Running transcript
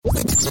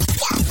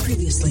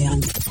Previously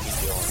on.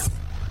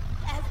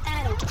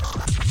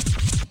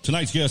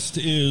 Tonight's guest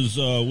is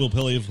Will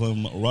Pelley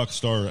from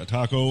Rockstar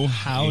Taco.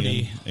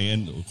 Howdy.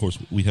 And, of course,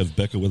 we have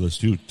Becca with us,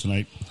 too,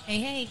 tonight.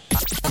 Hey.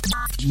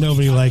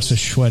 Nobody likes a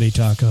sweaty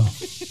taco.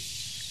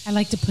 I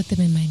like to put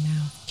them in my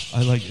mouth.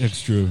 I like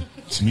extra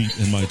meat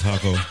in my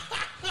taco.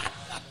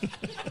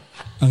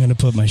 I'm going to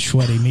put my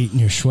sweaty meat in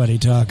your sweaty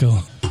taco.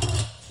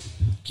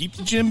 Keep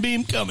the Jim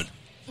Beam coming.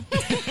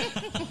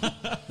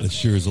 That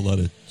sure is a lot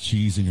of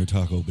cheese in your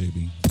taco,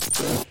 baby.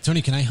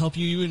 Tony, can I help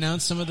you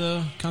announce some of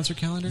the concert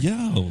calendar?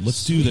 Yeah,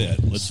 let's do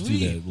that. Let's do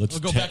that. We'll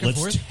go back and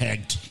forth. Let's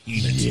tag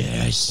team it.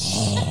 Yes.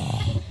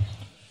 Oh.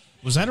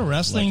 Was that a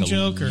wrestling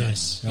joke? Or?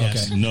 Yes. Okay.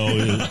 Yes. No,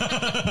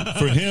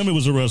 for him it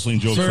was a wrestling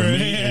joke. For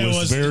me, it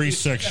was very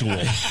sexual.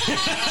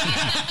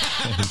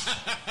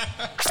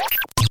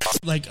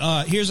 Like,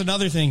 here's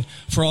another thing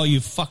for all you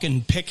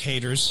fucking pick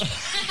haters.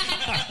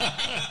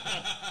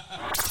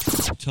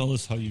 Tell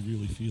us how you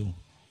really feel.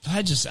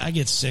 I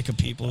get sick of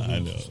people who, I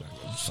know.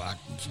 Fuck.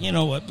 You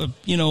know what? But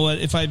you know what?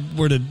 If I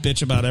were to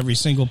bitch about every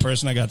single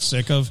person I got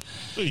sick of,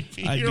 I'd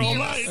be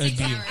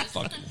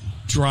fucking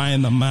dry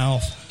in the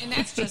mouth. And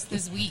that's just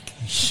this week.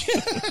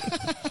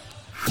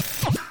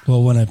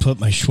 Well, when I put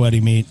my sweaty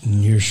meat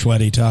in your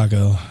sweaty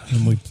taco,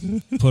 and we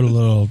put a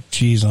little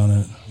cheese on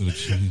it,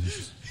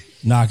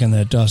 knocking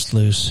that dust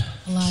loose.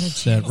 A lot of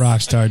cheese. That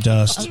rockstar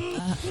dust.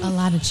 A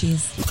lot of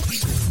cheese.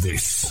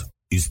 This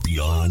is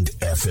Beyond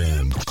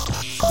FM.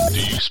 Do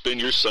you spend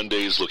your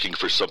Sundays looking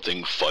for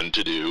something fun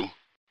to do?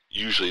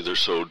 Usually they're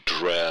so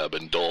drab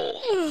and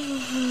dull.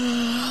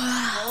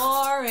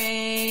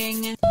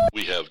 Boring.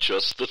 We have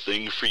just the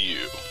thing for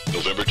you.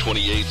 November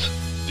 28th,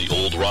 the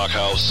Old Rock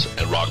House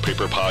and Rock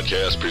Paper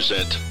Podcast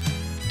present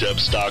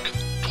Debstock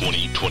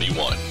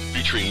 2021,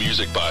 featuring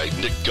music by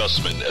Nick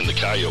Gussman and the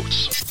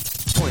Coyotes.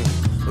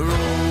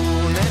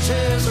 Roll,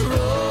 Natchez,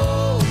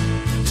 roll,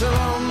 till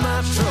all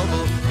my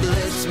trouble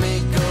lets me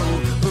go.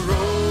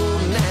 Roll,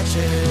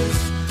 Natchez,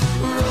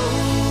 roll,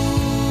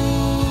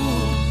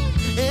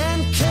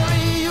 and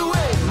carry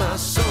away my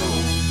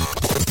soul.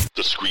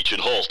 The Screechin'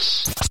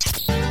 Halts.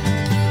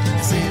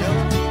 See the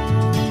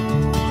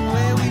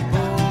way we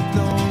both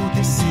know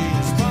this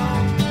is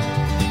wrong,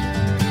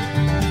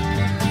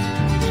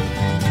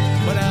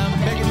 but I'm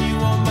begging you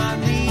on my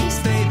knees,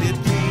 baby,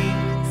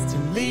 please, to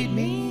lead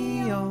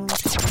me on.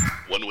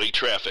 One-way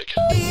traffic.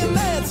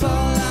 That's all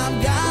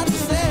I've got to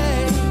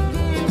say.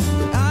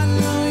 I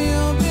know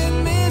you've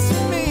been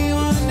missing me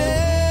one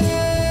day.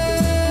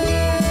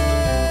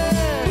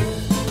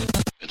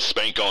 And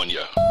Spank on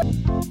ya.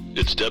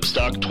 It's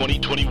Debstock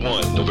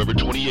 2021, November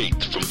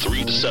 28th from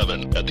 3 to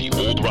 7 at the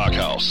Old Rock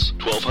House,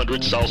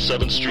 1200 South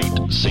 7th Street,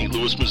 St.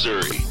 Louis,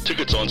 Missouri.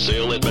 Tickets on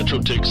sale at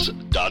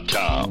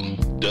metrotix.com.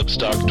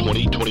 Debstock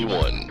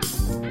 2021,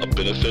 a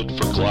benefit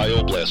for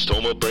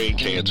glioblastoma brain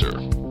cancer.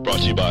 Brought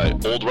to you by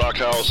Old Rock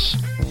House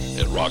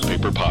and Rock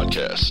Paper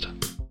Podcast.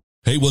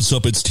 Hey, what's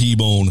up? It's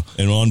T-Bone.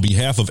 And on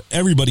behalf of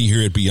everybody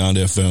here at Beyond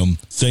FM,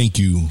 thank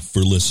you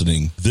for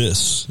listening.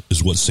 This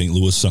is what St.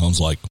 Louis sounds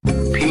like.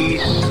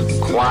 Peace,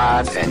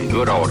 quiet, and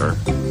good order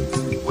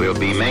will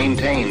be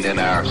maintained in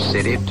our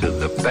city to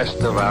the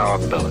best of our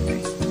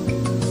ability.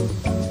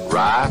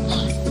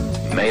 Riots,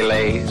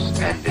 melees,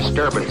 and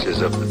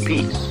disturbances of the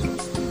peace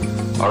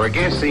are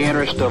against the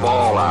interest of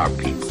all our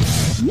people,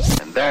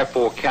 and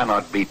therefore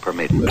cannot be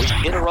permitted. We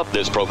interrupt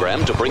this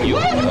program to bring you,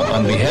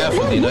 on behalf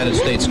of the United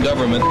States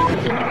government,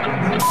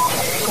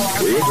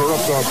 we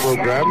interrupt our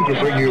program to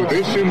bring you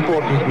this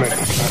important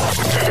message.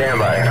 Stand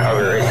by, I'll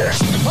be right there.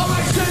 All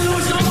right, St.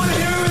 Louis, I want to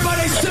hear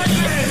everybody sing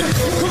it.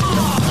 Come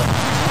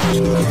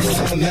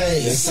on.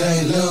 Hey,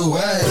 St.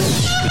 Louis.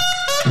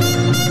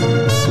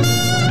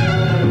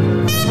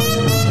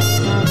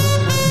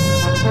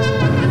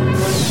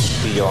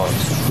 Beyond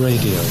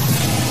Radio.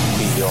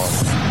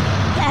 Beyond.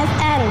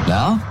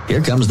 now,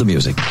 here comes the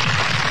music.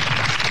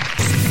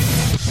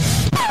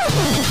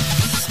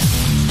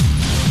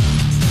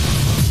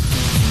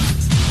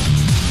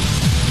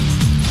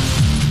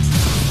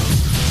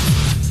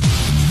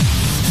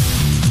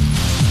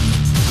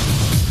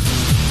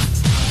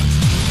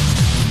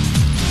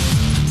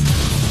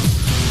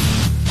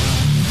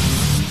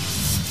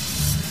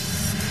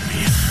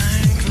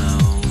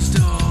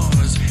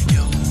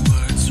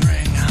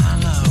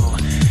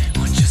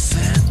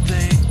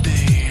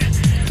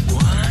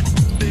 What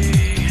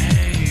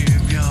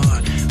behavior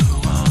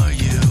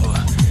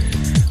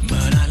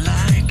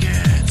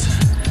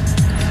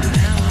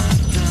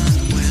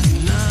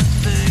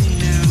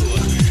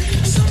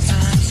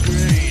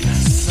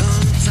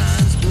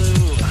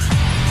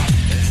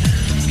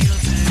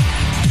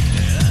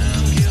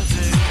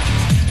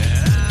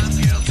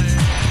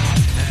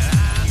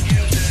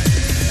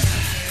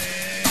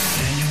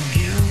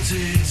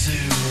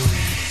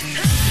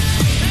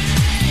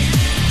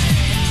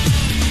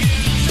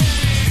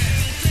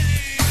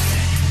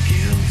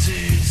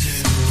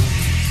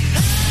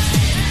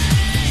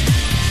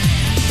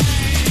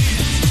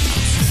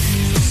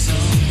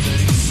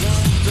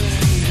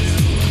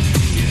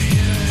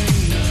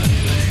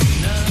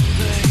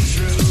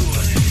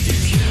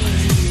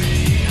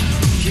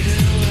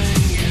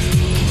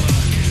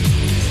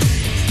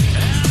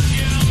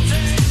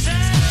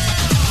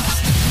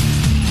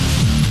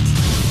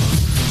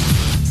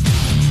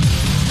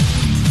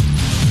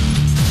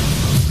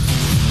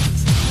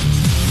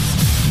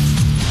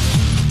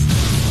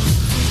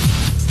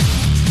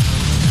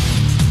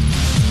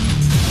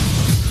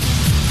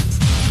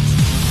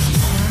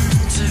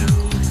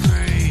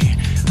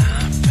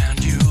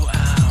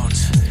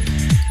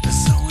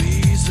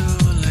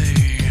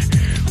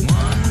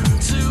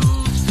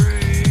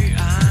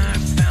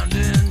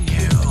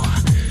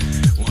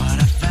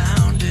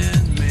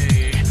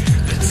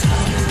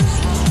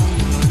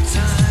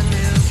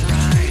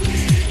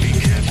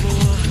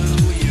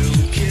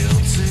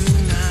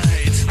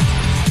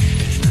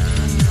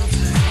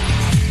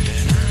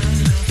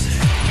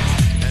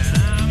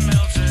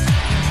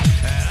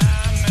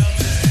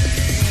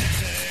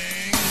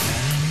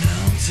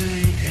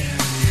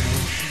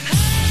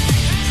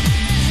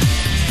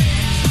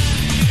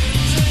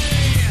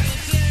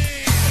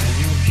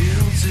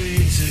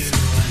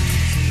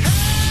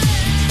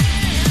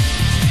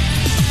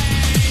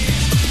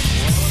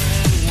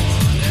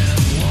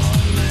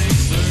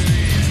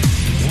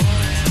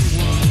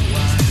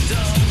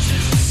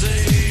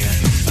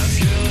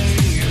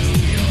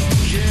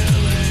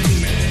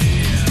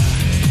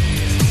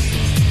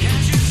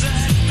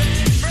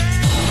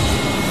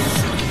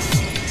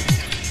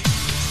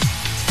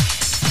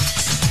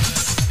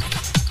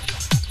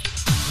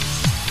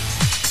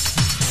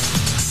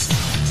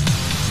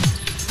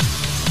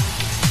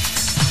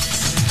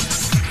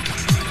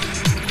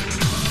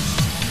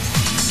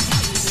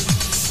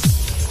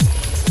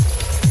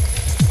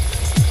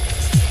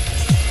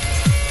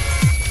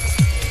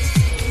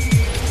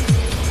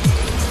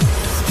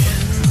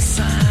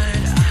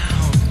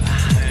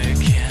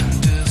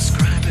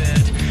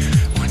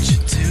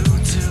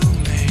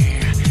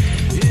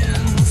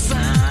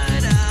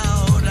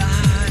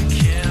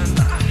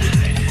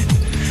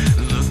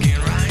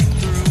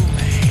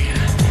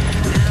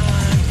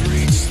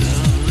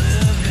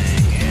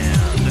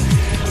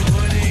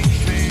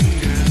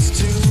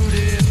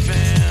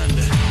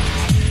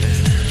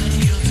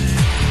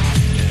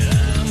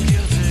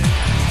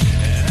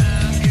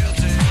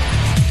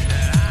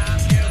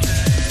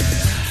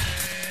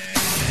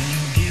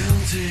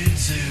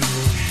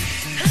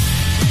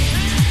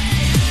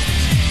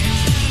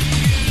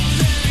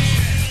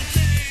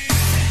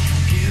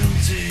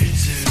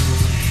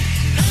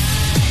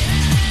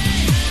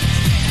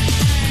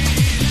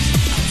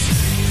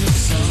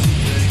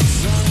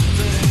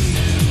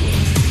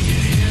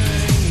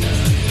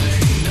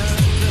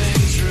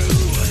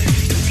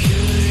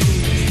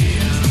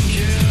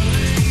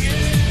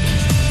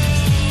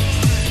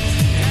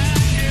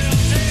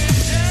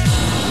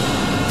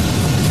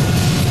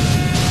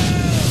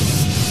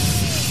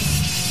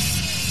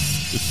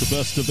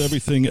Best of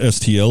everything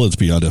STL. It's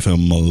Beyond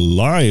FM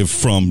live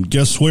from,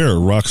 guess where?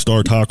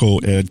 Rockstar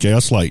Taco at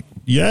Gaslight.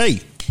 Yay!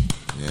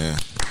 Yeah.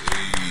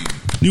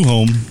 New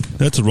home.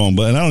 That's the wrong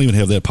button. I don't even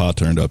have that pot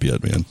turned up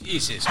yet, man.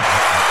 Jesus.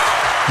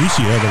 At least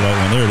you have the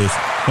right one. There it is.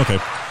 Okay.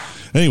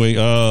 Anyway,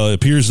 it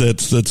appears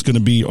that's going to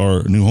be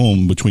our new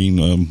home between,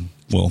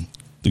 the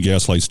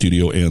Gaslight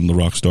studio and the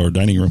Rockstar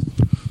dining room.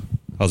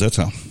 How's that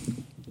sound?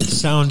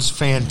 Sounds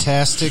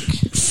fantastic.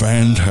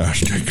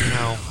 Fantastic.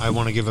 Now, I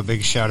want to give a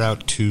big shout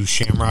out to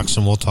Shamrocks,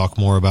 and we'll talk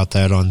more about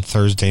that on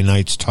Thursday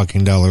night's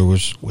Talking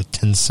Dollars with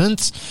 10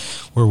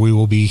 Cents, where we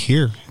will be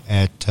here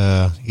at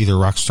either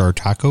Rockstar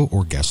Taco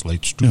or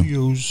Gaslight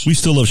Studios. Yeah. We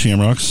still love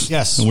Shamrocks.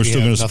 Yes. And we're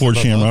still going to support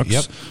Shamrocks.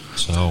 Yep.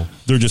 So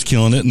they're just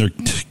killing it, and they're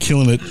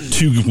killing it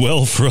too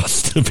well for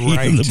us to be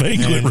in the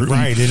banquet room.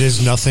 Right. It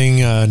is nothing,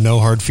 no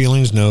hard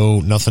feelings,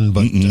 nothing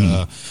but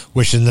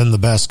wishing them the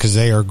best, because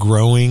they are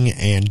growing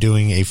and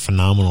doing a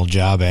phenomenal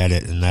job at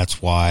it, and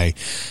that's why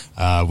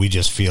we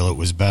just feel it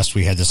was best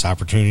we had this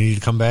opportunity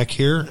to come back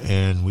here,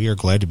 and we are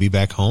glad to be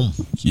back home.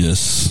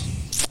 Yes.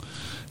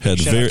 Shout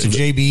out to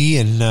JB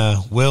and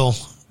Will.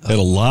 Had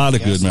a lot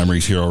of good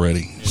memories here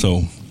already.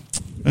 So,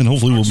 and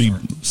hopefully we'll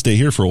stay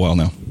here for a while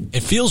now.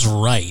 It feels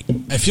right.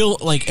 It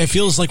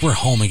feels like we're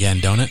home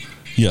again, don't it?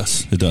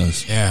 Yes, it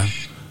does. Yeah.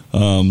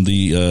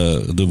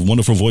 The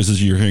wonderful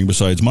voices you're hearing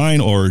besides mine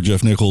are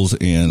Jeff Nichols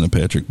and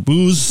Patrick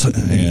Booze,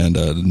 and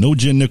no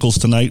Jen Nichols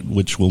tonight,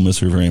 which we'll miss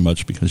her very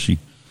much because she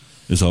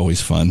is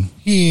always fun.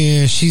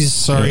 Yeah, she's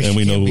sorry. And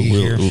we know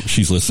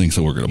she's listening,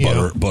 so we're going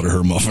to butter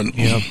her muffin.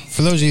 Yeah.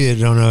 For those of you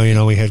that don't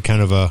know, we had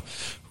kind of a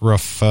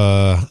rough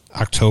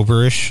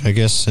October-ish, I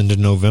guess, into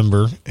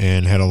November,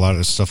 and had a lot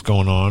of stuff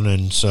going on,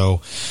 and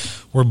so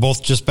we're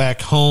both just back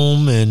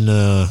home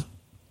and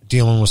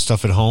dealing with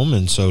stuff at home,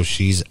 and so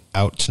she's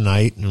out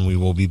tonight, and we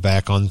will be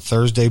back on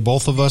Thursday,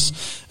 both of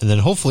us, and then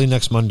hopefully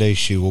next Monday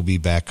she will be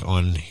back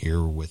on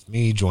here with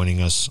me,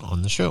 joining us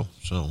on the show.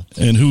 So,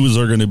 and who is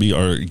going to be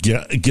our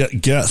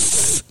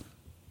guests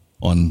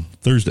on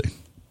Thursday?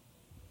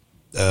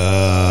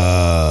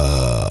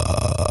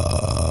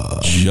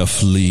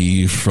 Jeff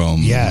Lee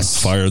from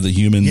Fire the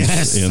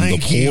Humans and the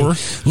Poor.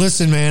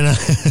 Listen, man,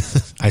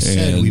 I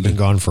said we've been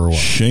gone for a while.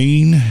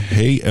 Shane,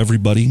 hey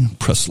everybody,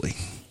 Presley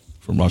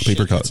from Rock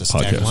Paper That's a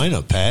stacked Podcast.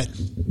 lineup, Pat.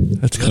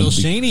 That's Little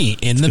Shaney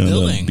in the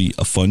building. Be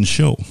a fun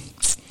show.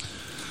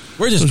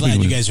 We're just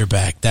glad you guys are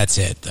back. That's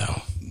it,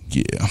 though.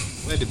 Yeah.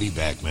 Glad to be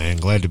back, man.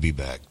 Glad to be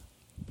back.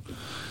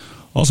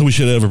 Also, we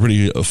should have a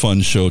pretty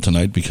fun show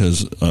tonight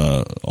because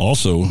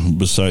also,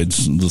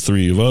 besides the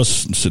three of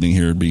us sitting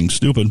here being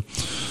stupid,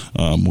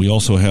 we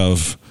also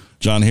have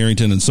John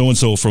Harrington and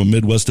so-and-so from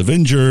Midwest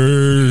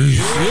Avengers.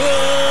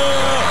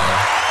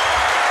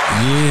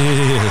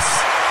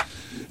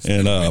 Yes.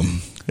 And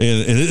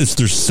it's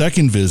their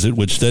second visit,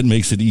 which that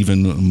makes it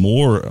even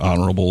more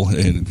honorable,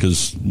 and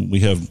because we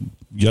have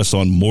guests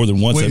on more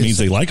than once, that means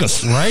they like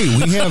us. Right.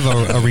 We have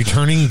a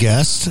returning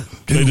guest.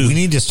 Dude, we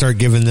need to start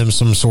giving them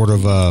some sort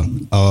of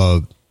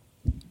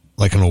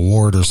like an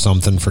award or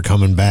something for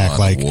coming back,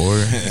 like a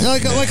little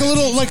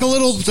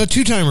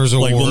two-timers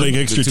award. Like we'll make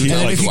extra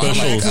and if you come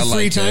back the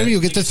three-time,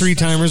 you'll get the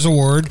three-timers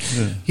award.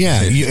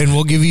 Yeah, and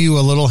we'll give you a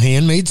little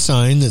handmade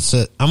sign that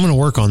says, "I'm going to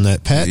work on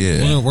that, Pat."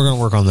 Yeah, we're going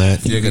to work on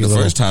that. Yeah, because the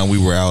first time we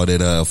were out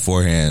at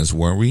Four Hands,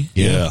 weren't we?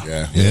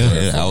 Yeah.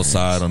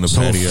 Outside on the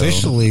so patio.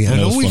 Officially, I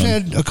know we've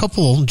had a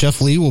couple.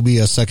 Jeff Lee will be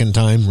a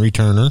second-time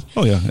returner.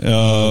 Oh yeah,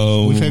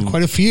 we've had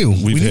quite a few.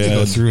 We need to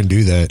go through and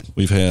do that.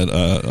 We've had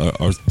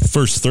our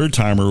first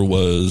third-timer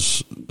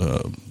was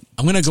I'm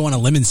going to go on a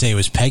limb and say it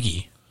was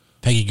Peggy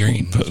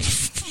Green.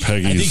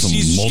 Peggy is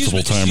a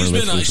multiple timer.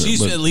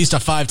 She's at least a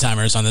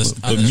 5-timers on this.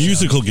 The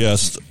musical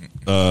guest,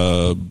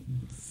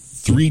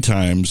 3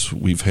 times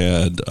we've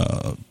had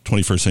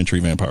 21st Century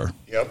Vampire.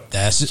 Yep,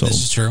 this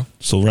is true.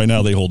 So right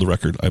now they hold the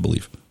record, I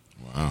believe.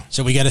 Wow.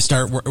 So we got to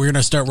start. We're going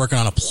to start working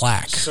on a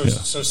plaque. So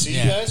see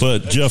you guys.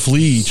 But Jeff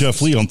Lee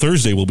on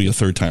Thursday will be a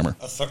third-timer.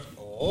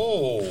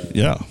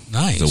 Yeah,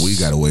 nice. So we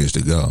got a ways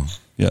to go.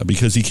 Yeah,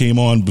 because he came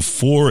on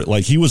before,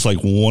 like he was like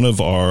one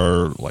of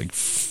our like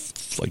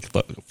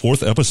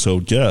 4th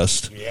episode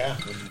guest. Yeah.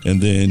 And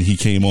then he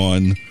came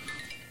on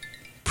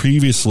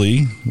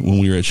previously when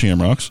we were at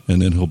Shamrocks, and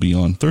then he'll be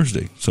on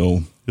Thursday.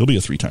 So he'll be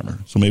a 3-timer.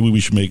 So maybe we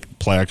should make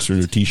plaques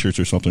or T-shirts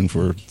or something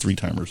for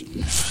 3-timers.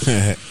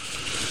 That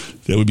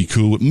would be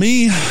cool with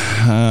me.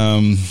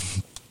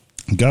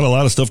 Got a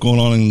lot of stuff going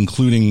on,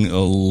 including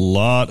a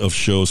lot of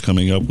shows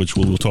coming up, which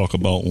we'll talk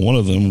about one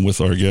of them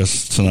with our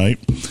guests tonight.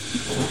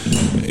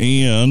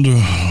 And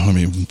let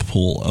me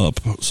pull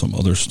up some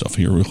other stuff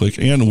here real quick.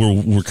 And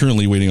we're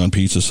currently waiting on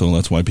pizza, so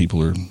that's why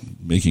people are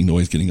making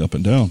noise getting up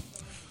and down.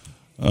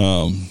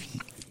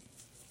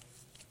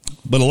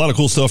 But a lot of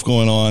cool stuff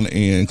going on,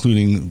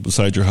 including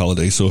besides your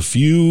holiday. So if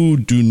you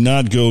do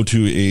not go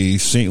to a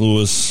St.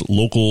 Louis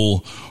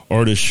local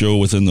artist show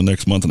within the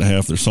next month and a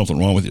half, there's something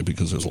wrong with you,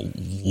 because there's a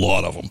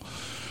lot of them.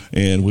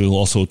 And we'll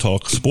also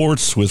talk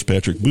sports with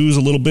Patrick Booze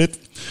a little bit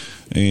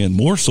and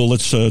more. So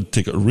let's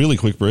take a really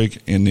quick break,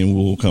 and then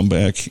we'll come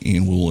back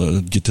and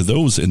we'll get to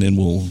those, and then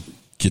we'll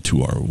get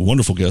to our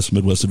wonderful guest,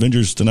 Midwest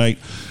Avengers, tonight,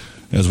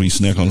 as we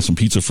snack on some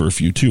pizza for a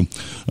few too.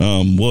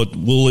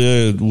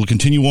 We'll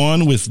continue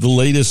on with the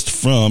latest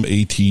from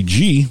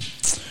ATG.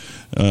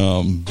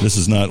 This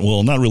is not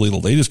really the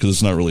latest because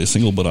it's not really a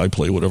single, but I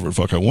play whatever the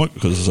fuck I want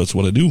because that's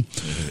what I do.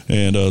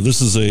 And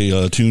this is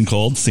a tune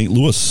called St.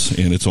 Louis,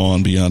 and it's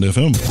on Beyond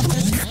FM.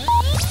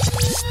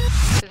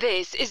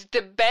 This is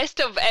the best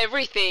of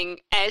everything,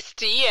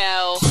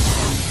 STL.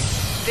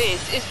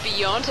 This is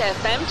Beyond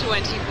FM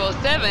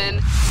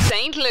 24/7,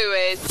 St.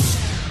 Louis.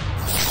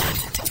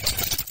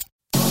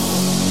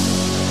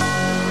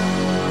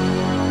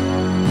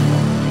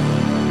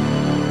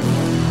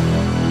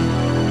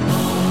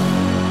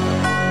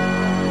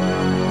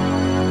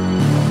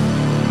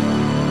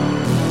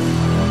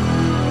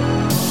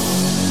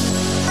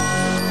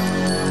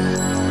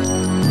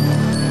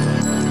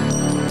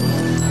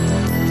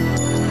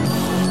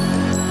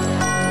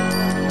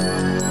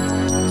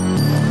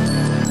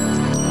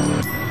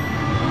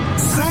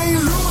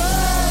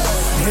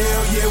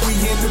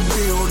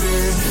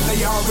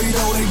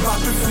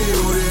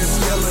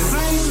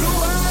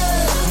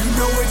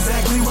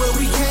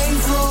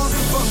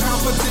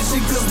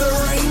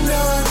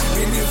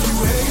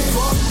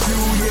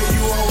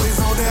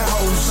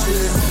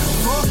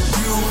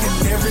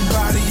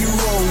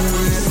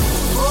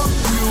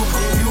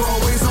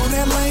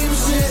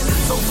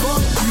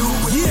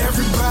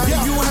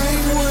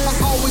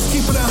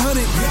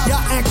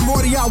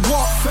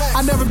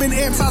 I never been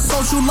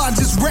antisocial, I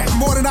just rap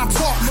more than I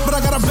talk. But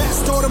I got a back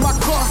stored in my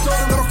car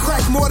that'll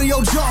crack more than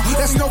your jaw.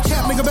 That's no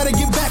cap, nigga, better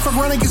get back from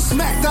running, get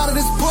smacked out of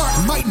this park.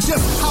 Might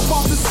just hop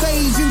off the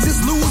stage and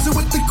just lose it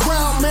with the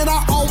crowd. Man, I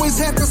always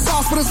had the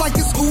sauce, but it's like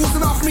it's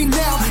oozing off me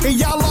now. And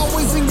y'all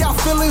always in y'all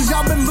feelings,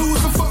 y'all been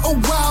losing for a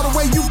while. The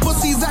way you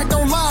pussies act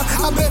online,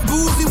 I bet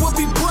Boozy would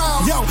be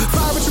proud. Yo,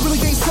 fire but you really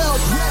can't sell.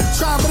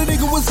 Try but a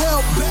nigga was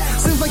help.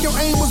 Seems like your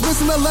aim was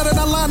missing a letter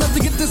that line up to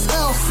get this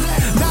L.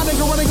 Now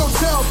nigga run and go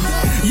tell.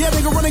 Yeah,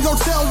 nigga run and go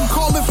tell. You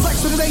call it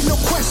flex, but it ain't no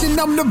question.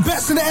 I'm the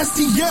best in the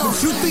STL.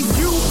 You think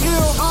you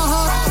ill?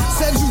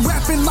 Said you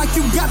rapping like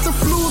you got the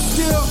flu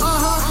still.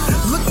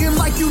 Looking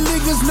like you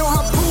niggas know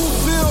how pool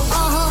feel.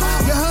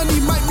 Your honey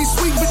might be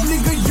sweet, but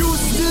nigga, you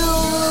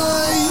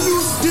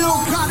still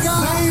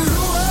cockeyed.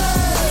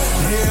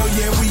 Hell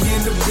yeah, we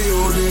in the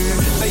building.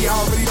 They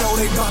already know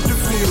they about to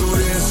feel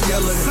this.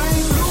 Yelling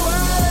St.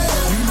 Louis.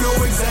 You know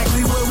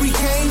exactly where we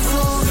came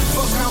from.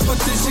 Fuck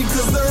competition,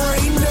 cause there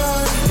ain't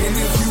none. And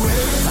if you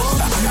hate,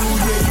 fuck you.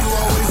 Yeah, you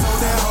always on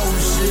that whole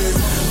shit.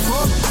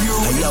 Fuck you.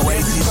 Hey, yo,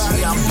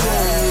 ATG, I'm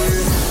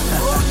bad.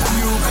 Fuck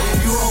you.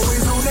 You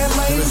always on that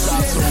lame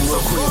shit. So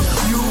fuck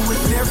you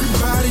with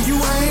everybody you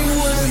ain't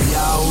with.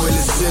 Y'all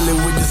really silly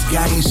with this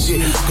gang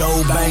shit. Go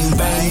bang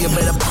bang, you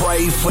better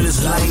pray for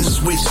this lane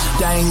switch.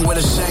 Dang, what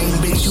a shame,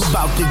 bitch, you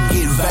about to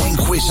get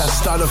vanquished. I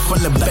started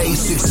from the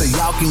basics so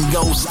y'all can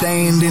go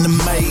stand in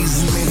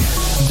amazement.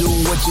 Do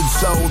what you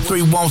told,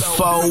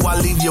 314. I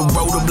leave you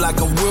rolled up like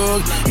a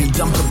rug and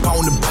dumped up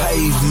on the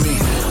pavement.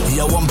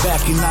 Yo, I'm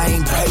back and I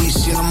ain't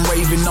patient. I'm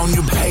raving on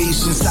your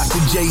patience.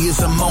 Dr. J is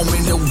a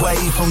moment away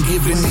from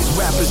giving these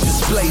rappers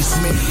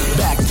displacement.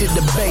 Back to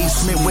the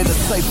basement where the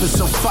safest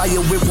so fire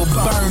it will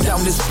burn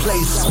down this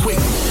place quick.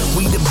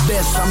 We the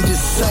best, I'm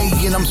just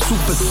saying. I'm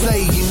super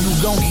saiyan. You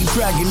gon' keep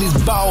dragging these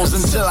balls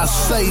until I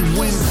say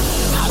when.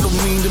 I don't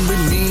mean to be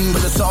mean,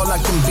 but it's all I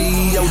can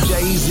be.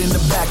 OJ's in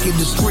the back of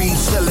the street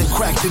selling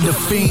crack to the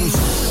fiends.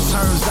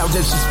 Turns out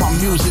that's just my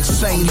music.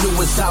 St.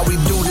 Louis, how we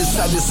do this.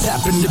 I just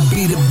happen to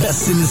be the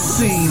best in the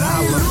scene.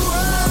 Holla.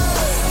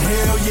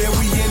 Hell yeah,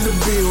 we in the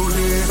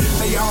building.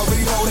 They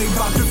already know they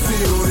about to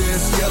feel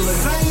this. Yelling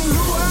St.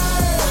 Louis.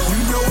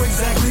 You know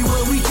exactly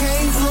where we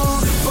came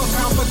from. Fuck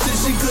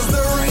competition, cause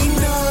there ain't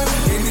none.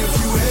 And if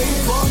you hate,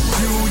 fuck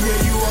you. Yeah,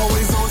 you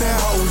always on that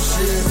whole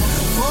shit.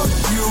 Fuck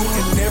you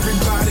and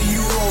everybody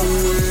you roll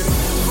with.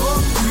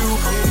 Fuck you,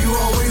 and you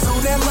always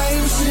on that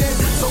lame shit.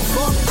 So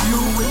fuck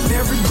you and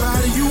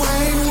everybody you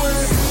ain't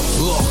with.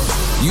 Look,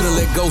 you done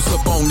let ghosts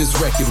up on this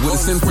record. With a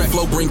sinful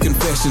flow bring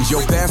confessions.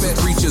 Your past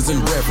preachers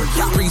and reverend.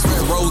 Priests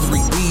with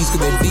rosary beads,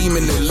 cause that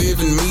demon that live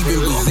in me been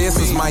possessed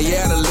since my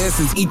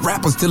adolescence. Eat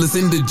rappers till it's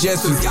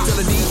indigestion. Tell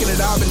a deacon that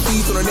I've been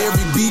feasting on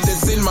every beat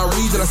that's in my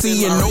region. I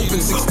see an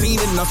open 16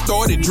 and I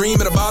started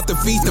dreaming about the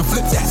feast and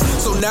flip that.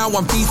 So now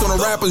I'm feast on a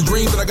rapper's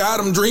dreams and I got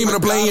them dreaming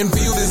of playing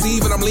field this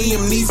even. I'm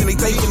Liam Neeson, they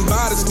taking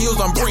by the skills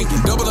I'm bringing.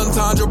 Double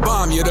entendre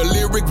bomb, yeah, the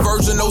lyric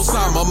version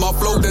Osama. My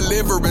flow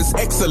deliverance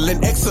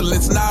excellent,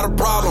 excellence not a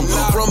problem.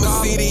 From a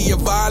city of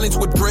violence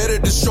with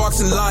predators,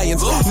 sharks and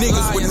lions.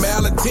 Niggas with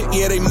malintent,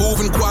 yeah, they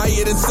moving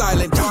quiet and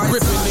silent.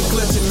 Gripping and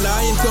clutching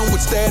iron, come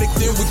with static,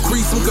 then with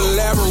crease, I'm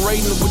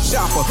collaborating with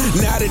Chopper.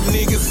 Now that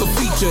niggas a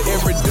feature,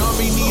 every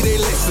dummy need a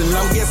lesson.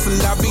 I'm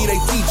guessing I be they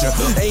teacher.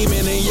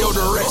 Aiming in your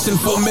direction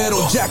for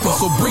metal jackets,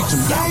 so breach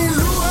them. St.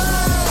 Louis.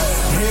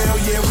 Hell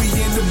yeah, we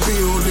in the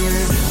building.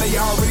 They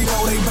already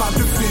know they about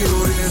to feel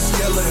this.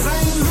 Yelling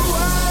St.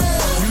 Louis.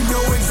 You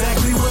know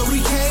exactly where we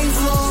came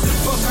from.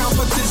 Fuck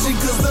competition,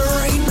 cause there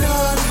ain't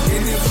none.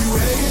 And if you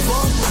hate,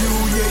 fuck you.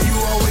 Yeah, you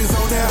always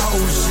on that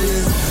whole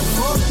shit.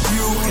 Fuck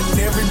you and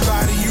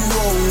everybody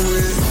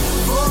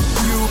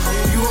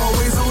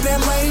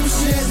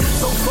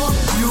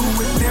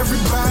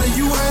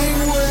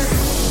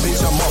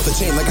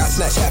chain like I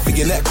snatch half of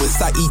your necklace.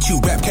 I eat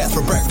you rap cats for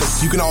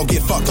breakfast. You can all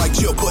get fucked like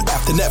chill put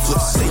after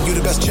Netflix. Say you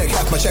the best, check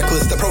half my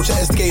checklist. Approach a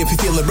SK if you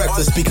feeling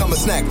reckless. Become a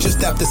snack just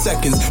after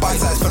seconds.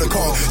 Bite size for the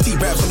call.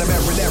 T-raps on the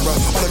marinara.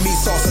 On the meat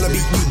sauce and the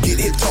beat, you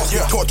get hit toss.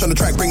 Torch on the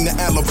track, bring the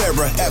aloe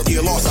vera. After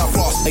your loss, I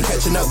floss and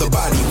catch another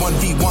body.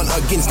 1v1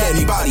 against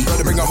anybody.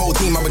 Gonna bring a whole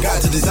team, I'm a guy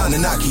to design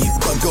and knock you.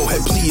 But go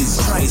ahead, please,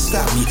 try and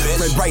stop me.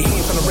 Red right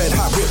hand from the red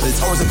hot rippers.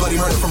 Orange and bloody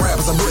murder from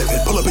rappers, I'm ripping.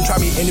 Pull up and try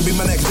me and you be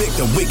my next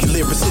victim. Wicked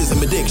lyricism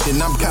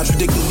addiction. I'm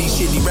contradicting these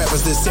shitty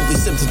rappers. They're simply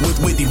symptoms with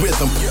witty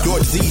rhythm. Your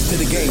disease to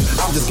the game.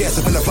 I'm just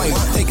gassing from the flame.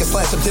 Take a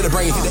slash up to the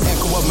brain. Hear the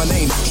echo of my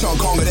name. Sean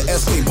Kong of the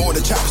SK, born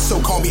to chop.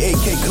 So call me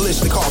AK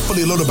Collision. The car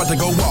fully loaded, about to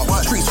go off.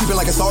 Street sweeping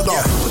like a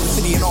sawdog. Put the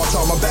city in all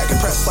charm. My back and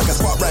press like a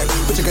squat rack.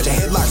 But you got your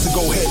headlocks, so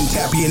go ahead and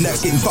tap your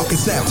necks. Getting fucking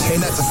snapped.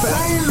 And that's a fact.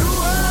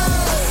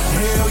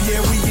 Hell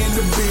yeah, we in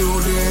the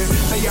building.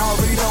 They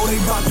already know they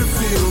about to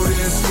feel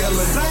this.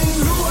 Yelling St.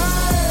 Louis.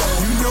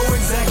 You know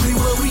exactly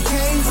where we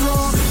came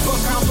from. Fuck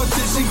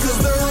competition, cause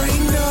there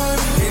ain't none.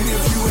 And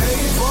if you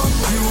hate, fuck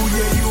you.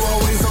 Yeah, you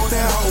always on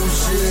that whole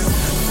shit.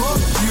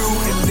 Fuck you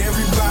and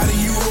everybody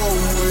you roll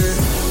with.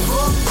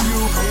 Fuck you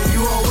and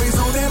you always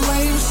on that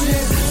lame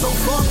shit. So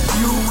fuck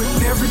you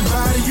and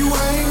everybody you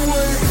hang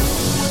with.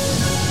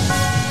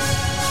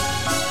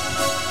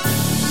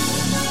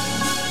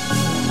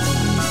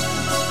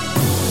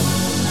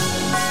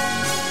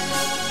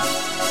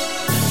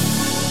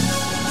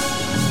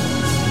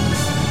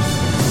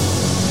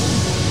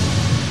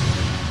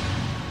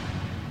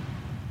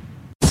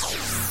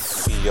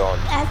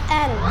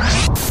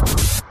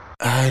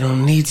 I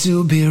don't need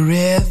to be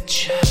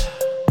rich.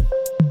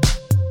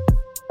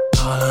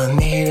 All I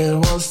needed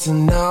was to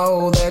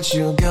know that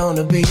you're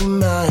gonna be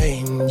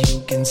mine.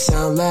 You can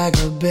sound like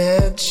a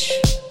bitch,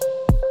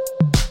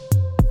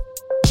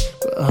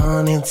 but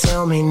honey,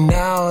 tell me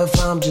now if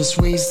I'm just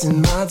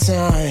wasting my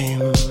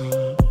time.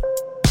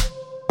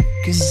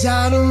 Cause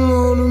I don't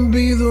wanna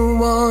be the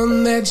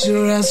one that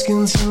you're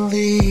asking to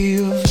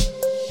leave.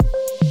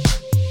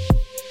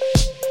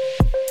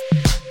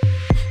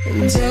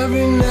 And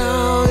every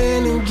now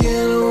and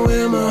again I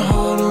wear my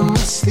heart on my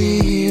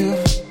sleeve.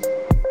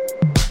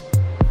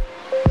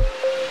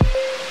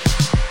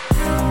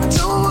 I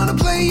don't wanna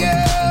play you,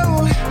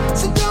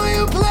 so don't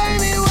you play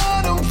me.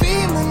 What I'm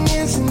feeling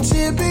isn't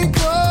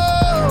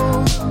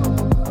typical.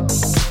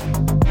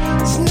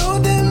 There's no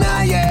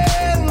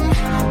denying.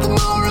 The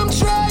more I'm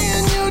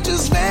trying, you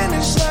just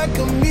vanish like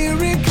a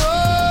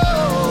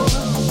miracle.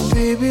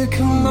 Baby,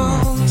 come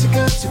on, you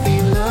got to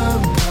be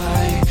loved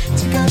by.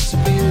 You got to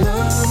be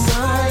loved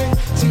by.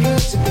 You got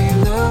to be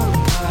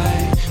loved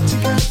by. You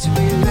got to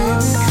be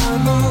loved.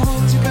 Come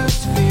on, you got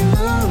to be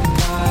loved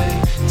by.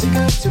 You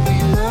got to be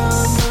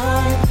loved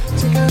by.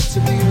 You got to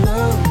be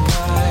loved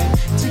by.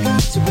 You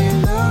got to be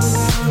loved.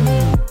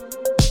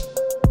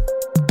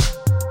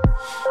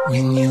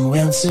 When you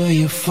answer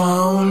your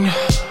phone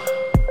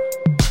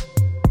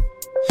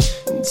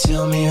and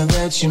tell me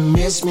that you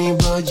miss me,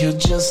 but you're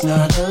just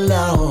not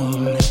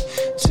alone.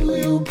 Till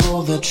you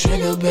pull the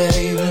trigger,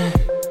 baby,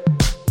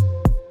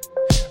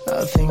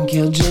 I think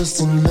you're just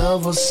in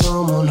love with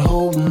someone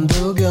holding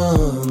the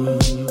gun.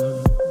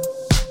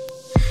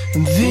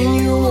 And then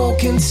you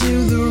walk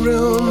into the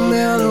room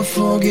and I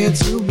forget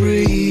to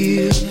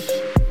breathe.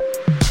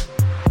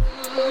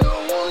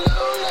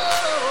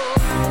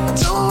 I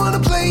don't wanna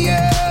play you,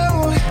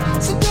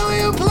 so don't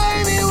you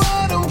play me.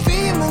 What I'm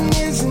feeling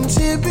isn't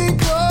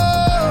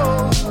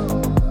typical.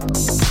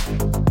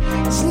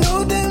 There's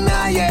no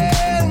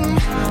denying.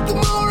 The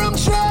more I'm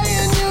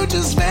trying, you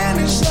just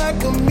vanish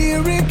like a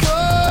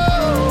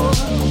miracle.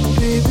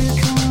 Baby,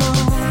 come on,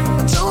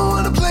 I don't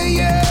wanna play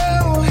you,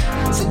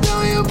 so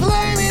don't you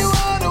play me.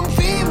 What I'm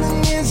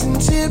feeling isn't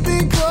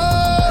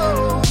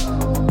typical.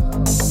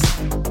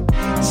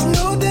 There's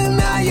no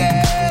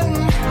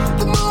denying.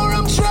 The more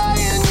I'm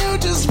trying, you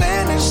just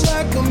vanish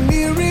like a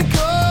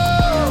miracle.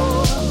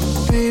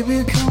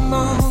 Baby, come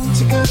on,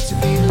 you got to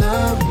be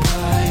loved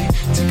by.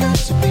 You got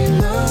to be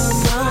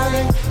loved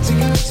by. You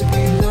got to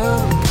be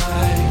loved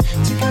by.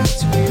 You got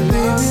to be loved.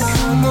 Baby,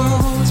 come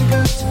on, you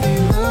got to be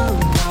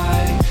loved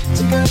by.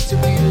 You got to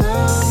be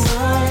loved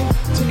by.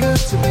 You got to be loved by. You got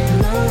to be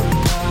loved by.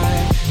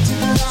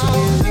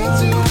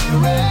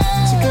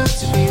 You got to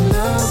be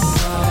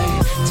loved by.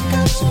 You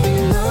got to be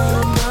loved by.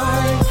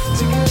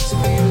 You got to be loved by. You got to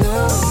be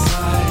loved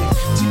by.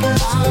 You got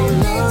to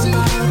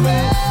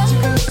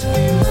be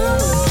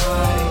loved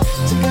by.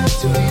 You got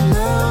to be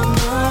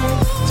loved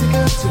by. You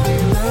got to be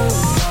loved by.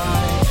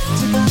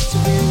 You got to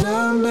be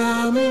loved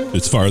by me.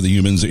 It's Fire the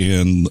Humans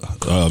and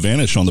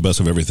Vanish on the Best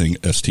of Everything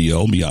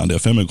STL Beyond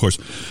FM. And of course,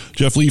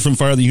 Jeff Lee from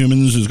Fire the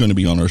Humans is going to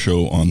be on our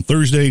show on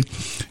Thursday,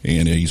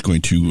 and he's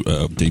going to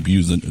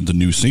debut the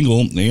new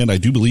single. And I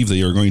do believe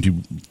they are going to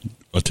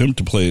attempt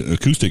to play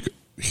acoustic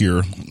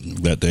here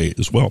that day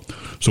as well.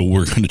 So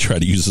we're going to try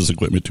to use this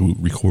equipment to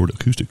record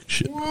acoustic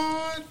shit.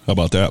 What? How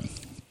about that?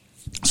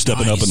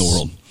 Stepping up in the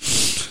world.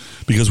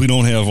 Because we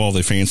don't have all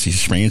the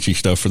fancy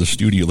stuff for the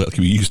studio that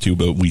we used to,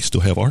 but we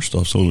still have our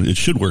stuff, so it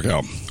should work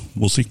out.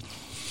 We'll see.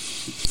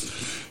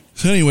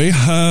 So anyway,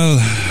 how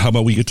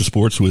about we get to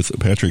sports with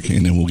Patrick,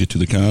 and then we'll get to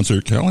the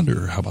concert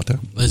calendar. How about that?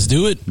 Let's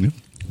do it. Yeah.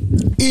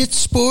 It's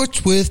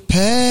sports with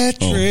Patrick.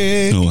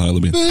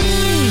 Let me.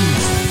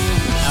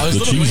 I was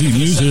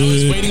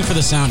waiting for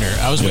the sounder.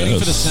 But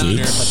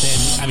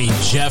then,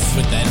 Jeff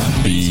with that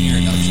amazing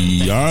introduction.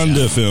 Beyond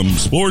FM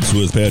Sports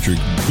with Patrick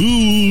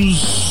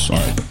Booze. All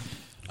right.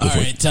 All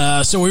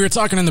right, so we were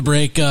talking in the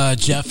break.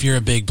 Jeff, you're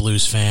a big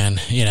Blues fan.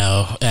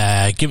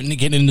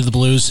 Getting into the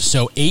Blues.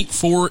 So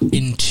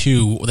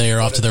 8-4-2, they are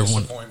off to their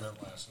one.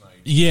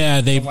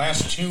 Yeah, the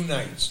last two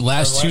nights. The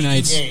last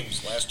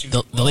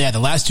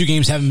two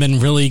games haven't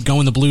been really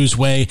going the Blues'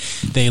 way.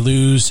 They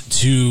lose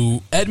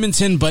to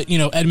Edmonton, but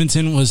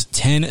Edmonton was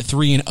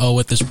 10-3-0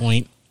 at this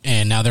point,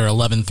 and now they're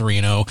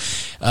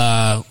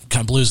 11-3-0.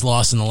 Kind of Blues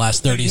lost in the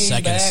last 30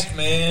 seconds. Back,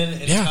 man,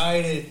 and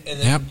tied it, and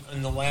then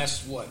in the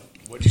last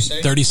What'd you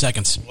say? 30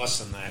 seconds. Less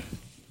than that.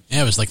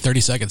 Yeah, it was like 30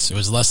 seconds. It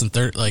was less than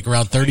 30, like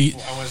around 30.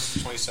 I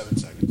was 27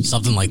 seconds.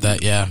 Something like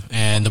that, yeah.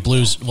 And the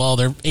Blues,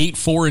 they're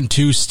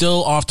 8-4-2,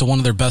 still off to one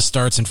of their best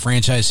starts in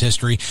franchise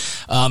history.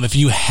 If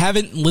you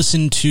haven't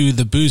listened to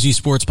the Boozy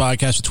Sports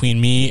podcast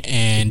between me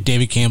and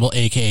David Campbell,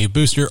 a.k.a.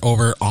 Booster,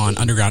 over on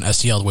Underground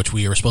STL, which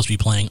we are supposed to be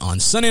playing on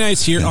Sunday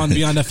nights here on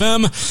Beyond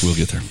FM. We'll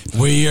get there.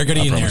 We are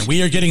getting there.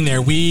 We are getting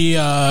there. Me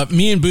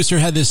and Booster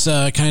had this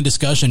kind of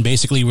discussion.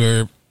 Basically,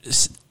 we're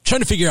trying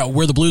to figure out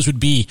where the Blues would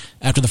be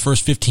after the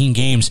first 15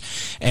 games,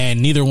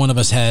 and neither one of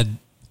us had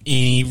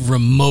any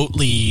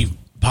remotely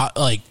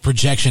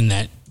projection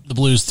that the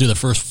Blues through the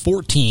first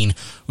 14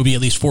 would be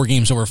at least 4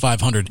 games over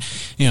 500.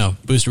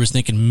 Booster was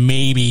thinking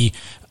maybe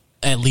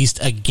at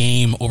least a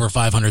game over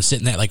 500,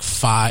 sitting at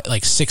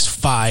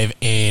 6-5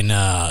 and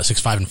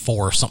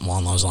 6-5-4, something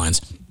along those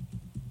lines.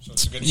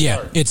 It's a good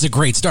start. Yeah, it's a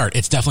great start.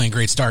 It's definitely a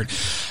great start.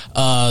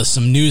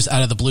 Some news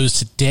out of the Blues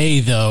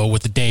today, though,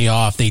 with the day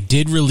off. They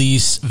did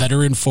release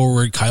veteran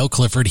forward Kyle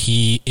Clifford.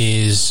 He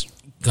is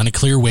going to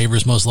clear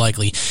waivers most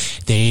likely.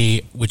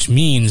 Which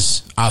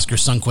means Oscar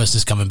Sundqvist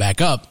is coming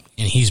back up,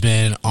 and he's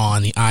been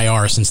on the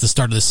IR since the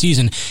start of the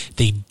season.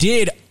 They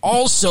did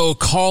also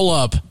call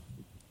up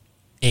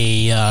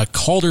a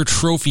Calder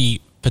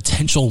Trophy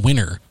potential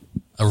winner,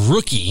 a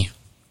rookie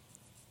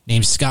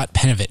named Scott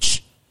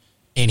Penovich.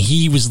 And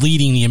he was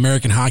leading the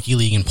American Hockey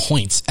League in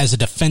points as a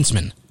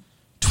defenseman.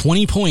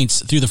 20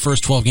 points through the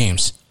first 12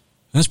 games.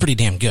 That's pretty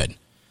damn good.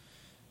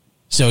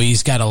 So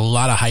he's got a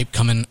lot of hype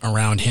coming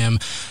around him.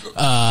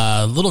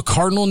 Little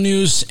Cardinal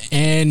news,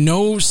 and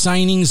no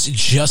signings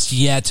just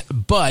yet,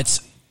 but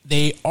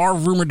they are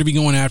rumored to be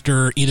going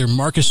after either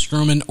Marcus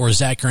Stroman or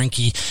Zach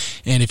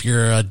Greinke. And if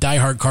you're a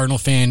diehard Cardinal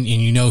fan and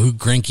you know who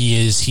Greinke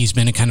is, he's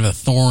been a kind of a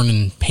thorn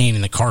and pain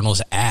in the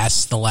Cardinals'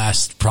 ass the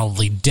last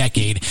probably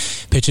decade,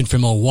 pitching for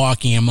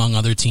Milwaukee, among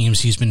other teams.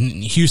 He's been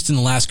in Houston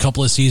the last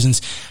couple of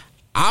seasons.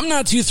 I'm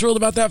not too thrilled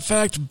about that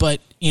fact, but,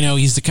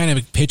 he's the kind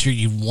of pitcher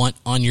you want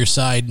on your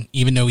side,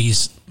 even though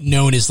he's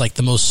known as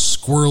the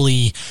most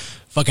squirrely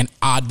fucking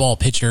oddball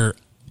pitcher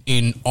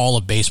in all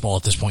of baseball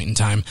at this point in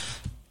time.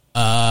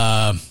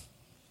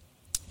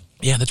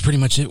 Yeah, that's pretty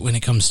much it when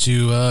it comes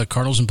to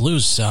Cardinals and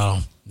Blues.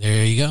 So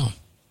there you go.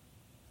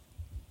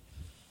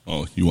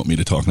 Oh, you want me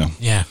to talk now?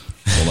 Yeah.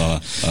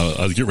 Well,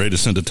 I was getting ready to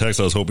send a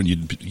text. I was hoping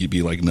you'd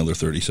be like another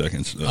 30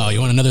 seconds. Oh, you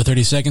want another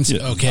 30 seconds?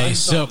 Yeah.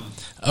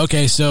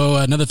 Okay, so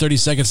another 30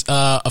 seconds.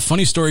 A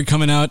funny story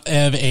coming out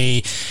of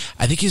I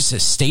think it's a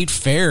state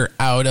fair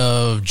out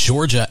of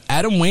Georgia.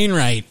 Adam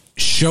Wainwright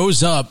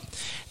shows up,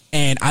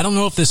 and I don't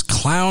know if this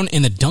clown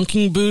in the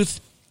dunking booth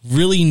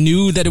really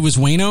knew that it was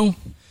Waino,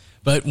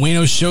 but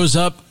Waino shows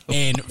up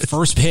and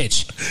first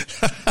pitch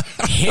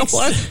hits.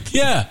 What?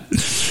 Yeah.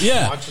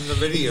 Watching the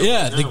video.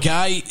 Yeah, right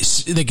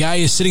the guy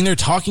is sitting there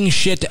talking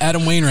shit to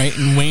Adam Wainwright,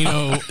 and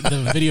Waino,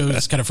 the video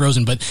is kind of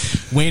frozen, but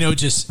Waino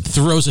just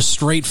throws a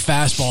straight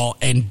fastball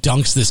and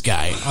dunks this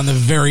guy on the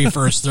very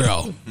first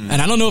throw. And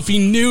I don't know if he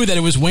knew that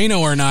it was Waino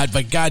or not,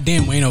 but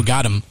goddamn, Waino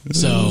got him.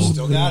 So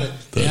still got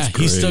it.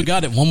 He still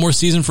got it. One more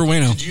season for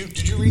Waino.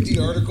 Did you read the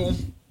article?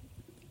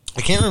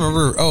 I can't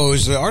remember. Oh, it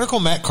was the article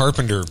Matt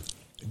Carpenter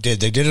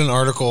did. They did an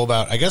article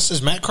about, I guess, is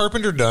Matt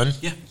Carpenter done?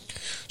 Yeah.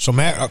 So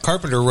Matt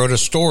Carpenter wrote a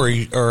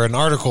story or an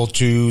article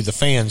to the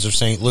fans of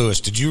St. Louis.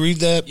 Did you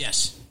read that?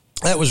 Yes.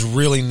 That was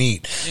really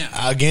neat.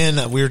 Yeah.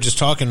 Again, we were just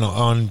talking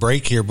on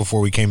break here before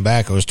we came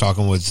back. I was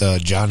talking with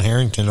John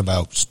Harrington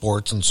about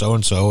sports and so,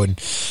 and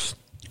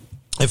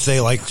if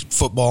they like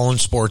football and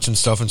sports and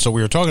stuff. And so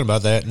we were talking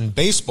about that. And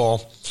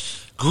baseball,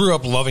 grew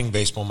up loving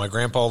baseball. My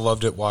grandpa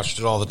loved it, watched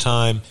it all the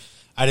time.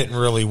 I didn't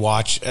really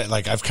watch,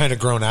 I've kind of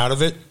grown out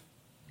of it.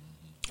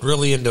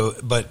 Really into,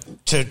 but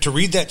to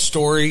read that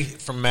story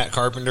from Matt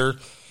Carpenter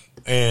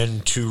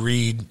and to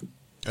read,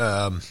 it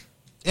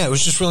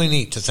was just really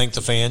neat to thank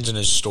the fans and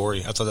his story.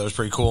 I thought that was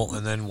pretty cool.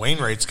 And then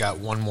Wainwright's got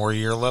one more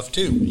year left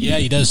too. Yeah,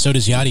 he does. So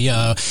does Yachty.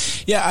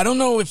 I don't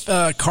know if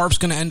Carp's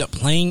going to end up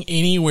playing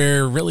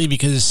anywhere really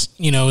because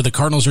the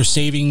Cardinals are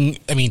saving.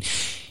 I mean,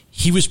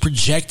 he was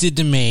projected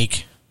to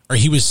make. Or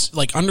he was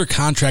under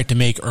contract to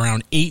make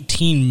around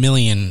 $18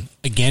 million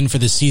again for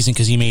this season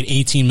because he made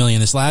 $18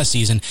 million this last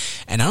season,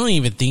 and I don't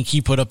even think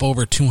he put up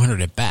over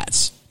 200 at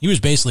bats He was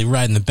basically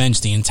riding the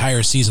bench the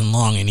entire season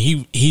long, and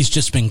he's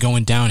just been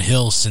going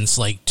downhill since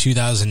like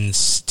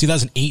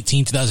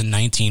 2018,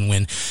 2019,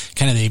 when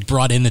kind of they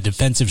brought in the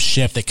defensive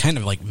shift that kind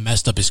of like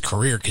messed up his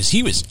career, because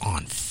he was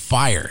on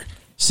fire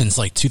since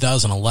like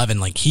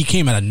 2011. Like, he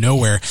came out of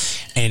nowhere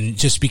and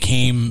just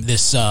became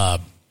this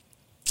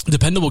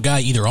dependable guy,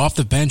 either off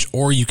the bench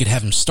or you could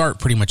have him start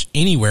pretty much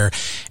anywhere,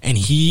 and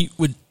he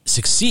would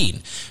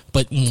succeed.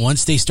 But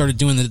once they started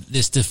doing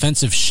this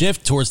defensive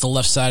shift towards the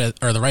left side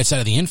or the right side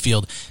of the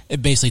infield,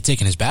 it basically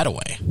taken his bat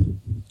away.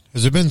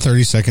 Has it been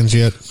 30 seconds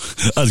yet?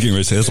 I was getting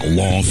ready to say, that's a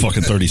long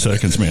fucking 30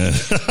 seconds, man.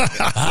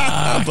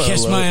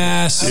 Kiss my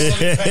ass. Sorry,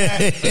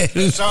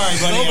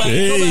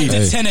 buddy. Go back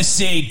to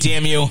Tennessee,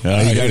 damn you. You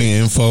got any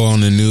info on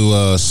the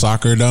new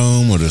soccer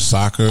dome or the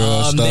soccer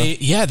stuff?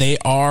 They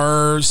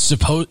are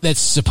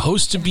that's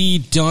supposed to be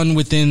done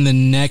within the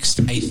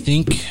next, I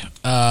think,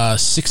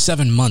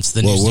 6-7 months.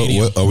 The new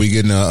stadium. What, are we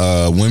getting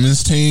a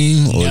women's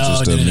team or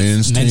just a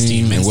men's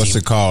team? And what's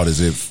it called? Is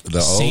it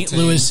the St.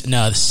 Louis?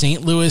 No, the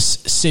St. Louis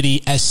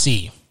City SC.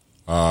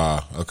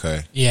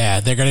 Okay.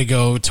 Yeah, they're gonna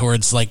go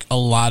towards like a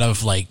lot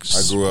of like.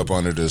 I grew up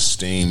under the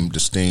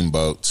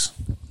steamboats.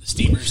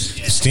 Steamers.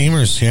 Yeah.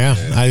 Steamers, yeah.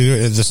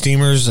 The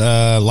steamers,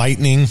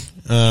 lightning,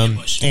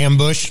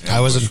 ambush. I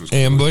was an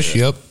ambush.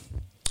 Yep.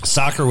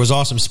 Soccer was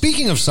awesome.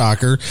 Speaking of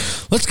soccer,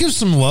 let's give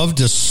some love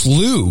to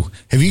SLU.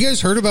 Have you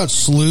guys heard about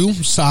SLU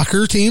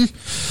soccer team?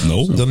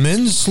 No. The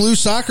men's SLU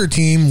soccer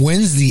team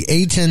wins the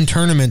A10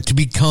 tournament to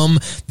become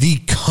the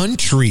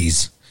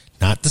country's,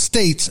 not the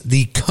state's,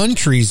 the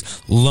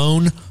country's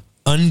lone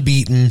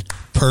unbeaten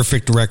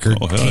perfect record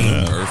team.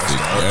 Yeah.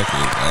 Perfect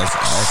record. That's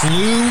awesome.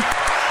 SLU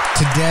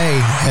today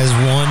has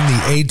won the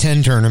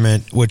A10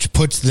 tournament, which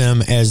puts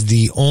them as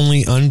the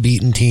only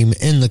unbeaten team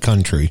in the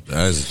country.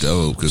 That's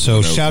dope.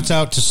 So shouts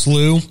out to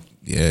SLU.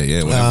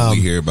 Yeah. Whenever we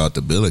hear about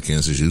the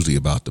Billikens, it's usually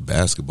about the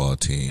basketball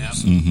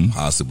teams,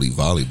 possibly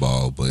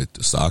volleyball, but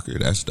the soccer,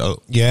 that's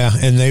dope. Yeah,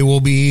 and they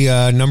will be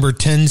number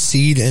 10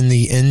 seed in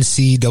the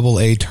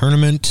NCAA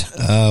tournament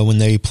when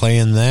they play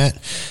in that.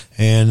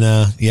 And,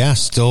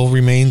 still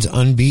remains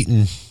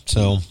unbeaten.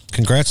 So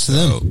congrats to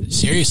them.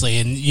 Seriously,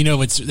 and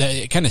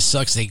it kind of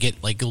sucks. They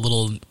get like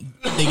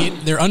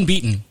they're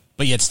unbeaten,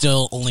 but yet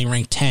still only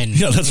ranked 10.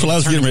 Yeah, that's what I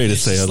was getting ready to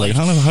say. I was like,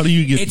 how do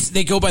you get?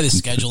 They go by the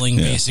scheduling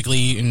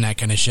basically and that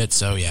kind of shit.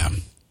 So yeah.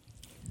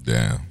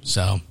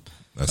 So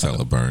that's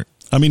hella burnt.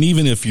 I mean,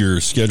 even if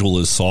your schedule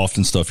is soft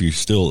and stuff, you're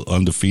still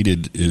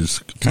undefeated is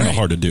kind of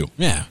hard to do.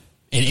 Yeah.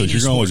 Because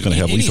you're always going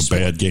to have at least a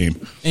bad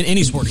game in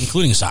any sport,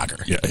 including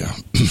soccer. Yeah.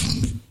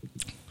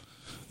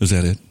 Is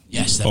that it?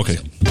 Yes. Okay.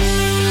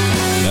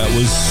 That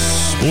was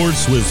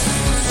sports with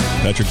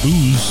Patrick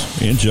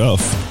Booze and Jeff.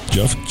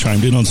 Jeff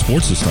chimed in on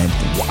sports this time.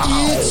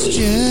 Wow. It's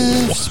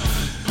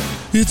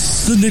Jeff.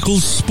 It's the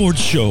Nichols Sports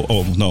Show.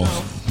 Oh, no.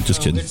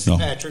 Just kidding. No.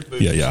 Patrick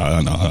Booze. Yeah.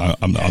 I know.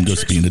 I'm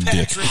just being a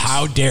dick.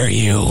 How dare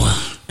you?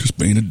 Just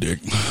being a dick.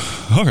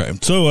 Okay.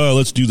 So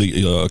let's do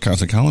the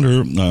constant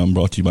calendar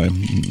brought to you by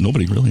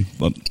nobody, really.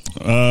 But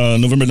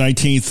November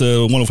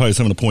 19th,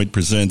 105.7 The Point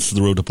presents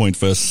the Road to Point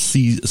Fest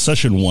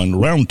Session 1,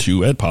 Round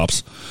 2 at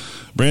Pops.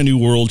 Brand New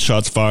World,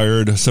 Shots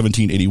Fired,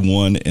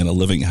 1781, and A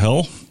Living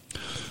Hell.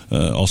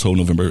 Also,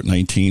 November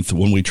 19th,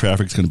 one-way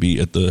traffic is going to be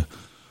at the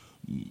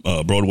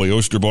Broadway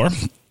Oyster Bar.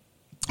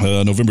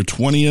 November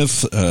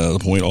 20th, The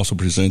Point also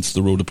presents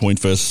the Road to Point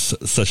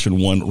Fest Session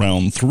 1,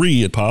 Round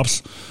 3 at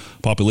Pops.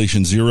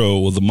 Population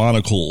Zero, The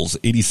Monocles,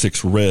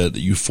 86 Red,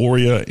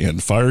 Euphoria,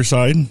 and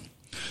Fireside.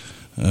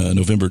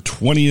 November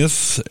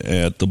 20th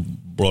at the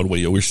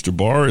Broadway Oyster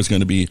Bar is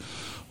going to be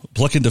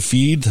Pluckin' to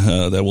Feed.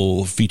 That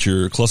will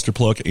feature Cluster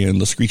Pluck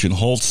and the Screechin'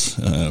 Halts.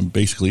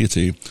 Basically, it's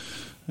a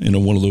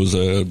one of those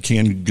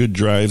canned good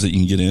drives that you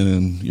can get in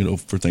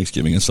and for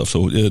Thanksgiving and stuff.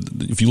 So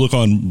if you look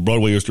on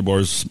Broadway Oyster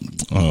Bar's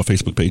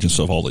Facebook page and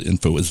stuff, all the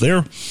info is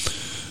there.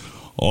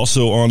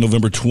 Also on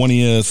November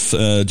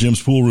 20th,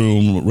 Jim's Pool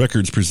Room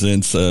Records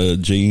presents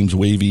James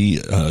Wavy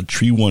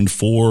Tree 14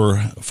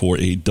 for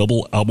a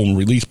double album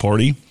release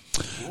party.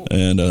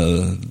 And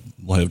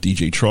we'll have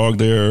DJ Trog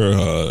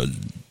there,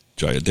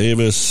 Jaya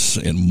Davis,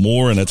 and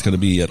more. And that's going to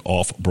be at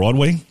Off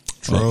Broadway.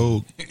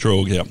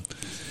 Trog, yeah.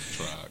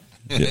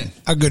 Yeah.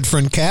 Our good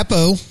friend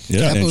Capo.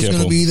 Yeah, Capo's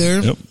going to be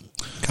there. Yep.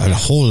 Got a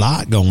whole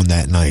lot going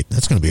that night.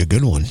 That's going to be a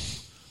good one.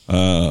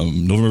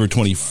 November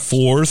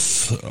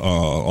 24th,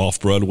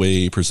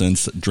 Off-Broadway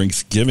presents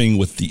Drinksgiving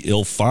with the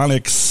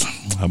Ilphonics.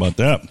 How about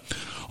that?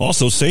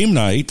 Also, same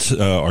night,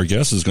 our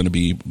guest is going to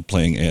be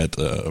playing at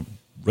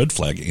Red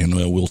Flag, and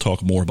we'll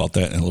talk more about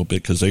that in a little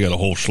bit because they got a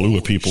whole slew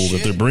of people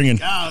that they're bringing.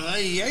 Oh,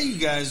 yeah, you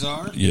guys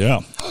are. Yeah.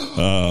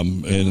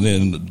 And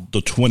then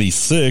the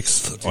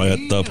 26th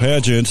at the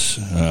pageant,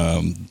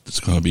 it's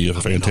going to be a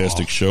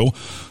fantastic show.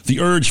 The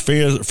Urge,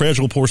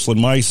 Fragile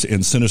Porcelain Mice,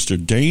 and Sinister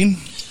Dane.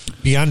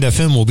 Beyond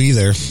FM will be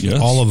there.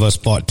 Yes. All of us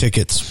bought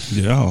tickets.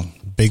 Yeah.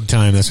 Big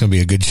time. That's going to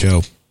be a good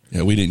show.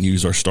 Yeah, we didn't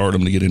use our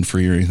Stardom to get in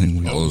free or anything.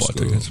 We all bought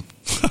tickets.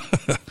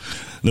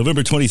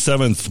 November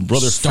 27th,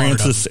 Brother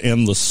Francis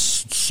and the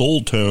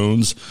Soul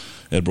Tones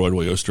at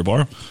Broadway Oyster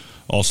Bar.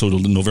 Also,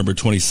 November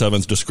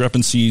 27th,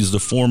 Discrepancies, The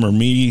Former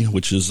Me,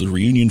 which is the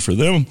reunion for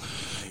them.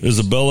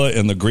 Isabella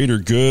and the Greater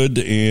Good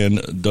and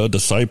The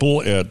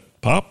Disciple at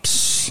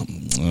Pops.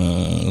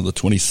 The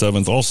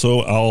 27th,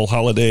 also, Al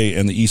Holiday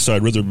and the East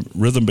Side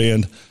Rhythm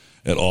Band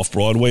at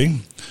Off-Broadway.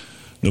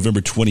 November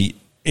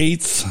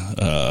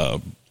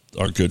 28th,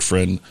 our good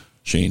friend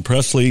Shane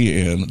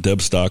Presley and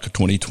Deb Stock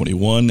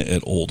 2021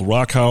 at Old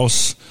Rock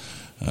House.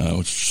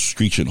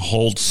 Screechin'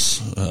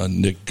 Holtz,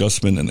 Nick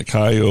Gussman and the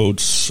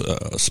Coyotes,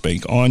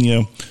 Spank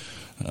Anya.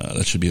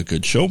 That should be a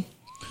good show.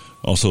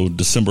 Also,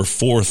 December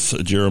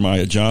 4th,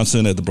 Jeremiah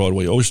Johnson at the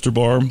Broadway Oyster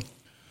Bar.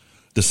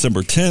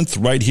 December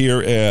 10th, right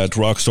here at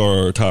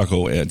Rockstar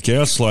Taco at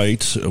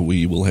Gaslight,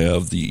 we will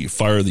have the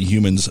Fire the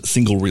Humans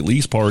single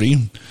release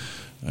party.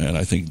 And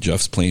I think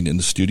Jeff's playing in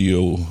the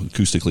studio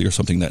acoustically or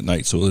something that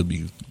night, so it'll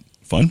be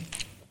fun.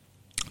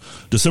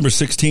 December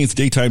 16th,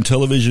 daytime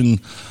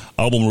television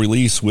album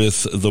release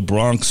with The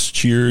Bronx,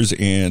 Cheers,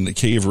 and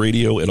Cave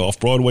Radio at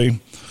Off-Broadway.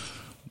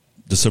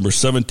 December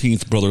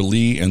 17th, Brother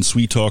Lee and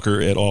Sweet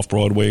Talker at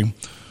Off-Broadway.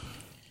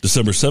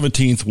 December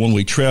 17th, One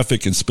Way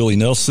Traffic and Spilly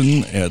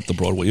Nelson at the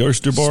Broadway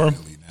Oyster Bar.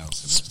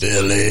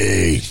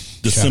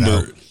 Spilly.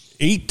 December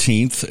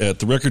 18th at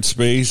the Record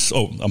Space.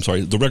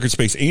 The Record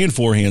Space and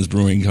Four Hands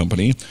Brewing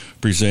Company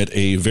present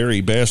A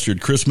Very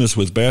Bastard Christmas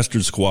with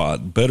Bastard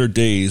Squad, Better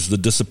Days, The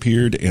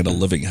Disappeared, and A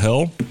Living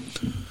Hell.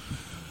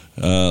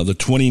 The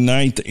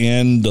 29th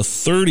and the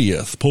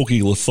 30th,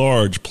 Pokey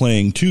Letharge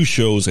playing 2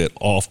 shows at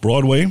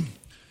Off-Broadway.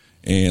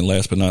 And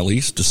last but not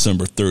least,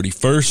 December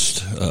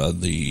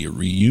 31st, the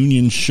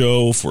reunion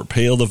show for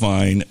Pale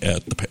Divine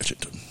at the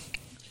Pageant.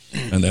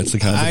 And that's the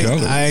kind of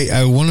calendar.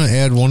 I want to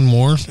add one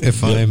more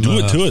if I'm do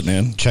it to it,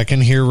 man.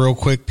 Checking here real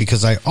quick,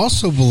 because I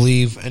also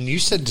believe, and you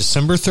said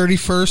December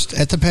 31st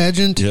at the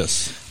Pageant?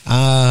 Yes.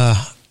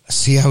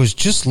 See, I was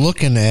just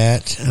looking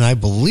at, and I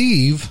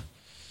believe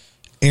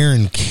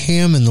Aaron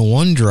Cam in the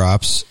One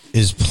Drops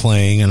is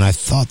playing, and I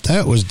thought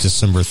that was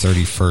December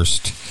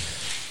 31st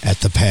at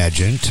the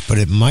Pageant, but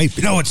it might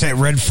be. No, it's at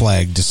Red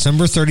Flag.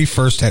 December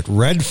 31st at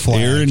Red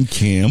Flag. Aaron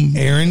Cam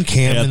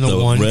in the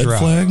One Red Drop.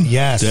 Flag?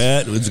 Yes.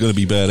 That is going to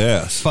be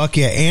badass. Fuck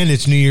yeah, and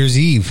it's New Year's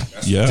Eve.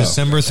 Yeah.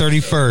 December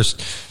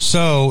 31st.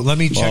 So let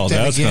me check that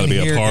that's again. That's going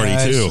to be a party,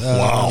 guys. too.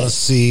 Wow. Let's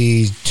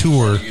see.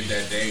 Tour.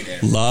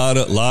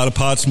 Lot of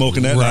pot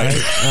smoking that night.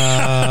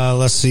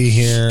 Let's see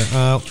here.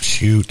 Oh,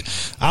 shoot.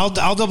 I'll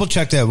double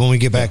check that when we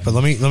get back, but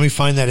let me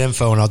find that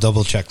info and I'll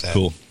double check that.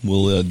 Cool.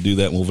 We'll do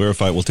that and we'll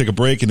verify it. We'll take a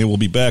break and then we'll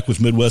be back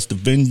with Midwest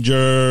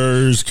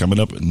Avengers coming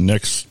up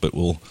next, but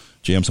we'll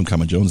jam some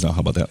Common Jones now. How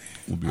about that?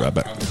 We'll be right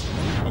back.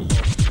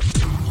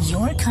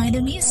 Your kind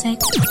of music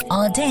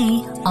all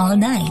day, all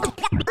night.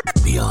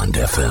 Beyond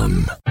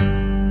FM.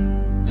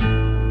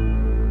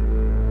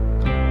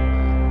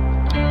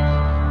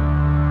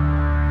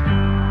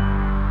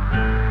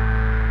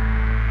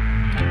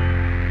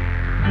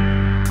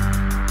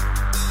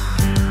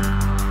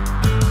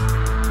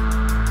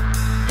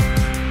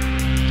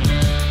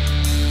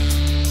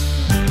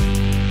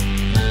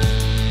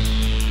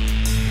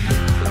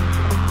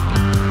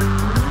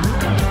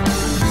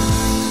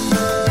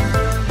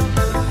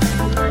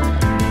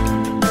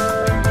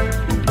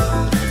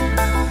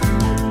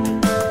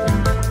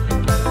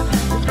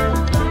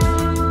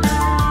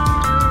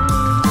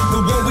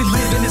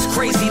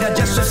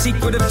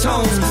 Secretive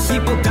tones,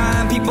 people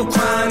dying, people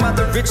crying while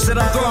the rich sit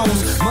on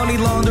thrones. Money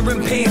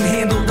laundering,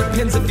 panhandle,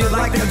 depends if you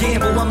like to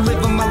gamble. I'm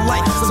living my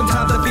life,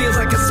 sometimes it feels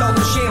like it's all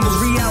in shambles.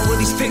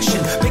 Reality's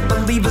fiction, make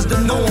believe is the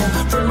norm.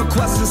 From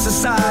requesting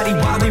society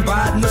while they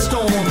ride in the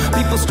storm.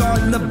 People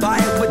starting to buy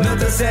it with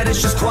nothing said,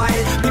 it's just quiet.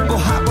 People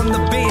hop on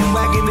the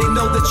bandwagon, they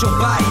know that you'll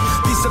buy it.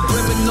 These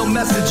subliminal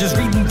messages,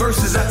 reading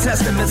verses out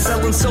Testament,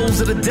 selling souls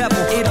to the devil.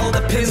 It all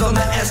depends on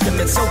the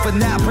estimate. So for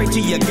now, pray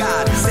to your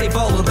God, save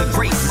all of the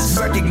graces,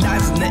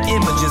 recognizing the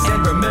images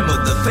and remember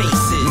the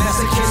faces.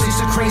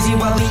 Masochistics are crazy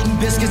while eating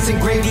biscuits and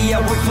gravy. I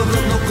work for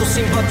the local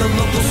scene, but the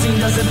local scene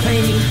doesn't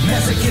pay me.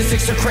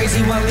 Masochistics are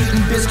crazy while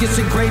eating biscuits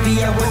and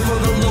gravy. I work for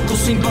the local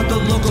scene, but the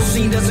local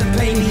scene doesn't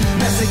pay me.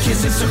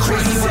 Masochistics are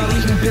crazy while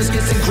eating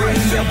biscuits and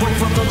gravy. I work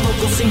for the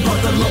local scene,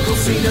 but the local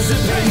scene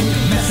doesn't pay me.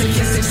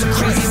 Masochistics are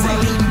crazy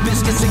while eating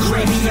biscuits and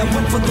gravy. I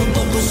work for the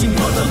local scene,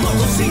 but the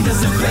local scene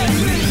doesn't pay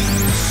me.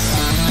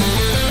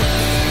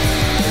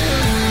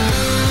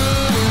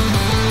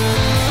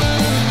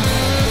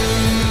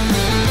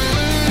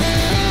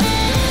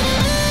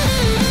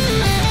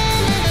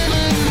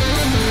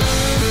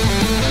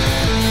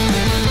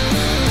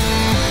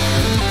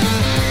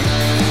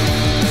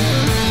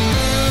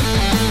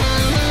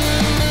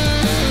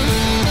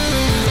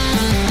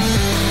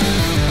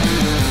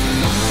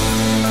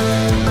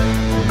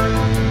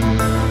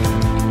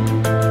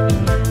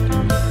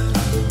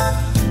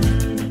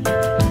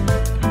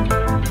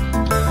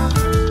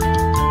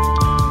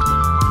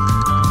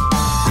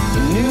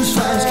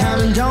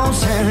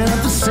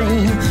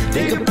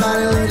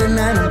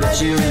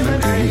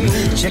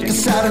 Check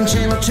us out on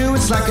Channel 2,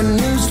 it's like a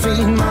news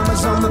feed.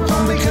 Mama's on the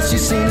phone because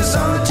she's seen us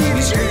on the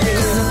TV screen. Clean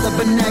up the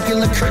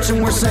vernacular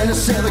curtain, we're Santa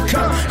Sailor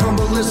come.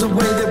 Humble is the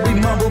way that we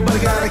mumble, but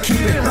I gotta keep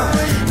it,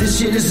 This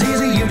shit is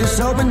easy, you just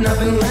open up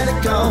and let it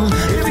go.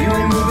 If you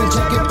ain't moving,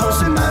 check it,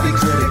 post, it might be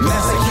critical.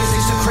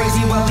 Massachusetts are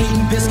crazy while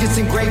eating biscuits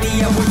and gravy.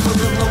 I work for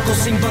the local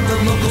scene, but the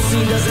local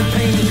scene doesn't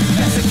pay me.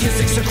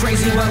 Massachusetts are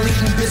crazy while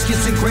eating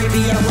biscuits and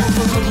gravy. I work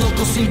for the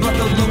local scene, but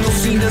the local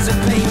scene doesn't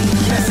pay me.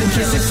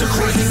 Massachusetts are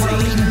crazy while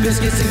eating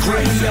biscuits and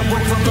gravy. I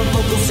work for the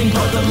local scene,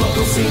 but the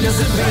local scene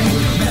doesn't pay me.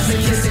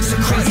 Massachusetts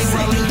are crazy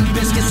while eating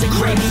biscuits and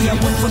gravy. I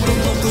work for the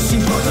local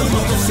scene, but the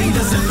local scene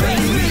doesn't pay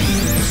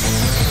me.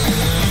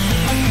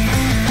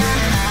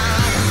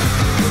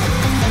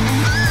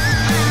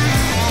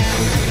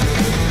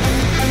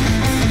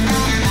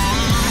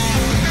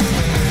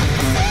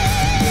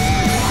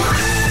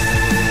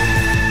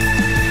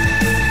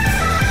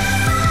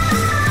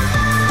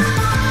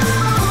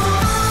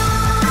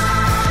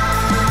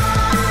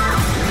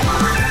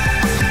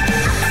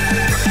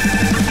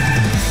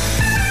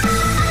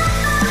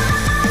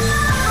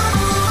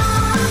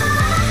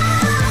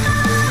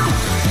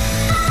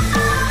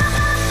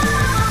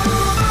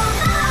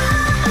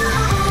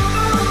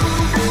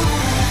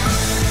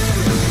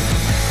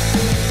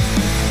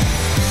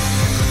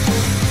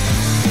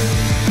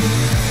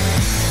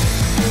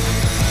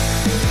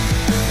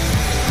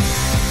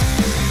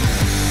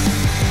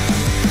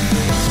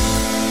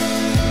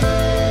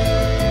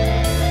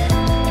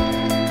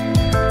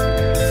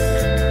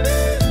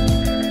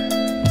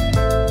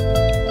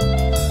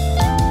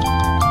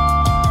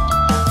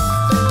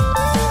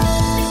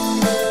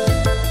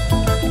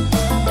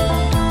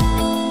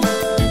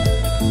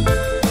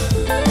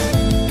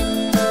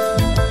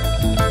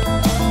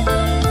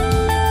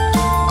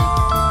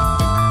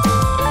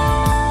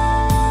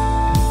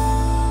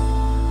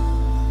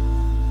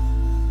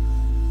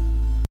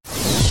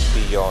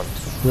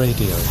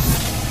 Radio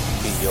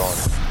Beyond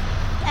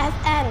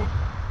FM.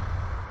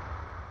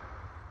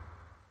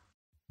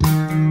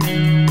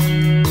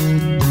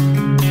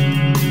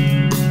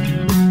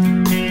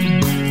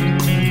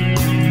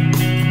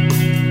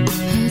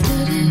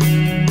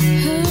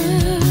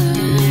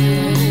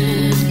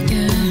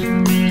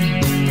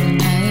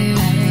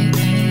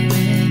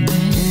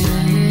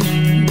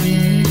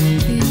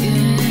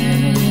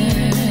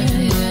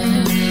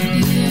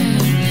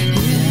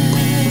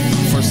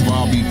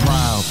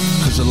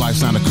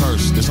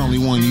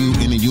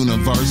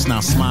 Now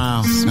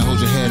smile and hold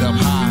your head up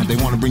high. They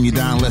want to bring you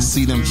down, let's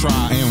see them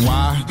try. And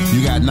why?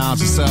 You got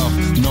knowledge yourself.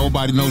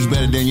 Nobody knows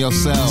better than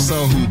yourself. So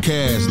who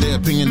cares? Their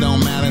opinion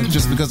don't matter.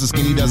 Just because the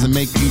skinny doesn't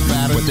make you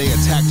fatter. But they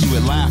attack you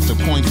with laughter,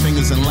 point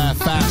fingers and laugh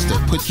faster.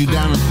 Put you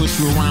down and push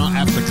you around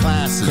after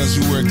classes. Cause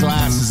you wear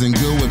glasses and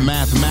good with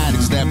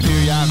mathematics. That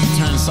periodic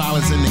turns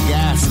solids into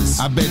gases.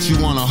 I bet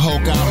you wanna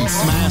Hulk out and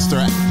smash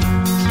her.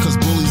 Cause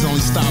bullies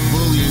only stop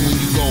bullying when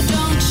you go.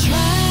 Don't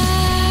try.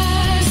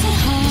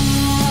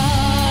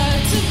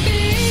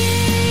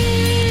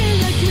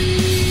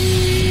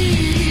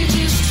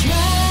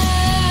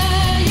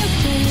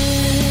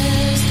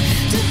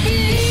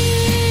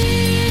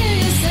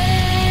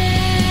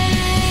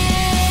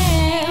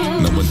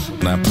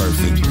 Not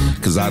perfect,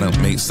 cause I done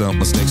made some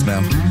mistakes now.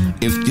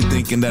 If you're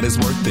thinking that it's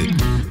worth it,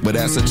 but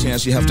that's a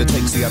chance you have to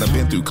take. See, I done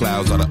been through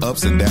clouds, all the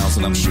ups and downs,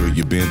 and I'm sure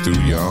you've been through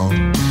your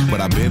own.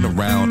 But I've been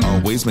around,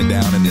 always been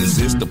down, and this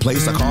is the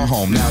place I call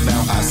home. Now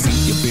I see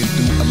you've been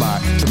through a lot.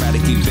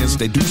 Traumatic events,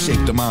 they do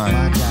shape the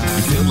mind.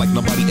 You feel like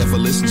nobody ever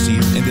listens to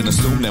you, and then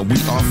assume that we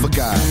all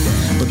forgot.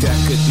 But that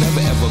could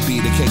never ever be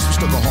the case. We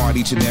struggle hard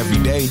each and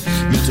every day.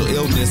 Mental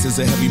illness is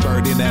a heavy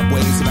burden that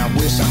weighs, and I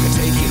wish I could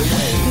take it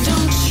away.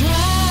 Don't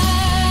try.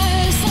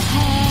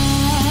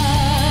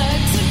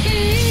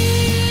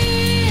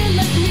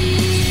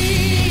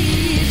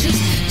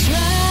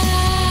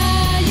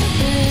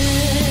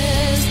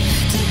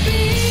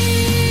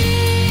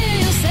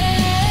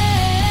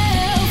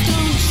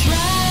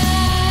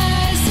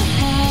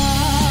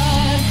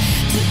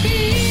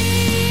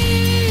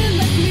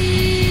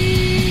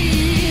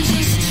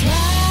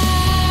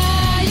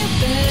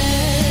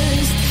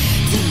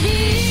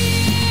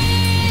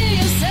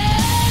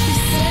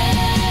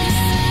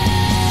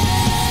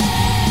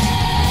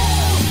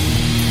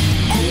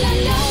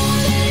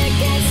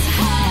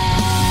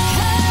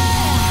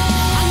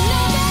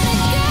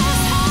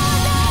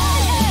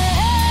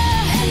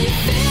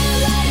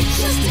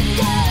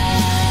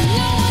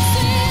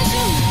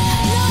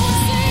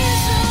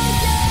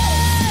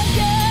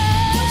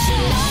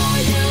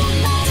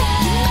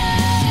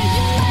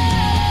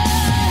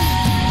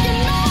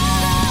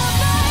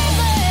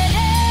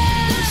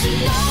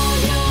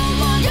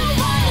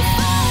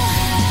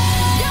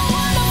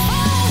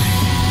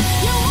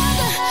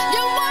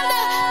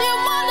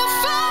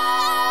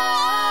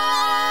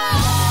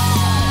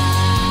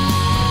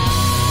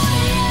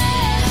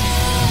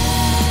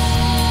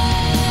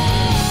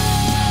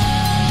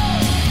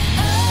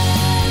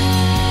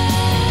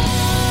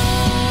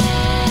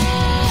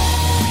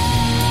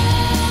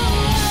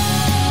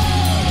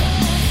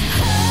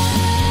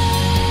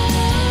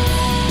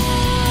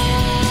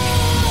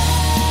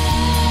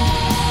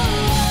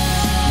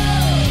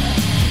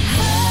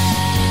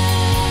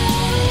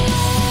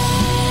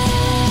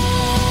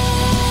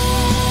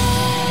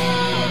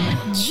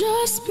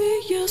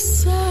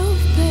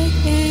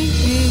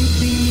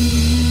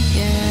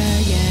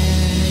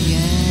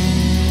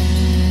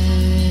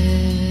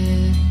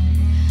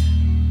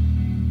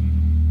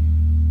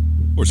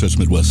 course, that's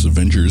Midwest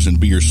Avengers and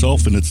Be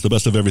Yourself, and it's the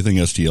best of everything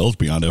STL. It's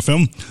Beyond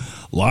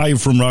FM,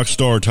 live from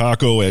Rockstar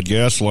Taco at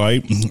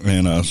Gaslight,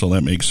 and so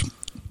that makes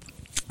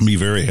me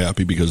very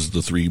happy because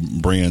the three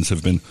brands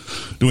have been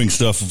doing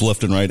stuff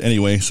left and right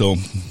anyway, so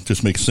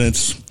just makes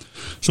sense.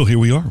 So here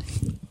we are,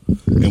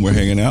 and we're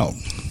hanging out.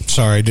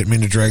 Sorry, I didn't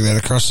mean to drag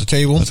that across the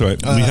table. That's all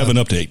right. We have an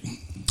update.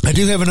 I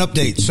do have an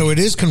update. So it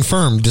is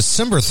confirmed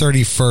December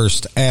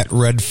 31st at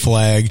Red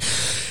Flag.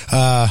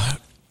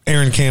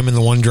 Aaron Cam and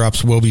the One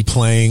Drops will be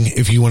playing.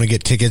 If you want to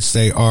get tickets,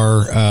 they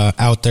are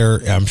out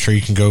there. I'm sure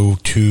you can go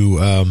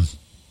to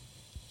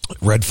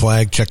Red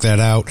Flag, check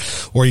that out.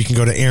 Or you can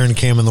go to Aaron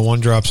Cam and the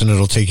One Drops, and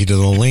it'll take you to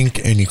the link,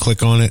 and you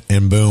click on it,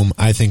 and boom.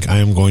 I think I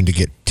am going to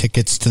get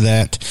tickets to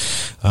that.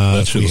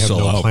 We have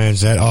no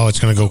plans. It's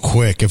going to go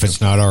quick if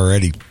it's not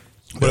already.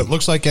 But it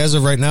looks like as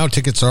of right now,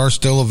 tickets are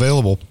still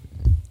available.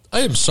 I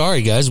am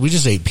sorry, guys. We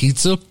just ate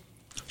pizza.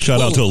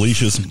 Shout out to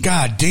Alicia's.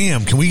 God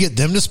damn. Can we get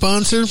them to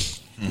sponsor?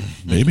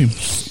 Maybe.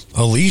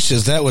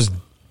 Alicia's, that was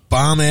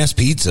bomb-ass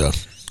pizza.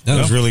 That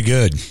was really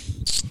good.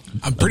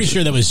 I'm pretty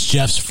sure that was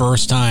Jeff's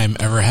first time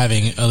ever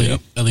having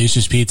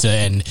Alicia's Pizza,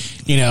 and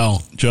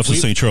Jeff's a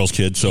St. Charles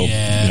kid, so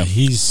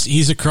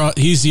he's across.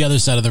 He's the other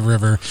side of the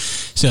river,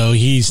 so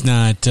he's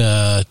not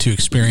too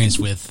experienced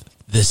with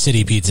the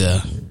city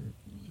pizza,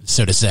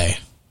 so to say.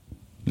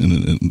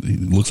 And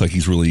it looks like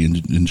he's really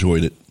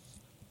enjoyed it.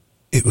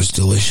 It was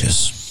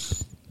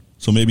delicious.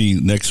 So maybe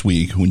next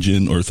week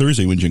or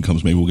Thursday when Jen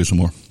comes, maybe we'll get some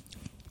more.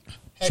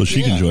 So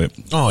she can enjoy it.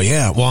 Oh,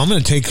 yeah. Well, I'm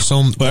going to take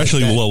some. But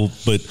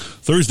but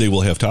Thursday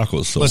we'll have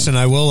tacos. So. Listen,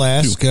 I will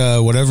ask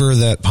whatever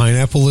that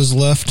pineapple is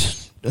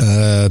left. We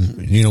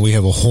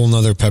have a whole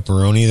nother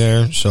pepperoni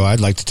there, so I'd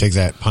like to take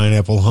that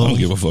pineapple home. I don't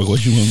give a fuck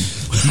what you want.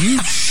 You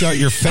shut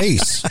your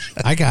face.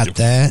 I got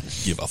that.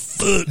 Give a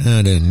fuck.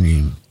 I didn't,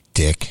 you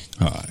dick.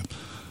 All right.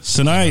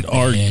 Tonight,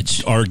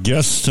 our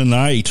guests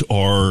tonight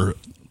are,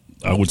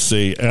 I would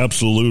say,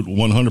 absolute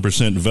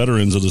 100%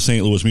 veterans of the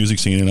St. Louis music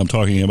scene, and I'm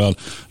talking about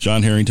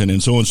John Harrington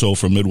and so-and-so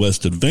from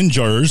Midwest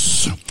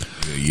Avengers.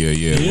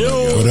 Yeah.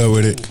 What up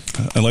with it?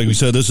 And like we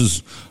said, this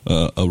is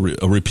a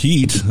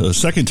repeat,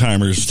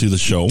 second-timers to the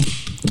show.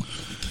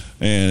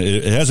 And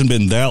it hasn't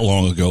been that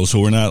long ago, so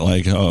we're not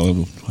like,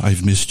 oh,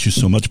 I've missed you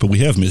so much, but we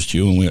have missed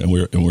you, and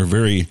we're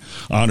very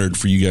honored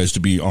for you guys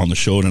to be on the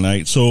show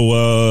tonight.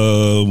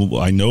 So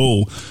I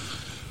know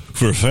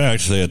for a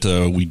fact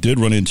that we did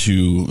run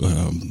into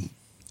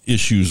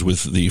issues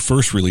with the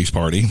first release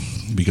party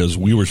because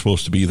we were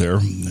supposed to be there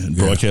and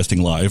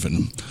broadcasting live,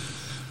 and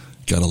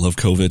gotta love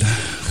COVID.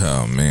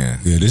 Oh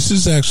man, yeah, this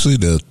is actually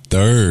the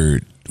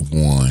third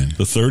one.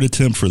 The third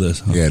attempt for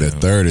this. Yeah, the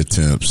third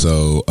attempt.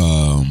 So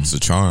it's a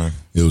charm.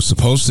 It was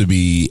supposed to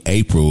be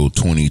April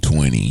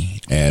 2020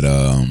 at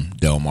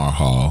Del Mar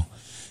Hall,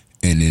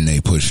 and then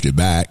they pushed it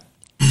back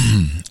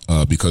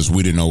because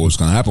we didn't know what was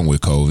going to happen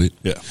with COVID.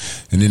 Yeah.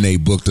 And then they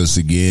booked us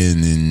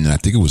again in, I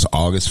think it was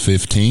August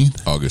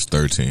 15th. August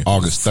 13th.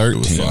 August 13th. It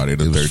was Friday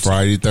the 13th. It was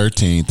Friday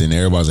 13th, and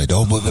everybody's like,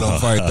 don't book it on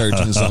Friday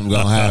 13th, something's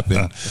going to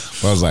happen.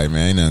 But I was like,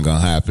 man, ain't nothing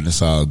going to happen.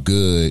 It's all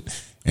good.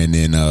 And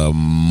then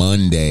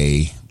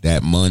Monday,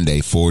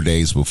 4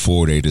 days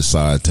before, they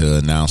decided to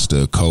announce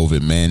the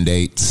COVID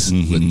mandates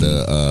with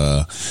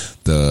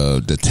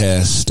the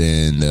test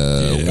and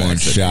one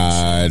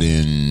shot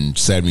and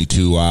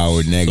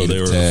 72-hour negative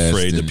test. So they were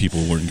afraid that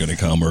people weren't going to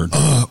come, or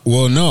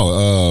well,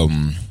 no.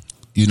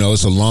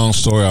 It's a long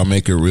story. I'll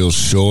make it real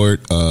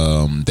short.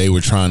 They were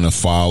trying to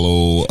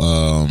follow.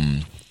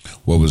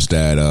 What was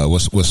that?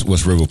 What's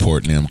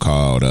Riverport and them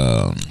called?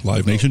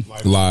 Live Nation?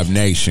 Live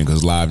Nation,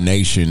 because Live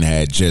Nation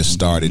had just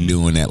started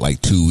doing that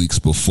like 2 weeks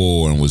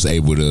before and was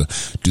able to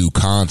do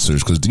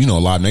concerts. Because,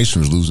 Live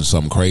Nation was losing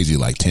something crazy,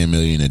 like $10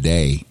 million a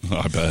day.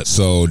 I bet.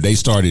 So they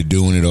started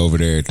doing it over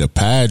there at the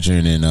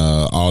pageant and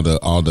all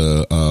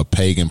the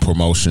pagan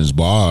promotions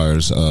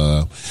bars. It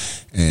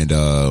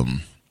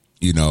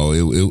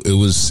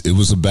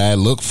was a bad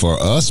look for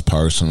us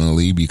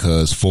personally,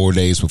 because 4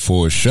 days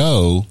before a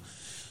show,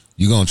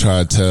 you're going to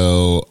try to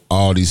tell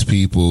all these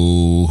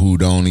people who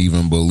don't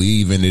even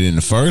believe in it in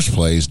the first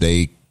place,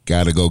 they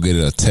got to go get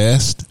a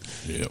test.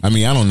 Yep. I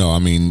mean, I don't know. I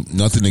mean,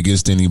 nothing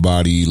against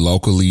anybody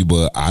locally,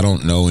 but I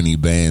don't know any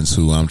bands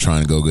who I'm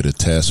trying to go get a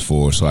test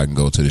for so I can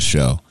go to the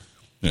show.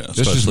 Yeah, that's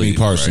just me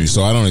personally. Right.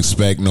 So I don't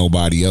expect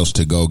nobody else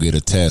to go get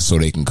a test so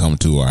they can come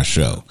to our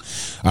show.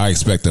 I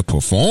expect the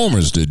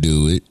performers to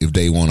do it if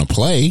they want to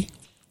play.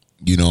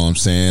 You know what I'm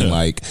saying?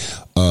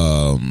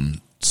 Yeah.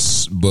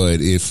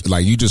 But if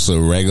like you just a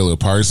regular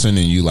person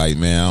and you like,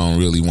 man, I don't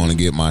really want to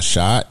get my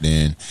shot,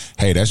 then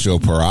hey, that's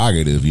your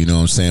prerogative. You know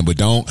what I'm saying? But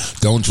don't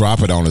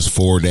drop it on us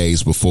 4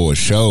 days before a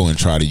show and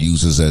try to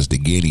use us as the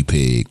guinea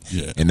pig.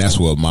 Yeah. And that's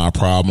what my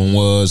problem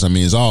was. I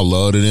mean, it's all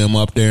love to them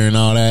up there and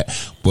all that,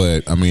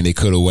 But I mean, they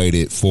could have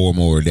waited 4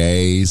 more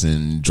days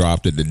and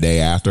dropped it the day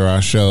after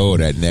our show or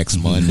that next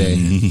Monday.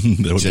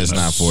 Just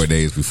not 4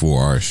 days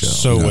before our show.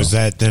 So was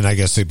that then? I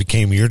guess it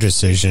became your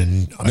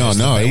decision.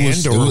 No, it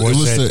was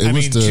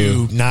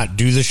to not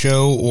do the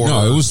show, or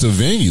no, it was the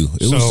venue.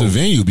 It was the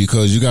venue,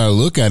 because you got to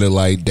look at it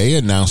like they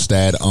announced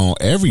that on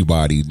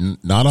everybody.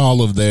 Not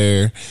all of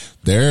their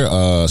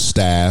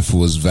staff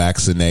was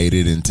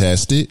vaccinated and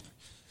tested.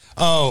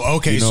 Oh,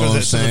 okay. You know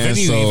So the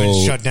venue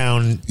even shut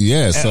down.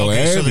 Yeah, so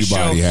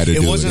everybody had to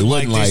do it. It wasn't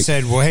like they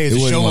said, "Well, hey, the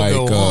show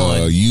will go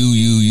on."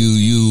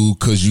 You,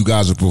 because you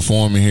guys are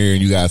performing here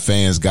and you got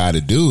fans, got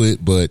to do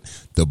it. But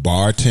the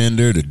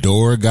bartender, the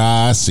door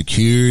guy,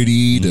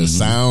 security, the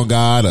sound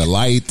guy, the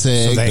light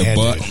tech,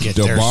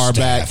 the bar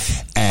back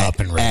up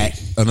and ready.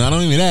 Not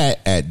only that,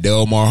 at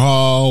Delmar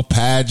Hall,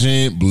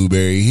 Pageant,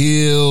 Blueberry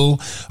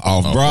Hill,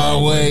 off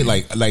Broadway,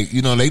 like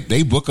you know,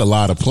 they book a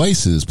lot of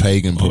places.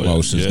 Pagan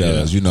Promotions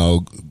does, you know.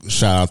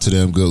 Shout out to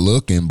them, good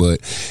looking, but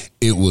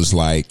it was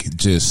like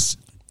just,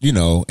 you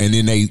know, and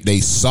then they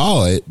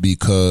saw it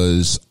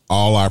because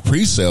all our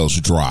pre-sales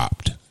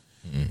dropped.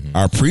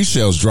 Our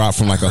pre-sales dropped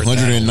from like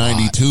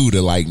 192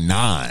 to like 9.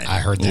 I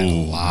heard that a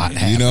lot.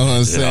 You know what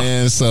I'm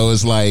saying? So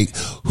it's like,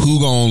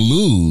 who gonna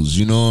lose?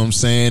 You know what I'm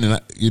saying?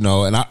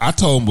 And I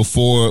told them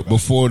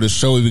before the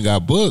show even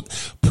got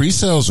booked,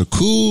 pre-sales are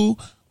cool,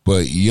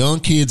 but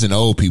young kids and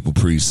old people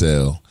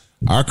pre-sale.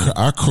 Our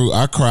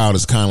crowd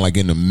is kind of like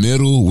in the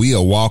middle. We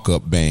a walk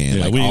up band.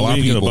 Yeah, like we all our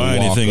ain't gonna people buy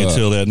walk anything up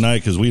until that night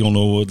because we don't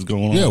know what's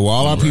going on. Yeah, well,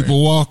 all our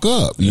people walk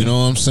up. You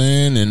know what I'm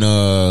saying? And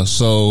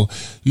so,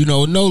 you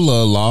know, no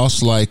love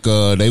lost. Like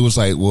they was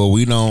like, well,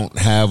 we don't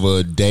have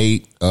a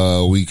date.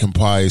 We can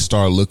probably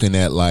start looking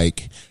at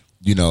like,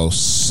 you know,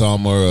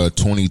 summer of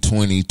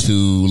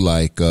 2022,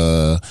 like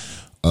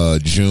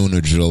June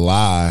or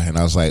July. And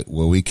I was like,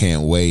 well, we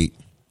can't wait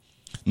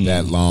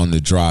that long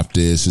to drop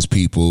this. Is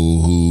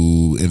people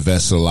who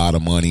invested a lot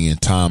of money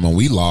and time, and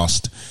we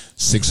lost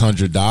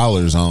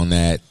 $600 on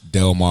that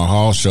Delmar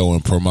Hall show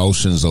and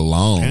promotions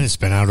alone. And it's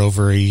been out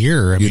over a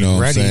year. I mean,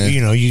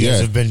 you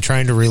guys have been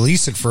trying to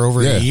release it for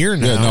over a year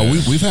now. Yeah, no,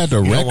 we've had the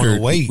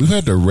record. We've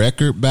had the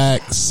record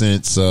back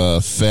since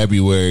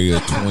February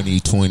of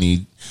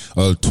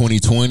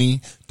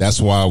 2020.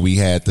 That's why we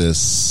had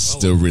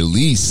the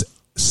release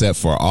set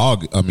for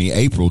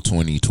April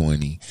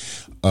 2020.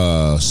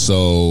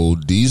 So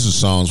these are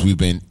songs we've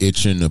been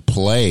itching to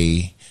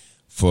play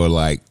for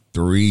like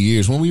 3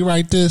 years. When we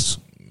write this,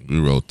 we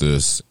wrote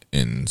this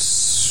in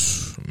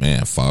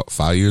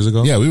 5 years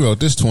ago. Yeah, we wrote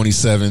this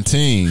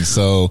 2017.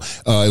 So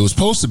it was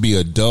supposed to be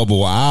a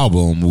double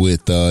album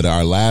with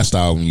our last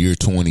album, Year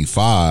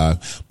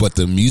 25, but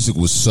the music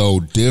was so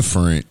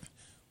different.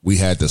 We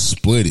had to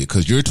split it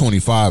because Year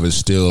 25 is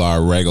still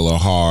our regular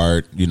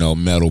hard, you know,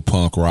 metal,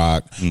 punk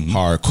rock,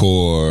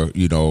 hardcore,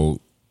 you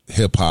know,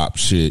 hip hop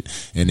shit,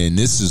 and then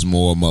this is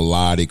more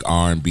melodic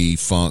R&B,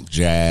 funk,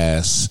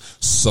 jazz,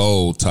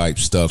 soul type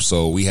stuff.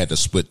 So we had to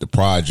split the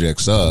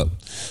projects up,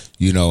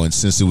 you know. And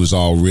since it was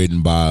all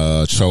written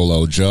by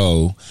Cholo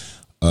Joe,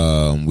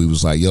 we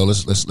was like, yo,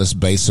 let's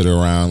base it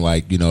around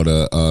like, you know,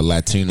 the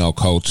Latino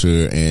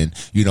culture, and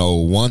you know,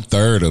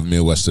 1/3 of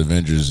Midwest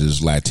Avengers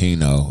is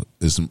Latino.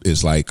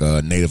 Is like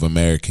Native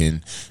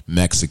American,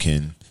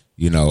 Mexican,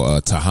 you know,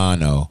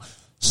 Tejano.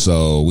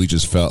 So we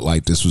just felt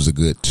like this was a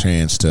good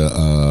chance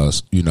to,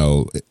 you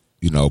know,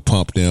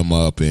 pump them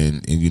up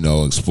and, you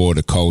know, explore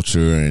the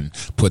culture and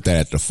put that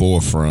at the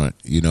forefront.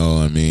 You know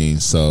what I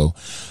mean? So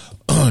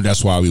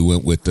that's why we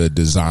went with the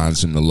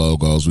designs and the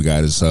logos. We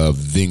got this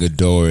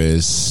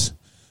Vengadores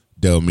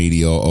del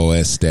Medio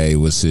Oeste,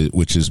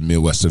 which is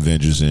Midwest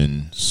Avengers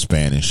in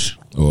Spanish,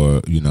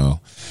 or, you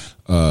know,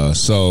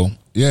 so.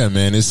 Yeah,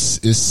 man,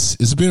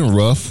 it's been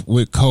rough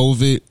with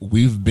COVID.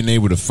 We've been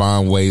able to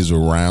find ways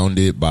around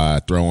it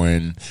by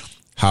throwing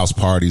house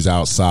parties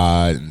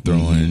outside and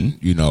throwing,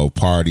 you know,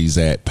 parties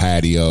at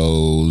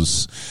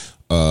patios,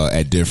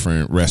 at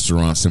different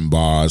restaurants and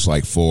bars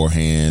like Four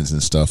Hands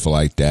and stuff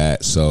like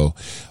that. So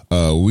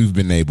we've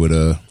been able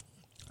to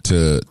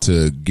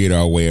get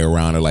our way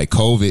around it. Like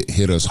COVID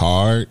hit us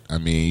hard. I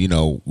mean, you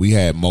know, we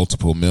had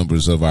multiple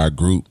members of our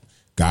group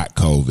got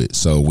COVID,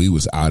 so we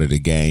was out of the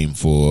game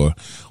for,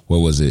 what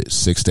was it,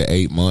 6 to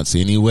 8 months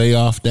anyway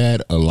off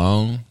that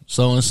alone.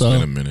 So It's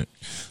been a minute.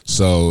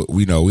 So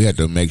we know we had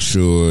to make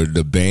sure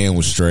the band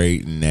was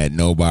straight and that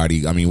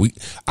nobody. I mean,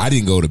 I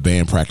didn't go to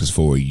band practice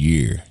for a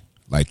year.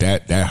 Like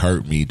that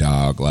hurt me,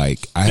 dog.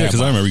 Like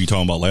because I remember you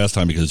talking about last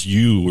time because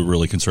you were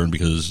really concerned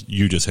because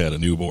you just had a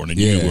newborn and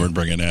you weren't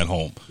bringing that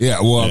home.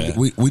 Yeah, well,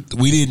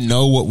 we didn't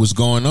know what was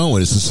going on with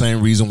it. It's the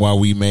same reason why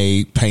we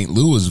made Paint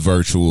Lewis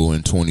virtual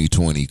in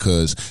 2020,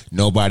 because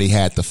nobody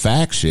had the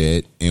facts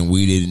yet, and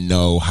we didn't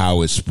know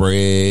how it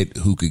spread,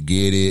 who could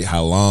get it,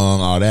 how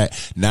long, all that.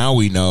 Now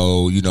we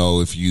know, you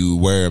know, if you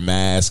wear a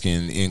mask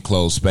in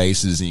enclosed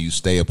spaces and you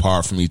stay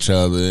apart from each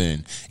other,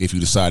 and if you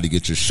decide to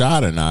get your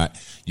shot or not,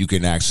 you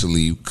can actually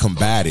really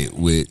combat it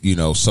with,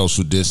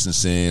 social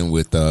distancing,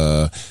 with,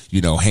 hand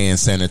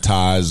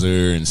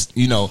sanitizer and,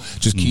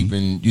 just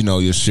keeping,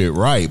 your shit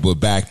right. But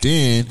back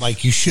then,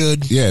 like you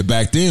should. Yeah.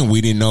 Back then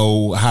we didn't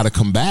know how to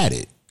combat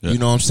it. Yeah. You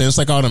know what I'm saying? It's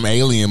like all them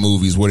alien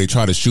movies where they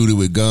try to shoot it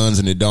with guns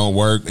and it don't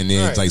work, and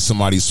then it's like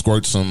somebody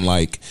squirts some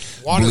like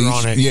water bleach,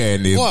 on it. Yeah,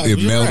 and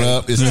it melt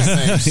up. It's the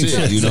same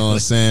shit. You know what I'm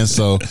saying?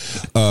 So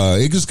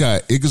it just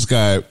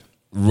got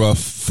rough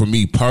for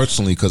me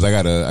personally because I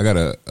got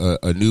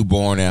a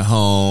newborn at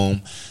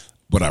home,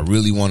 but I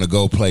really want to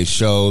go play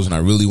shows and I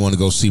really want to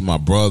go see my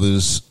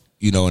brothers,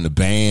 in the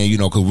band,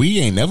 because we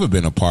ain't never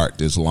been apart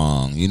this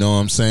long, you know what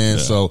I'm saying?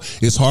 Yeah. So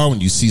it's hard when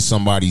you see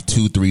somebody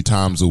 2-3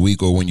 times a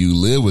week, or when you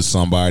live with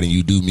somebody and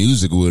you do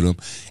music with them,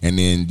 and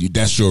then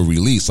that's your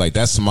release. Like,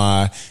 that's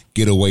my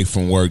get away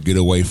from work, get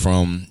away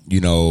from,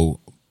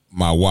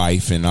 my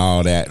wife and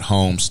all that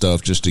home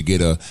stuff, just to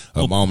get a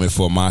moment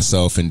for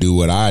myself and do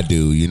what I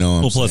do,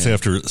 Plus,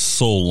 after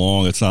so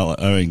long, it's not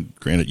like,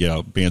 granted,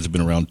 bands have been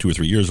around 2 or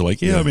 3 years, are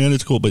like, man,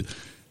 it's cool, but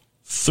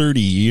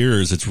 30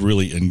 years, it's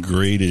really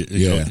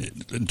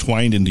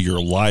entwined into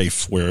your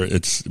life where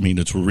it's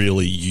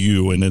really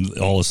you, and then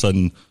all of a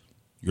sudden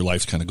your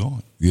life's kind of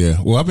gone. Yeah.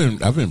 Well,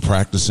 I've been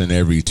practicing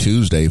every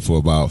Tuesday for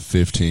about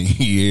 15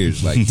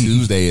 years. Like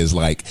Tuesday is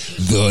like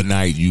the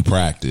night you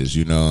practice,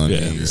 you know what I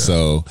mean? Yeah.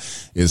 So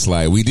it's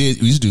like we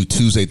used to do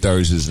Tuesday,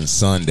 Thursdays, and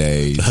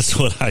Sundays. That's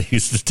what I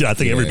used to do. I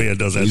think every band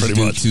does that pretty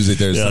much. Tuesday,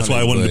 Thursday, that's why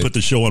I wanted to put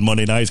the show on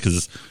Monday nights,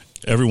 because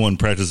everyone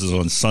practices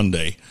on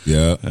Sunday.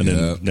 Yeah. And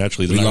then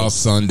naturally we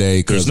lost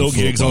Sunday. There's no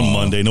gigs on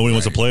Monday. Nobody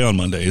wants to play on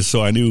Mondays.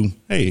 So I knew,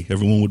 hey,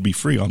 everyone would be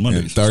free on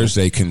Mondays. And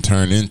Thursday can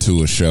turn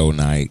into a show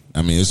night.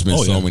 I mean, it's been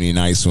many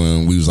nights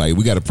when we was like,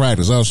 we got to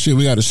practice. Oh shit,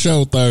 we got a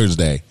show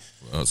Thursday.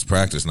 Well, it's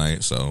practice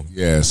night, so.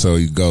 Yeah, so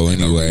you go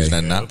anyway. No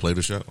not play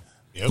the show.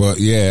 Yep. But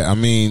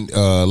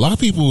a lot of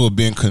people have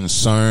been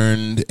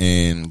concerned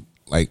and,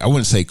 like, I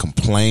wouldn't say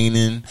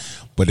complaining,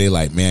 but they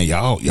like, man,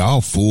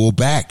 y'all full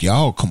back.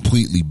 Y'all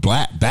completely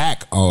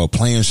back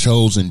playing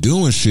shows and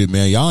doing shit,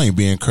 man. Y'all ain't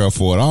being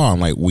careful at all. I'm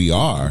like, we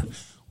are.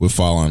 We're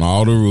following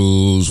all the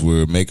rules.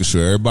 We're making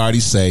sure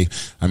everybody's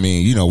safe. I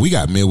mean, we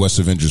got Midwest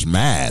Avengers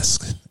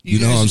mask. You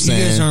know what I'm saying?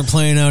 You guys aren't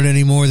playing out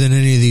any more than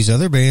any of these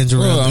other bands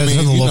around.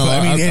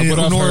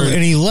 Well, nor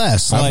any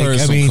less. I've heard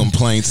some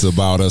complaints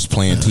about us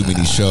playing too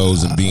many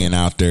shows and being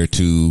out there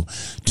too.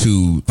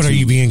 But are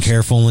you being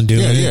careful and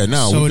doing it? Yeah,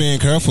 no, we're being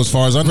careful. As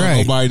far as I know,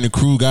 nobody in the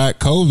crew got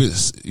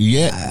COVID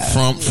yet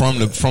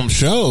from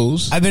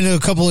shows. I've been to a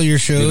couple of your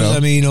shows. I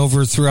mean,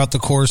 over throughout the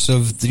course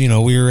of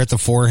we were at the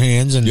Four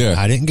Hands, and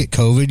I didn't get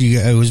COVID.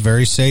 It was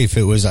very safe.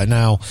 It was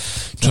now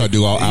try to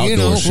do all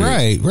outdoor shit.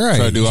 Right. Try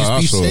to do all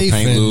outdoor.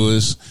 St.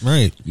 Louis.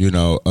 Right.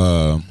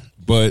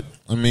 But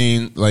I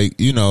mean, like,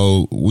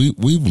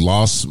 we've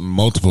lost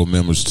multiple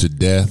members to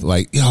death.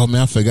 Like,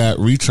 I forgot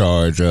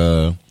Recharge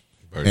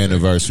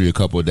anniversary a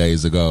couple of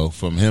days ago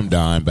from him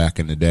dying back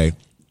in the day.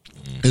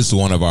 It's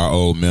one of our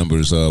old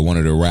members, one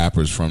of the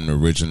rappers from the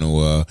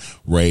original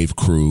rave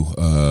crew.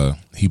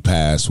 He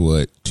passed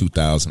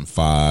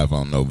 2005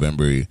 on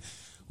November.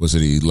 Was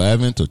it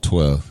 11th or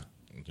 12th?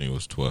 I think it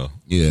was 12.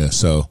 Yeah.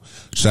 So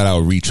shout out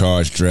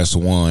Recharge Dress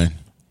One.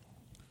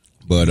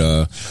 But,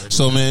 man,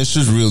 it's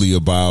just really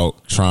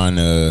about trying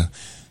to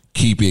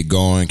keep it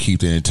going, keep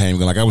the entertainment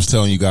going. Like I was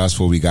telling you guys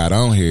before we got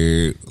on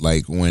here,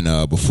 like when,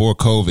 before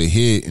COVID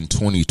hit in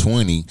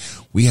 2020,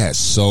 we had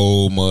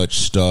so much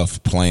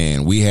stuff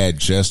planned. We had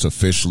just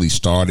officially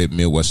started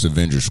Midwest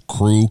Avengers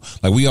crew.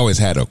 Like, we always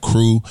had a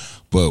crew,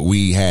 but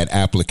we had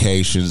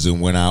applications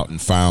and went out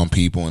and found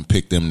people and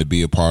picked them to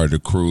be a part of the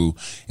crew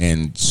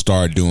and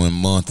started doing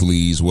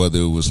monthlies, whether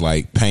it was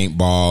like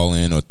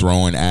paintballing or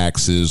throwing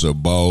axes or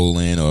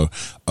bowling or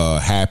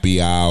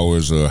happy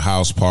hours or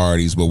house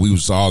parties. But we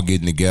was all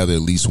getting together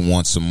at least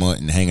once a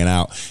month and hanging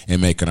out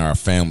and making our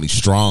family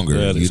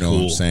stronger. You know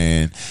what I'm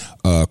saying?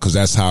 Because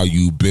that's how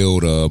you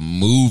build a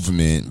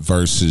movement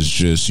versus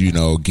just,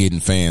 getting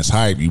fans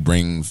hype. You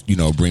bring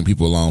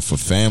people along for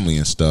family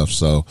and stuff.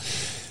 So,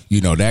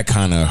 that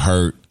kind of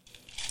hurt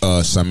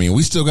us. I mean,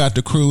 we still got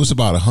the crew. It's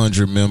about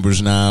 100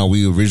 members now.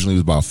 We originally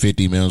was about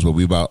 50 members, but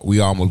we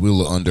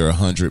were under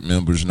 100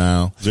 members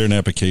now. Is there an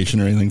application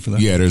or anything for that?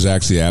 Yeah, there's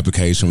actually an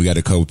application. We got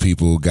a couple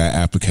people who got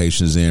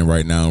applications in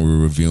right now. We're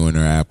reviewing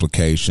their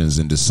applications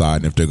and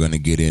deciding if they're going to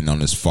get in on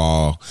this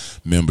fall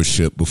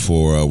membership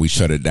before we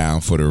shut it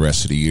down for the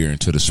rest of the year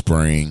into the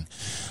spring.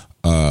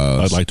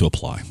 I'd like to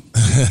apply.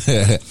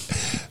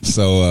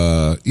 So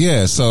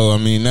I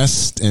mean,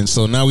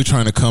 so now we're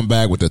trying to come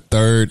back with the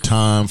third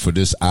time for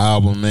this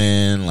album,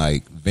 man.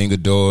 Like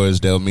Vengadores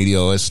del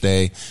Medio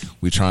Este,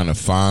 we're trying to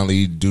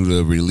finally do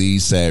the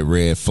release at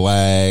Red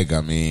Flag.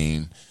 I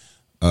mean,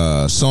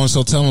 so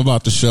tell them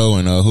about the show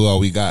and who all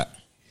we got.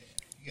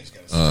 It's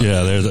packed.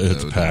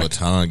 The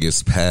baton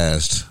gets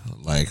passed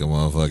like a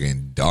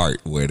motherfucking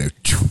dart where they're.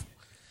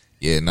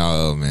 Yeah,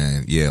 no,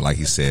 man. Yeah, like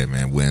you said,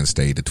 man,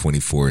 Wednesday the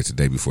 24th, the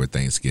day before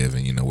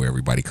Thanksgiving, where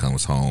everybody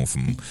comes home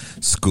from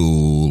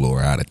school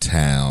or out of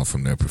town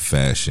from their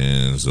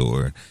professions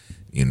or,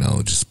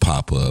 just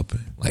pop up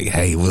like,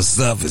 hey, what's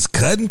up? It's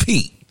Cut and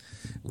Pete.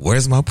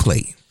 where's my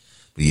plate?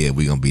 But yeah,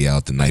 we're gonna be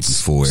out the night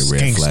before at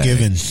Red Flag.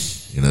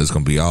 You know, it's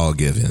gonna be all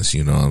givens.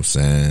 You know what I'm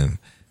saying?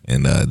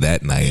 And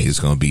that night it's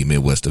gonna be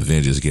Midwest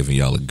Avengers giving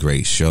y'all a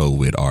great show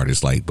with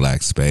artists like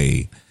Black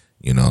Spade.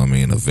 You know what I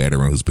mean? A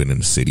veteran who's been in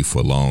the city for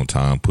a long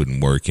time, putting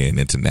work in,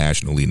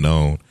 internationally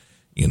known.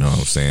 You know what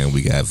I'm saying?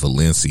 We got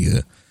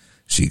Valencia.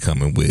 She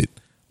coming with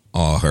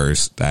all her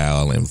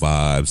style and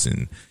vibes,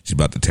 and she's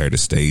about to tear the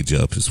stage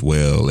up, as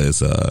well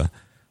as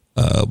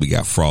we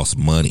got Frost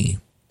Money.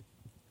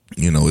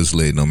 You know, it's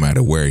lit no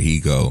matter where he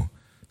go.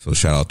 So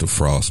shout out to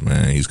Frost,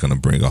 man. He's gonna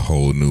bring a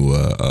whole new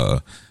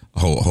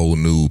whole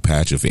new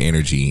patch of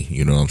energy.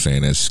 You know what I'm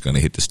saying? That's gonna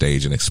hit the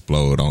stage and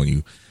explode on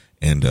you.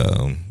 And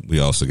we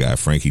also got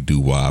Frankie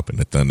Doo-Wop and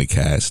the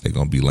Thundercats. They're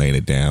gonna be laying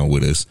it down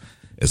with us,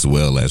 as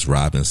well as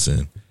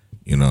Robinson.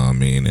 You know what I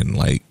mean? And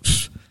like,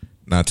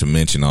 not to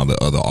mention all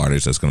the other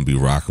artists that's going to be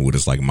rocking with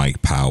us, like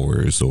Mike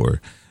Powers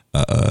or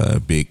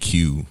Big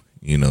Q.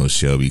 You know,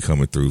 Shelby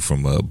coming through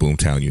from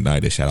Boomtown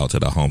United. Shout out to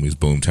the homies,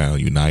 Boomtown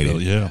United. Oh,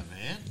 yeah.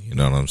 You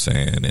know what I'm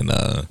saying? And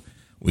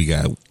we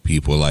got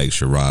people like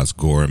Shiraz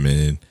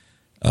Gorman,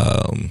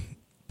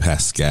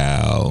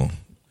 Pascal.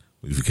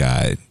 We've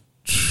got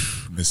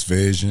Miss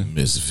Vision.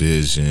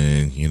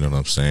 You know what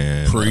I'm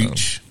saying?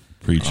 Preach.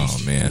 Oh,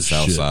 man.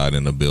 Southside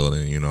in the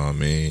building. You know what I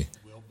mean?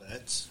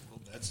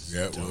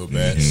 Yeah, Will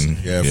Betts.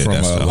 Yeah,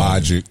 from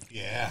Logic.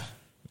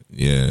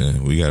 Yeah,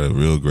 we got a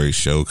real great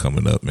show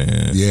coming up,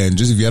 man. Yeah, and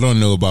just if y'all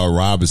don't know about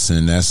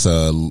Robinson, that's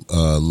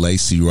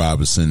Lacey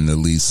Robinson, the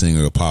lead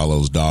singer of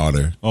Apollo's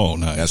daughter. Oh,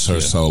 nice. That's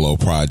her solo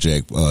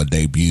project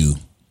debut.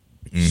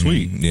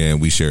 Sweet. Yeah,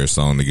 we share a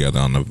song together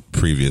on the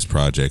previous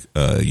project,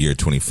 Year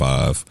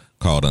 25,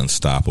 called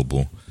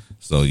Unstoppable.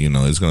 So, you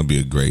know, it's going to be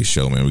a great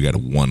show, man. We got a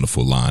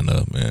wonderful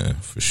lineup, man,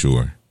 for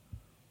sure.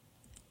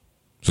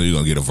 So you're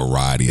going to get a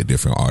variety of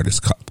different artists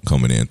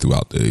coming in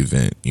throughout the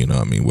event. You know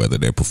what I mean? Whether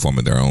they're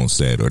performing their own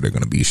set or they're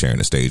going to be sharing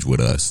the stage with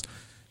us.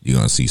 You're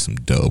going to see some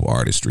dope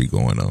artistry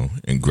going on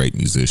and great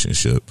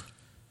musicianship.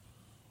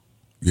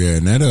 Yeah,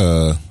 and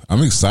that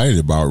I'm excited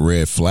about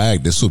Red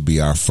Flag. This will be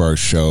our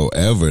first show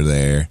ever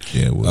there.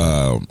 Yeah,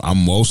 well,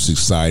 I'm most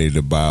excited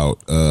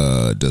about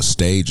the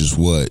stage is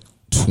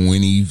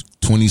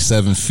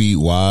 27 feet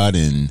wide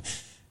and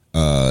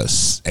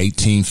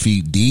 18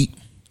 feet deep.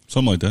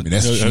 Something like that. I mean,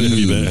 that's have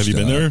you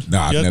been there? No,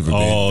 I've never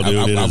been.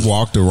 Dude, I've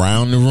walked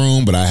around the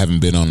room, but I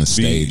haven't been on the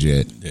stage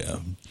yet. Yeah.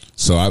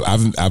 So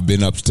I've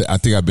been up. I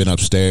think I've been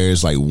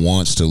upstairs like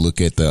once to look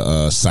at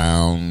the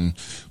sound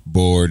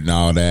board and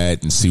all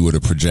that and see where the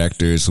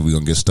projector is. So we're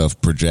gonna get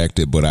stuff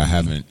projected, but I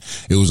haven't.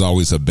 It was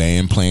always a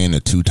band playing the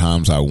 2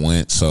 times I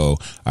went, so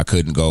I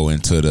couldn't go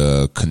into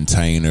the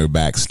container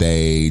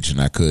backstage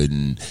and I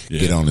couldn't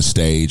get on the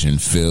stage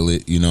and feel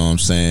it. You know what I'm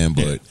saying?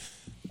 But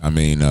I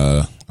mean,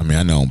 I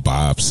know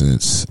Bob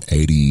since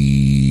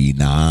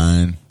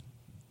 '89.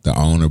 The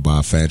owner,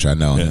 Bob Fancher, I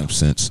know him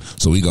since.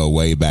 So we go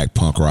way back,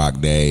 punk rock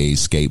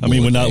days, skateboard. I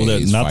mean,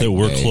 days, not that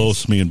we're days.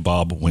 close. Me and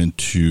Bob went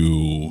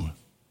to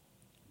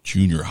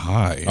junior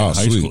high, high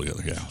school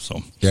together. Yeah,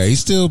 so yeah, he's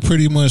still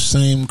pretty much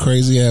same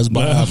crazy ass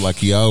Bob, like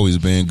he always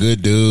been.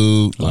 Good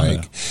dude.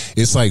 Like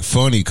it's like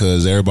funny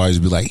because everybody's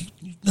be like,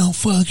 "No,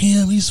 fuck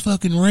him. He's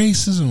fucking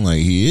racist." I'm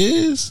like,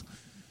 he is.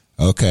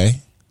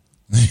 Okay.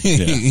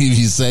 If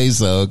you say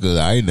so, because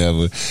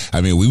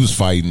we was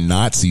fighting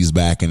Nazis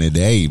back in the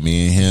day.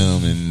 Me and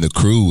him and the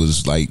crew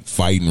was like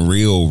fighting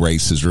real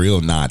racists, real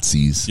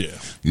Nazis. Yeah.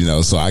 You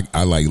know, so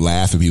I like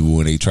laugh at people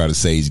when they try to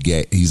say he's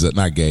gay. He's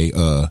not gay,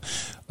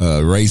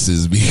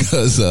 racist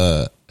because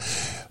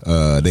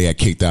they got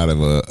kicked out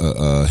of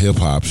a hip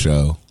hop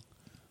show.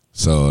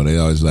 So they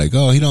always like,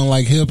 oh, he don't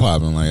like hip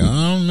hop. I'm like,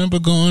 I don't remember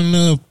going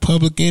to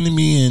Public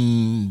Enemy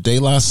and De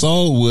La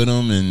Soul with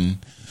him and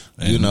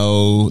you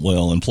know,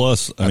 well, and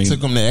plus, I mean,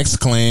 took him to X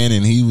Clan,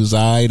 and he was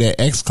eyed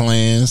at X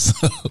Clan.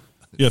 So.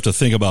 You have to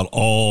think about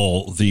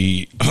all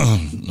the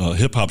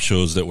hip hop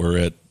shows that were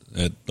at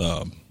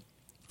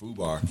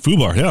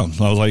Fubar. Yeah,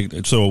 I was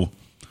like, so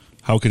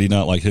how could he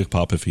not like hip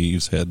hop if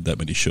he's had that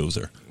many shows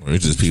there? Or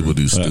it's just people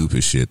do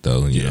stupid shit,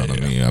 though. You know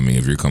what I mean? I mean,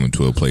 if you're coming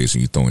to a place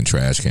and you're throwing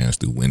trash cans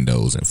through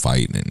windows and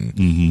fighting and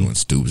doing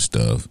stupid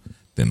stuff,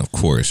 then of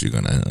course you're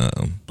gonna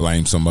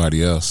blame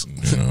somebody else.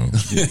 You know.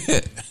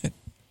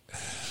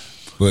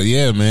 But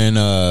yeah, man,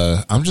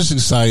 I'm just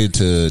excited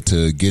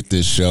to get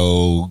this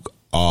show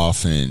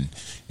off and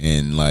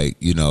like,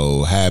 you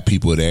know, have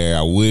people there.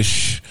 I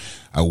wish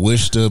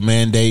the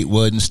mandate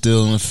wasn't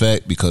still in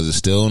effect because it's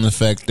still in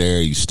effect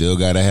there. You still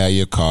got to have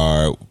your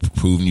card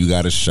proving you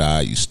got a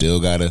shot. You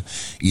still got to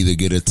either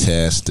get a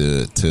test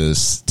to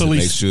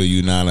make sure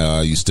you're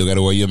not. You still got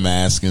to wear your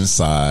mask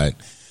inside.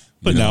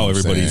 But now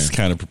everybody's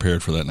kind of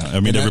prepared for that now. I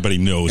mean, everybody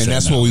knows. And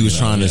that's what we was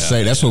trying to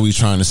say. That's what we was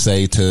trying to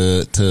say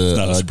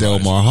to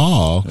Delmar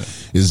Hall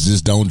is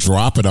just don't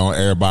drop it on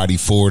everybody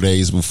 4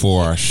 days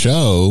before our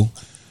show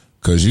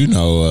because, you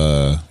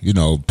know,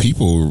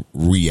 people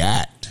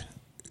react,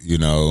 you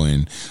know,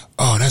 and,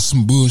 oh, that's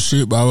some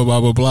bullshit, blah, blah, blah,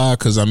 blah, blah.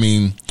 Because, I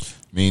mean,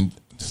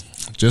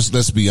 just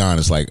let's be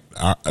honest. Like,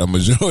 a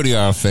majority of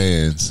our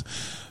fans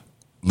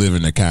live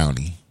in the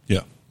county.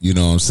 Yeah. You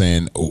know what I'm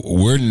saying?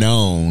 We're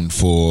known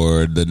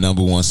for the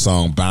number one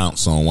song,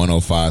 Bounce, on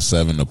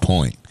 105.7 The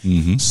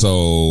Point.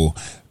 So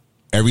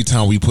every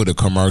time we put a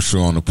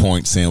commercial on The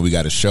Point saying we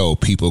got a show,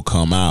 people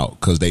come out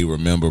because they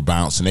remember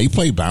Bounce. And they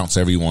play Bounce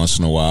every once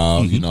in a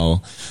while, you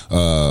know.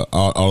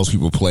 All those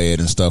people play it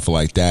and stuff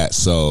like that.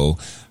 So,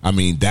 I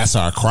mean, that's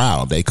our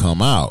crowd. They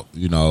come out,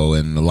 you know,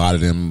 and a lot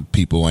of them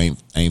people ain't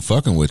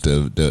fucking with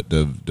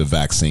the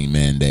vaccine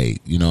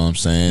mandate. You know what I'm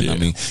saying? I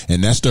mean,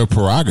 and that's their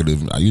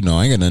prerogative. You know,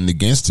 I ain't got nothing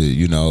against it.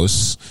 You know,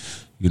 it's,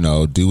 you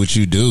know, do what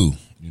you do.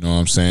 You know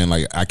what I'm saying?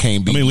 Like, I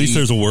can't be. I mean, at least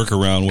there's a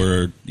workaround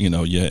where, you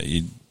know,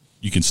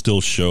 you can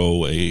still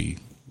show a, you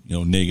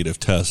know, negative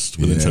test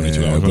within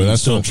 72 hours. But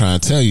that's what I'm trying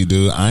to tell you,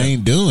 dude. I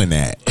ain't doing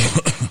that.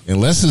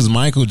 Unless it's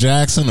Michael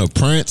Jackson or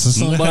Prince or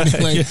somebody.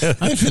 Like,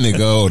 I ain't finna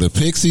go to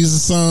Pixies or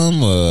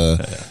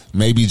something,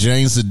 maybe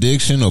Jane's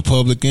Addiction or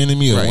Public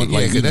Enemy. Or right, one,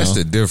 like, that's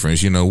the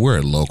difference. You know, we're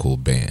a local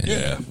band.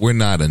 Yeah. We're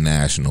not a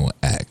national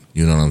act.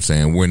 You know what I'm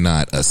saying? We're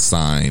not a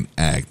signed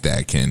act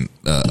that can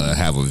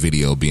have a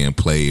video being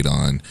played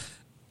on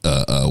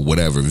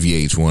whatever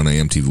VH1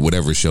 or MTV,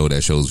 whatever show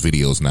that shows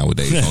videos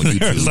nowadays on YouTube.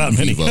 There's not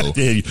many. Vivo,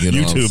 YouTube. You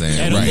know what I'm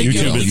saying? Right.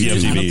 YouTube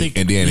is the MTV.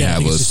 And then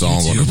have a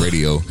song on the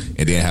radio,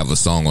 and then have a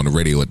song on the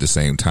radio at the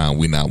same time.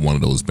 We're not one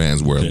of those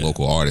bands. We're a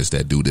local artist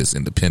that do this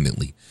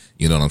independently.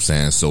 You know what I'm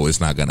saying? So it's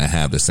not going to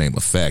have the same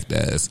effect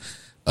as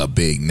a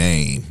big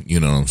name. You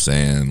know what I'm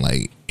saying?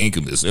 Like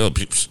Incubus, they're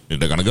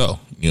going to go.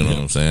 You know what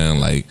I'm saying?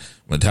 Like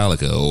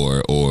Metallica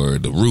or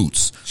the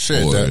Roots.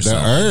 Shit, the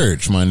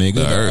Urge, my nigga.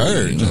 The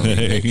Urge.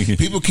 You know?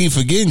 People keep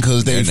forgetting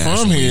because they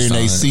from here and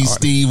they see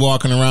Steve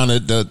walking around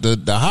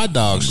the hot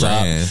dog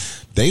shop.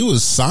 They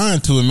was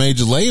signed to a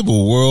major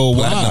label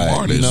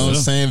worldwide. You know what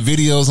I'm saying?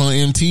 Videos on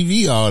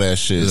MTV, all that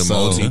shit. He's a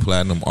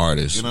multi-platinum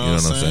artist. You know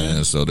what I'm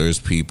saying? So there's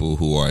people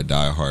who are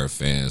diehard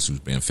fans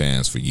who've been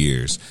fans for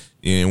years.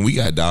 And we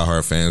got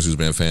diehard fans who's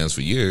been fans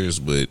for years.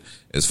 But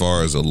as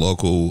far as a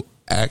local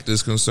act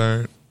is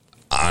concerned,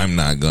 I'm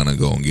not going to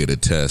go and get a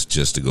test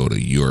just to go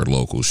to your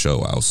local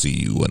show. I'll see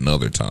you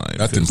another time.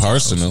 Nothing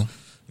personal.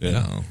 You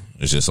know,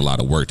 it's just a lot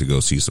of work to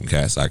go see some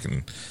cats I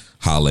can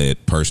holler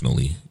at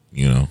personally,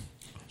 you know.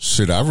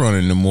 Shit, I run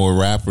into more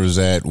rappers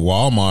at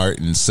Walmart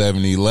and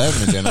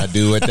 7-Eleven than I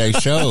do at their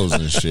shows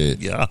and shit.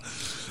 Yeah.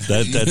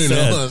 That's you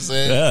know what I'm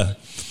saying? Yeah.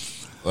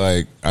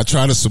 Like, I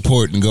try to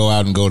support and go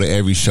out and go to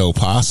every show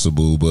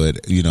possible,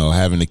 but, you know,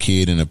 having a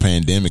kid in a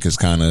pandemic has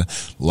kind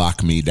of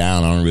locked me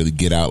down. I don't really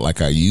get out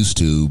like I used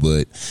to,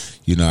 but,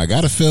 you know, I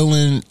got a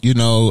feeling,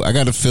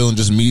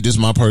 just me, this is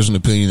my personal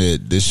opinion,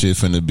 that this shit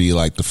finna be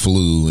like the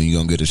flu and you're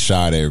gonna get a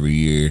shot every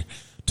year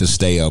to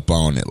stay up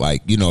on it.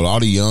 Like, you know, all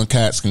the young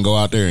cats can go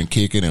out there and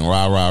kick it and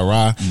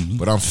rah,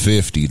 but I'm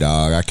 50,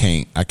 dog. I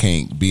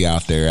can't be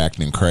out there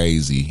acting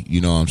crazy.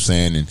 You know what I'm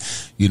saying? And,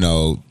 you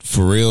know,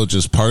 for real,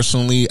 just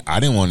personally,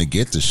 I didn't want to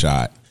get the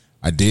shot.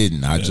 I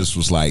didn't. I just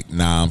was like,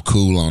 nah, I'm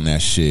cool on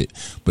that shit.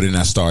 But then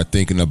I started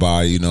thinking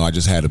about it. You know, I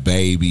just had a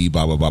baby,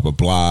 blah, blah, blah, blah,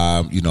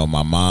 blah. You know,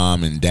 my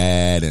mom and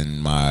dad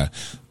and my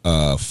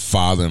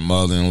father and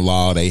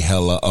mother-in-law, they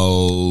hella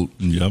old.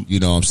 Yep. You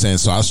know what I'm saying?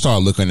 So I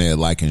started looking at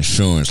like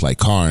insurance, like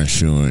car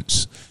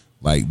insurance.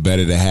 Like,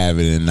 better to have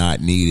it and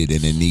not need it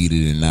than to need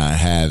it and not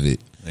have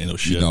it. Ain't no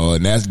shit. You know,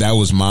 and that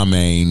was my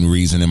main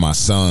reason, and my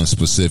son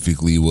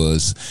specifically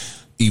was,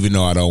 even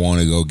though I don't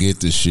want to go get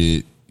the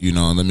shit, you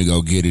know, let me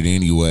go get it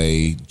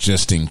anyway,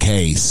 just in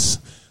case.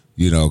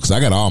 You know, because I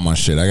got all my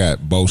shit. I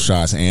got both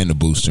shots and the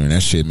booster, and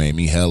that shit made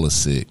me hella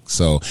sick.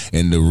 So,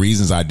 and the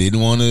reasons I didn't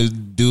want to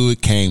do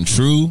it came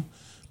true.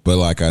 But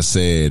like I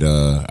said,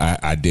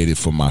 I did it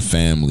for my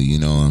family, you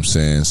know what I'm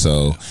saying?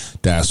 So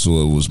that's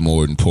what was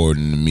more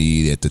important to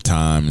me at the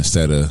time,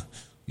 instead of,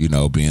 you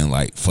know, being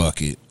like,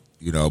 fuck it.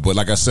 You know, but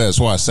like I said, that's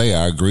why I say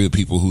I agree with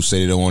people who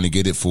say they don't want to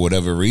get it for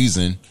whatever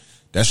reason.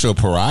 That's your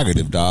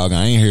prerogative, dog.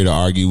 I ain't here to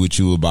argue with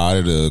you about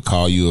it or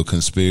call you a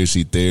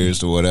conspiracy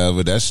theorist or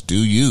whatever. That's do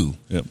you.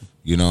 Yep.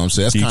 You know what I'm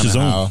saying?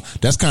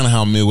 That's kind of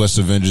how Midwest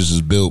Avengers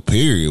is built,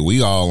 period.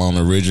 We all on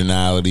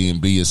originality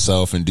and be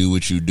yourself and do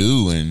what you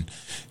do. And,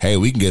 hey,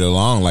 we can get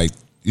along. Like,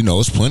 you know,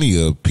 it's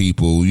plenty of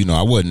people. You know,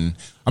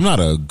 I'm not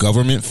a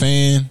government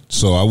fan,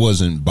 so I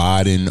wasn't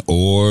Biden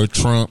or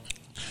Trump.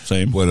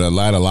 Same. But a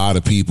lot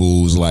of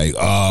people was like,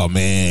 oh,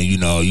 man, you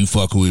know, you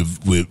fuck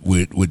with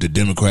the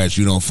Democrats,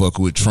 you don't fuck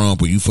with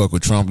Trump, or you fuck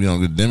with Trump, you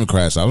don't get the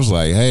Democrats. I was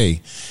like,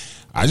 hey,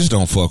 I just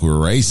don't fuck with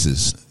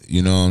racists.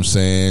 You know what I'm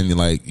saying?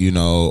 Like, you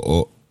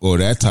know, or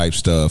that type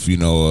stuff, you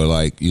know, or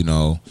like, you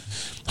know,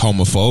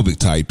 homophobic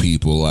type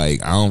people.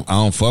 Like, I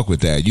don't fuck with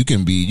that. You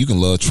can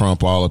love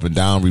Trump all up and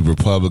down, be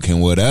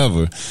Republican,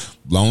 whatever.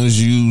 Long as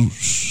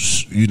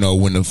you know,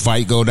 when the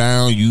fight go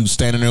down, you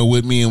standing there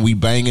with me and we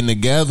banging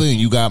together and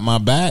you got my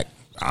back,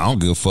 I don't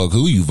give a fuck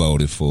who you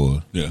voted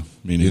for. Yeah,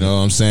 me neither. You know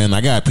what I'm saying? I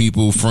got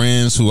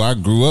friends who I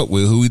grew up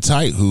with, who we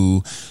tight,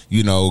 who,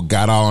 you know,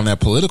 got all on that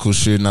political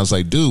shit. And I was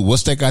like, dude,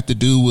 what's that got to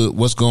do with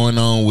what's going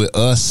on with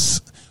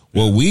us?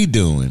 What we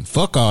doing?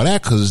 Fuck all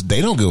that, because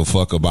they don't give a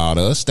fuck about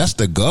us. That's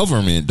the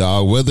government,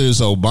 dog. Whether it's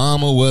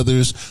Obama, whether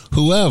it's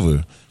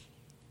whoever.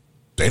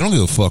 they don't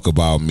give a fuck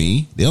about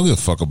me. They don't give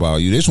a fuck about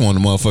you. They just want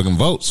the motherfucking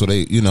vote. So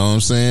they, you know what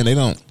I'm saying? They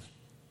don't.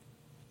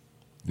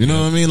 You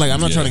know what I mean? Like,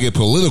 I'm not trying to get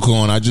political,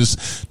 and I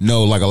just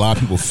know, like, a lot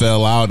of people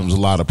fell out. There was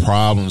a lot of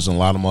problems, and a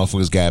lot of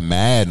motherfuckers got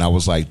mad. And I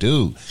was like,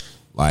 dude,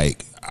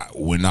 like,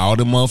 when all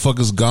the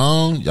motherfuckers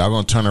gone, y'all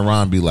gonna turn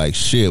around and be like,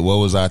 shit, what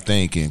was I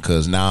thinking?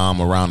 Because now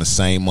I'm around the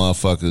same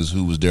motherfuckers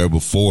who was there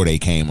before they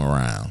came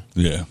around.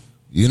 Yeah.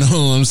 You know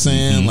what I'm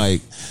saying?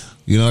 Like,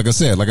 you know, like I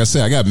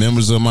said, I got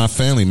members of my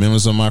family,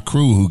 members of my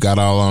crew who got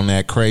all on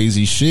that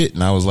crazy shit.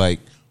 And I was like,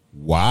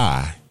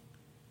 why?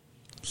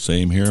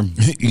 Same here.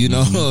 You know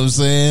what I'm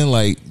saying?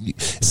 Like,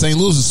 St.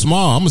 Louis is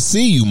small. I'm gonna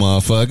see you,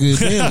 motherfucker.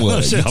 Then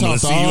what? I'm gonna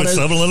see you at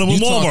 7-Eleven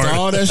and Walmart. Talked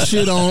all that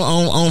shit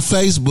on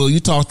Facebook. You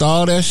talked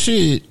all that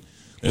shit.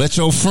 Let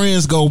your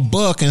friends go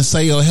buck and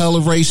say your hella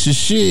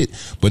racist shit,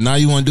 but now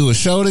you want to do a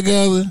show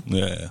together?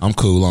 Yeah, I'm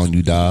cool on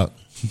you, dog.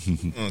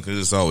 Because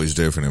it's always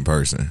different in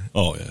person.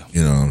 Oh yeah,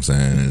 you know what I'm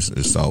saying?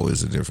 It's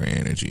always a different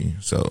energy.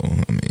 So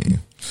I mean,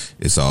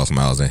 it's all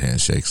smiles and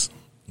handshakes.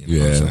 You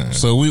know what I'm saying?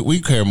 So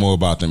we care more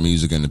about the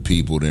music and the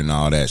people than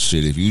all that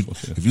shit. If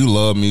you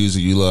love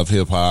music, you love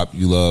hip hop,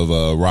 you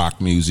love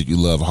rock music, you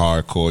love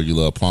hardcore, you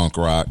love punk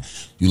rock,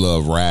 you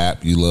love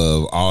rap, you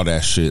love all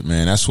that shit,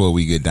 man. That's where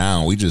we get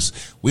down.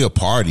 We a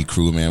party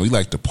crew, man. We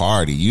like to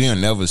party. You'll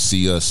never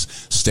see us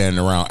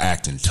standing around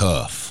acting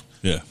tough.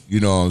 Yeah. You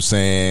know what I'm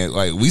saying?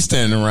 Like, we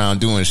standing around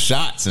doing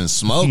shots and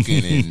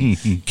smoking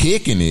and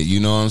kicking it,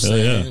 you know what I'm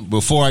saying? Yeah.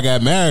 Before I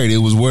got married, it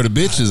was where the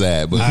bitches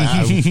at. But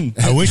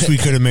I wish we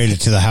could have made it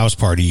to the house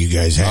party you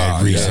guys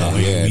had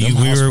recently.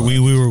 Yeah,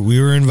 we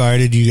were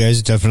invited. You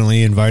guys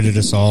definitely invited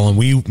us all,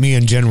 and me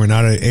and Jen were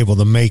not able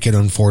to make it,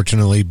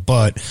 unfortunately.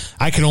 But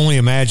I can only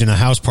imagine a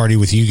house party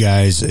with you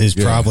guys is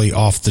probably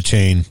off the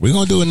chain. We're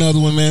gonna do another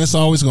one, man. It's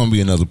always gonna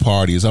be another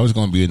party. It's always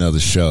gonna be another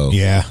show.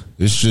 Yeah.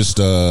 It's just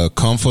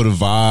come for the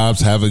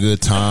vibes, have a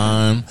good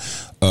time,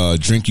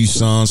 drink you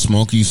some,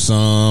 smoke you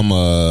some.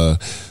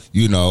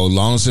 You know, as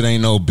long as it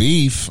ain't no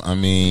beef, I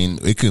mean,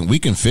 we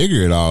can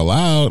figure it all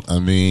out. I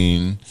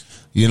mean,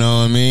 you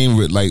know what I mean?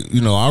 Like,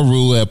 you know, our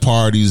rule at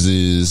parties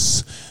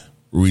is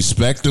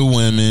respect the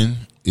women.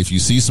 If you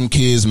see some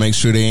kids, make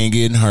sure they ain't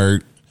getting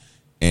hurt,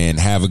 and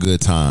have a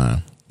good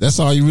time. That's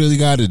all you really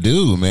got to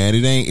do, man.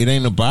 It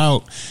ain't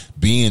about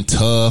being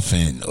tough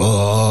and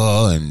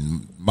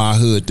my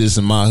hood this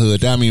and my hood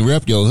that. I mean,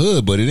 rep your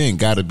hood, but it ain't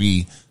got to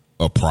be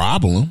a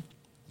problem.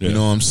 Yeah. You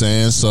know what I'm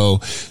saying?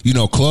 So, you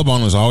know, club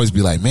owners always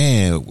be like,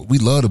 man, we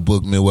love to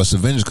book Midwest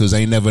Avengers because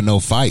ain't never no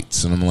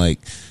fights. And I'm like,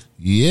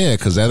 yeah,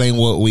 because that ain't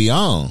what we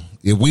on.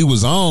 If we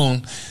was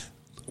on,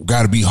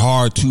 got to be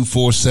hard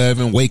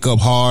 2-4-7, wake up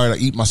hard, I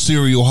eat my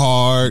cereal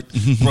hard,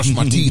 brush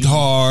my teeth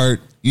hard.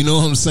 You know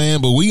what I'm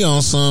saying? But we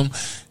on some,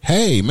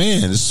 hey,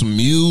 man, it's some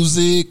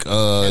music,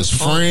 it's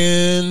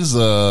friends,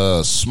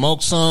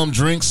 smoke some,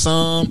 drink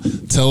some,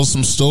 tell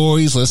some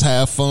stories, let's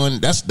have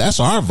fun. That's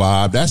our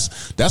vibe.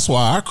 That's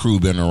why our crew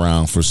been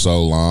around for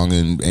so long,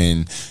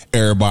 and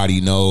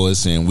everybody know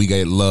us, and we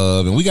get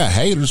love, and we got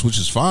haters, which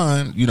is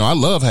fine. You know, I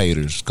love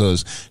haters,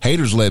 because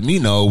haters let me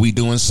know we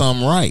doing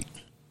something right.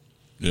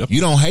 Yep.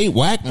 You don't hate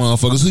whack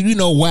motherfuckers. Who you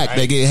know whack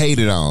that get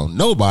hated on?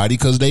 Nobody,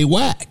 because they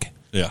whack.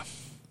 Yeah.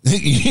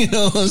 You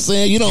know what I'm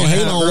saying? You don't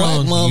hate on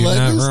whack motherfuckers.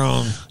 You're not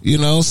wrong. You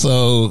know,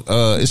 so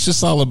it's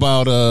just all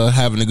about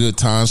having a good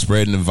time,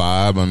 spreading the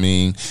vibe. I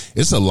mean,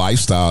 it's a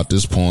lifestyle at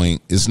this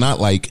point. It's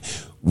not like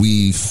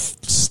we've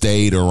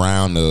stayed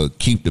around to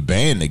keep the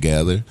band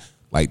together.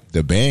 Like,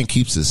 the band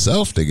keeps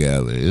itself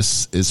together.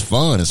 It's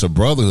fun. It's a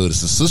brotherhood.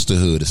 It's a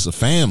sisterhood. It's a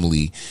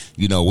family.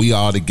 You know, we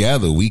all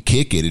together. We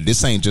kick it.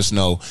 This ain't just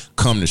no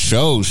come to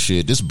show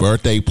shit. This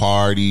birthday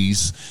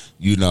parties,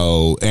 you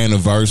know,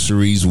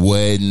 anniversaries,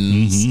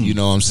 weddings, you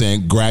know what I'm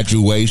saying,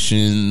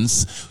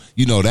 graduations,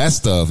 you know, that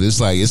stuff. It's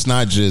like, it's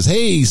not just,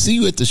 hey, see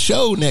you at the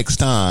show next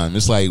time.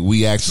 It's like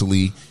we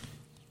actually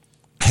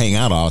hang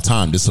out all the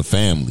time. This is a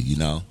family, you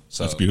know.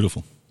 So that's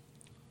beautiful.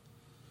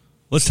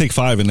 Let's take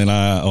 5 and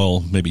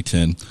then maybe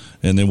 10,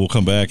 and then we'll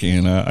come back.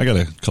 And I got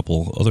a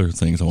couple other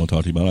things I want to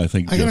talk to you about.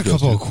 I got a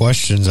couple of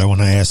questions I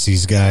want to ask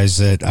these guys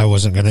that I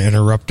wasn't going to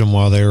interrupt them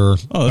while they were.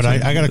 But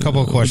I got a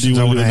couple of questions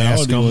I want to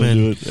ask them.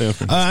 And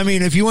I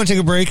mean, if you want to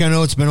take a break, I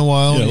know it's been a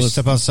while. Yeah, let's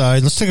step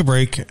outside. Let's take a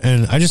break,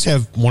 and I just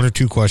have 1 or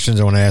 2 questions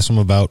I want to ask them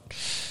about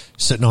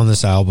sitting on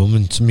this album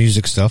and some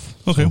music stuff.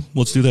 Okay,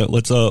 let's do that.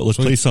 Let's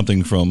play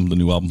something from the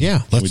new album.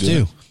 Yeah, let's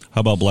do.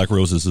 How about Black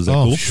Roses? Is that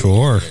cool?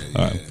 Sure.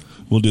 All right.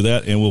 We'll do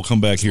that, and we'll come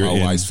back here. My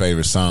wife's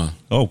favorite song.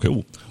 Oh,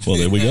 cool. Well,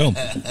 there we go. All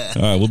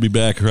right, we'll be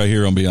back right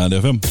here on Beyond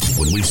FM.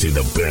 When we say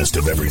the best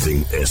of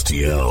everything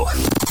STL,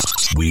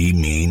 we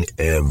mean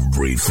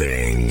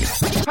everything.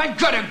 I've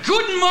got a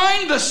good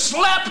mind to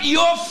slap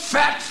your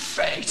fat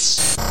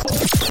face.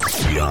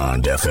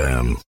 Beyond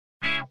FM.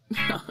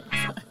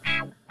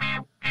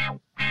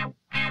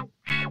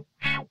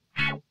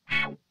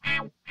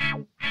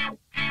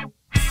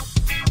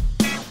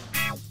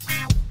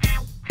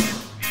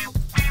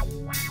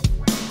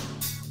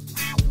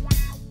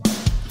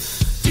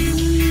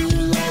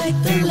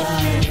 The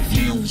life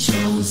you've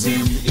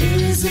chosen,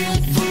 is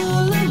it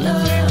full of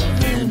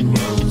love and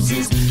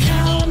roses?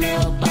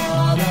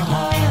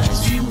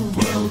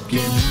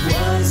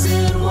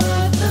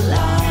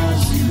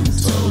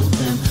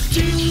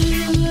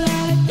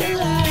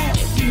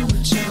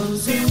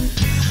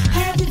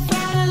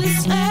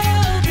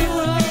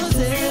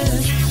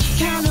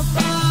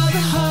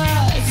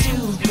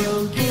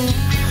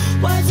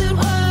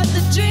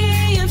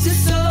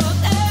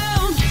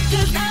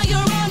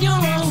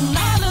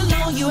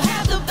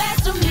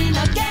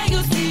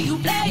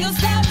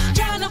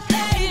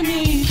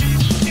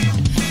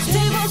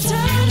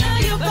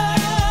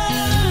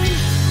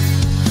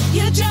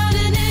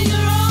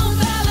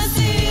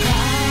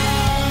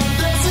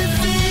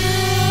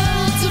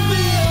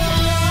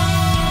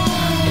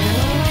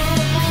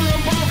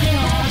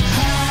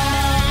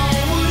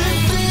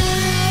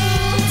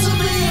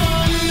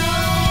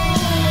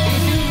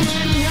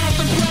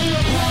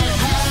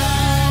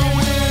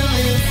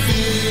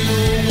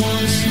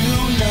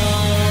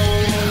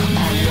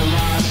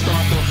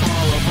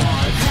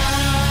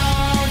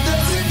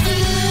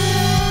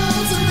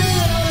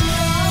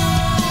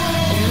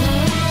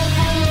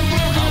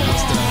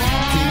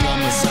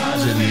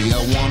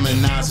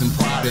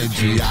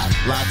 apology.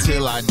 I lie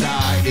till I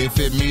die. If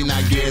it mean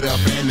I get up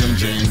in them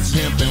jeans.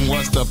 Pimping,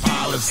 what's the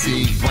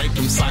policy? Break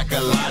them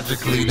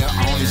psychologically. The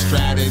only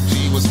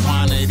strategy was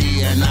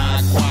quantity and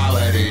not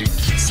quality.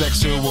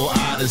 Sexual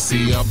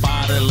odyssey, a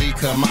bodily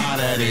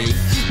commodity.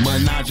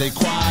 Menage a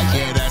trois,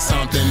 yeah, that's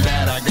something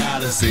that I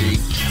gotta see.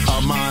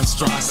 A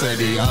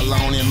monstrosity,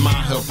 alone in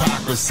my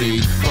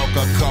hypocrisy. Broke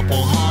a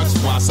couple hearts,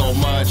 why so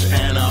much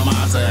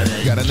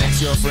animosity? Got an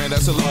ex-girlfriend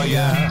that's a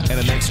lawyer, and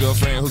an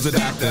ex-girlfriend who's a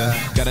doctor.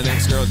 Got an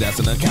ex-girl that's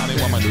an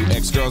accountant, while my new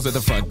ex-girls at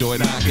the front door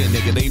knocking.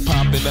 Nigga, they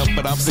popping up,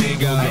 but I'm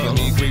single. Nigga,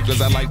 me creep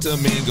cause I like to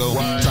mingle.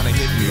 Trying to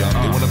hit me up,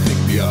 they wanna pick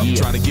me up.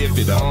 Trying to give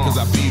it up, cause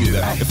I beat it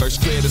up. If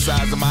first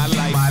criticize of my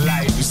life,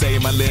 you say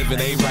my living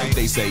ain't right.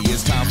 They say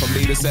it's time for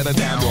me to settle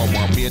down. Don't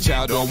want me a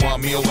child, don't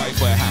want me a wife.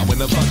 But how in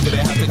the fuck did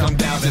it have to come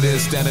down to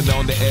this? Standing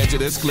on the edge of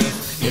this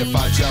cliff. If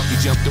I jump, you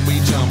jump, then we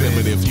jumpin'.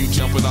 But if you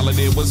jump and all I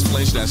did was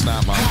flinch, that's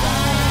not my fault.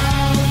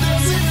 How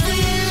does it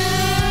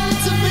feel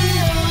to be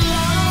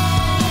alone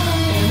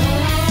in a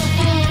world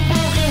full of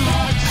broken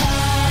hearts?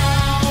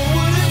 How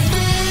would it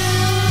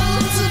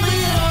feel to be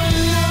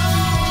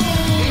unknown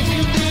if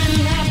you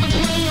didn't have to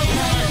play your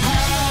part?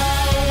 How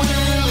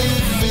will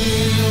it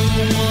feel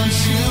once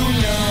you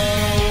know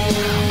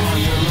all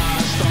your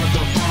lies start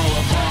to fall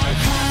apart?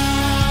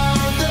 How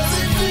does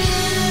it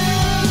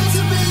feel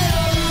to be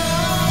alone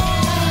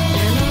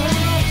in a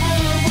world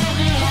full of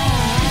broken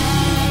hearts?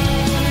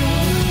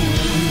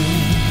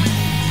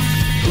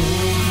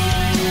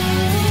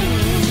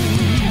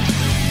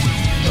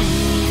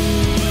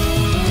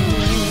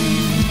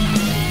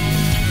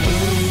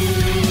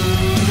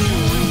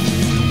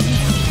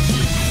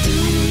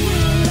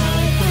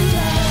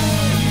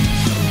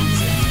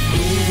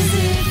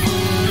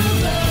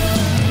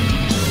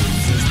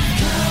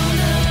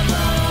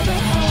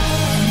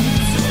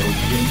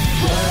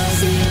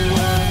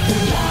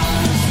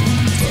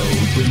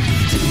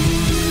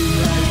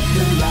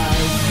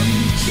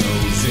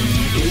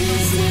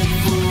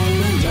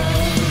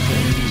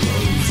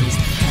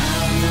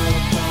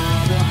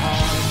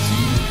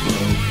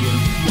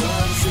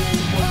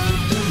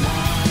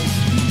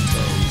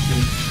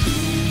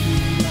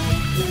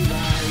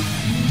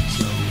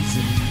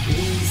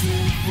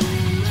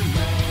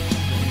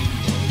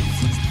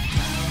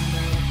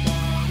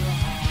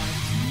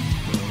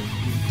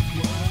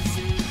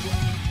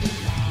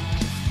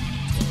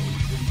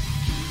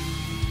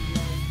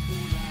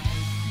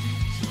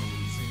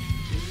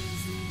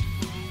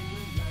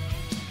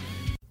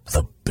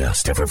 The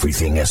best of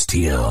everything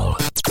STL.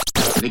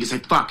 Niggas say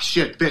fuck,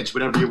 shit, bitch,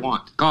 whatever you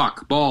want.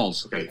 Cock,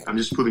 balls. Okay, I'm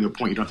just proving a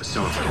point. You don't have to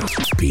sell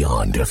it.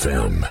 Beyond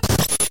FM.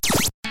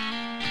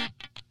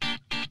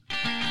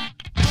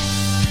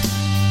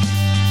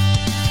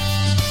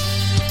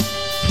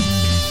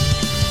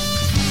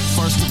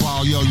 First of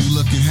all, yo, you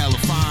looking hella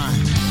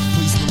fine.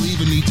 Please believe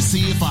it, need to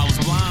see if I was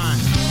blind.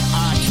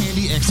 Eye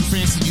candy, extra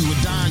fancy, you a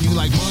dime. You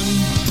like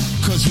money?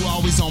 Cause you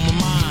always on my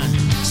mind.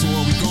 So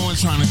where we going,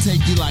 trying to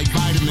take you like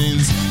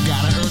vitamins.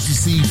 Got an urge to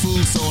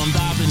seafood, so I'm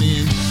diving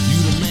in. You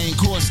the main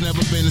course,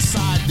 never been a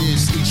side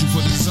dish. Eat you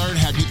for dessert,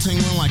 have you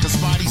tingling like a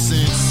spidey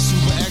sense.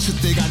 Super extra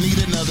thick, I need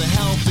another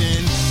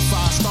helping.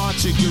 5-star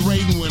chick, you're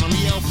rating when I'm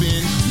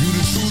yelping. You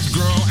the truth,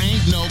 girl,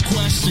 ain't no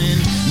question.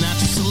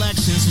 Natural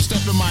selection, so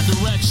step in my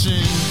direction.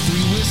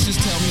 3 wishes,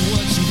 tell me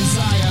what you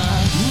desire.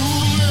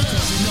 Ooh, yeah.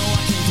 Cause you know I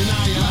can't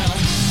deny ya.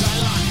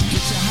 Daylight,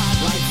 get you hot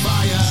like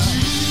fire.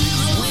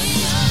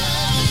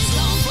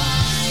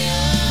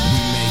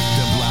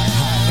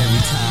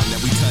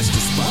 We touch the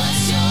spot.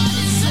 What's your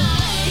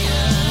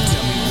desire?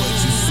 Tell me what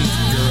you see,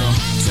 girl.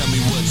 Tell me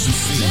what you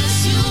see.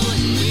 Just you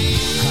and me.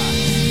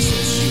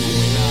 Just you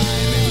and I.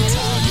 And every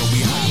time you'll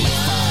be hot like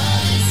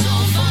fire. It's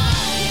on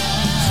fire.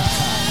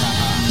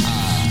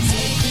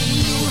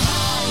 Taking you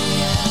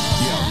higher.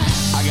 Yo,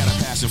 I got a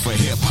passion for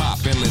hip hop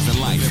and living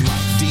life.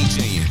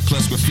 DJing,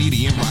 plus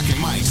graffiti and rocking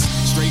mics.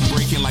 Straight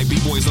breaking like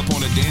B-boys up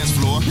on the dance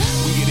floor.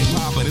 We get it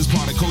poppin', it's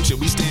part of culture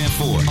we stand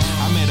for.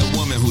 I met a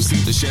woman who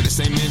seemed to share the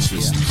same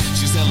interests.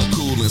 She's hella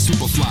cool and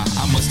super fly,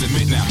 I must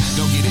admit now.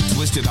 Don't get it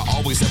twisted, I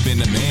always have been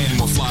the man.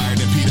 More flyer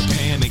than Peter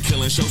Pan and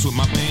killing shows with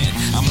my band.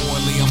 I'm more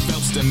Liam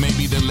Phelps than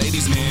maybe the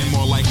ladies' man.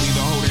 More likely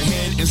to hold her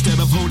head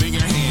instead of holding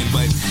her hand.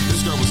 But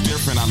this girl was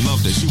different, I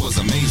loved her, she was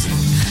amazing.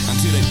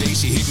 Until the day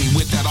she hit me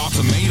with that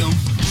ultimatum.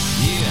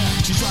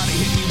 Yeah, she tried to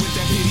hit me with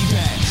that pity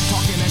pad.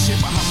 Talking that shit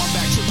behind my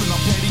back, tripping on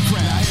petty crap.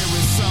 Now here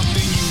is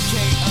something you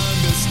can't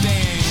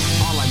understand.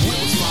 All I did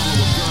was follow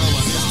a girl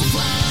on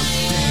Instagram.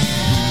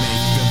 Damn, we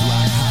make the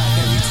block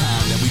hot every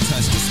time that we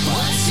touch the spot.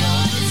 What's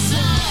your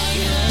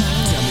desire?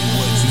 Tell me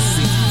what you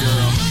see,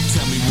 girl.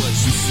 Tell me what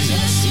you see.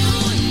 Just you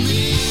and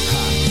me.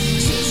 Hot,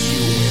 just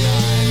you and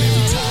I. And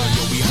every time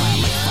you'll be hot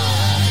like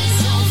fire.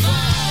 It's on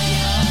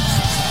fire.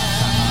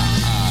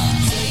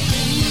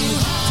 Taking you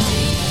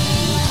higher.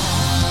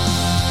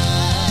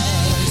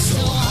 So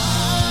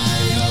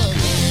high up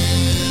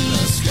in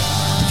the sky.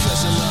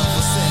 Because your love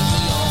will set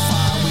me on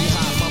fire. We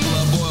hot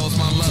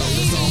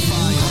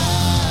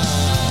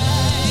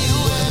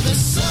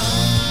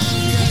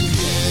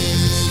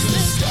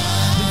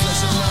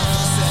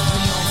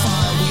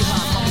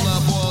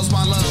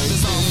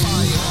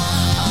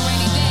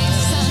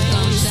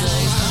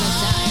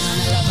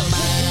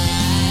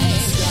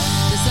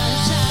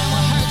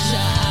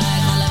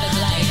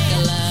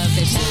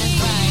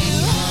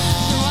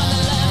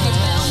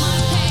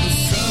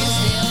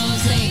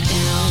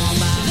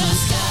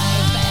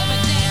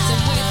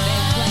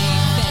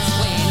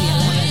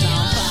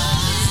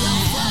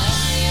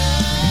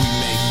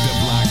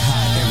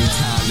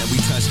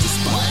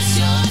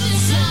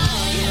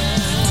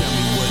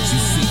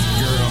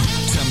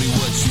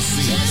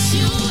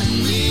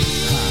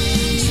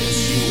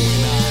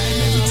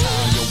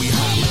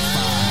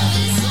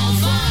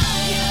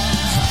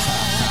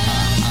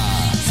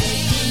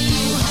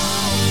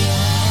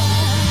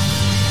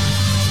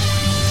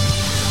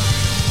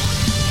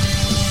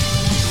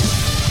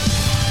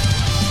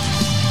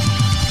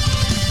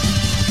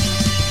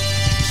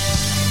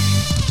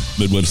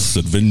Midwest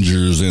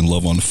Avengers and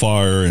Love on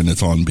Fire, and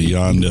it's on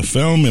Beyond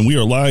FM. And we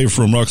are live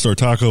from Rockstar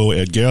Taco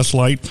at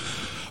Gaslight,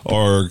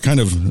 our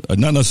kind of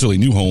not necessarily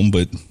new home,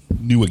 but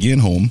new again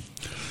home.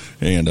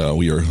 And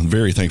we are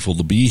very thankful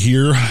to be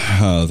here.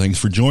 Thanks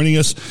for joining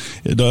us.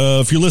 And,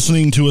 if you're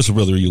listening to us,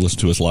 whether you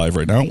listen to us live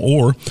right now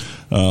or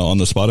on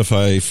the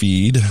Spotify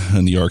feed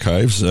and the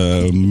archives,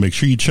 make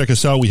sure you check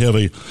us out. We have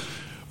a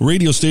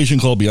radio station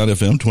called Beyond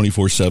FM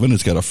 24/7.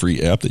 It's got a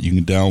free app that you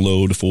can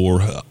download for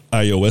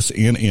iOS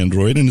and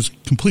Android, and it's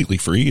completely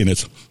free, and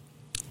it's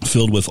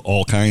filled with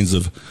all kinds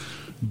of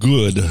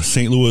good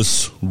St.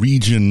 Louis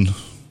region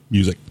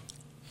music.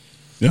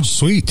 Yeah.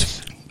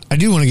 Sweet. I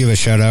do want to give a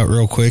shout out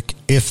real quick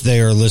if they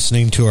are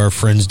listening to our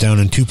friends down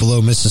in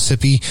Tupelo,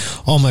 Mississippi.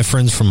 All my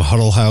friends from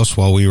Huddle House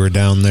while we were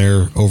down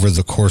there over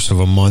the course of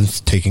a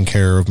month taking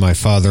care of my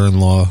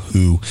father-in-law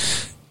who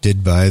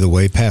did, by the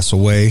way, pass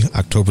away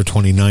October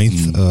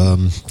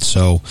 29th.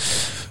 So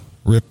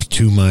rip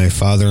to my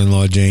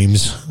father-in-law,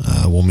 James.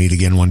 We'll meet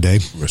again one day.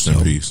 Rest in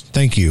peace.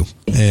 Thank you.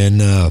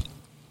 And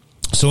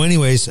so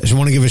anyways, I just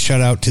want to give a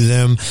shout out to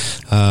them.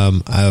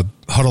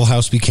 Huddle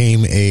House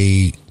became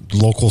a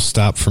local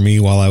stop for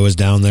me while I was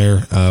down there.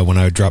 When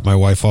I would drop my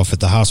wife off at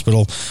the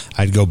hospital,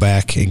 I'd go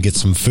back and get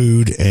some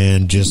food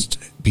and just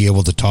be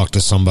able to talk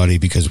to somebody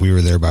because we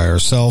were there by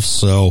ourselves.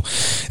 So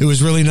it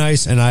was really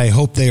nice, and I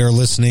hope they are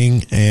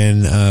listening,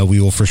 and we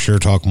will for sure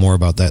talk more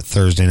about that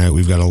Thursday night.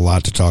 We've got a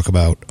lot to talk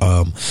about,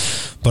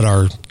 but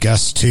our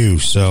guests too.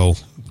 So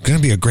going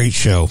to be a great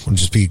show. It'll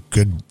just be a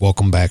good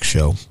welcome back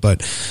show.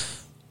 But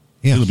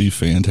yeah, it'll be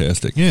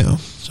fantastic. Yeah.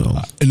 So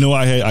no,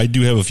 I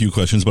do have a few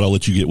questions, but I'll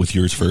let you get with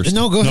yours first.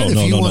 No, go ahead.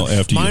 No.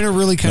 After mine you. are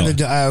really kind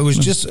of. I was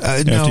just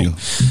no. You.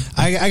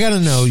 I got to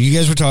know. You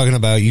guys were talking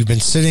about. You've been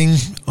sitting.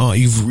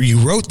 You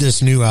wrote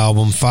this new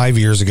album 5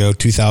 years ago,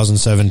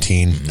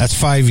 2017. Mm-hmm. That's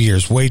 5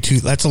 years. Way too.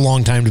 That's a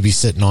long time to be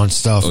sitting on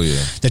stuff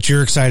that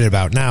you're excited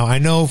about. Now I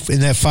know in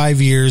that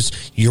 5 years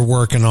you're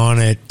working on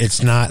it.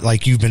 It's not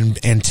like you've been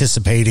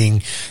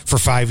anticipating for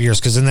 5 years,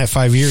 because in that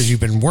 5 years you've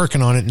been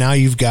working on it. Now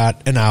you've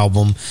got an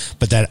album,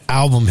 but that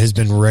album has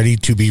been ready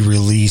to be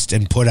released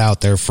and put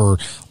out there for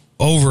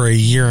over a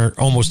year,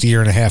 almost a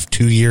year and a half,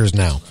 2 years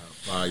now.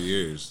 5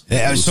 years.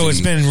 So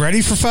it's been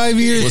ready for 5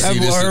 years,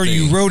 or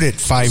you wrote it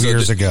 5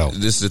 years ago?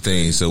 This is the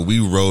thing. So we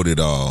wrote it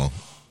all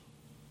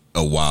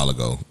a while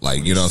ago.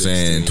 Like, you know what I'm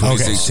saying?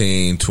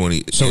 2016,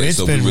 20. So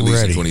it's been we released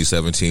ready. in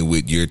 2017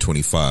 with year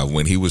 25.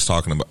 When he was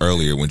talking about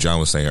earlier, when John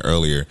was saying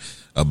earlier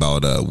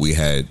about we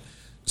had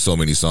so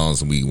many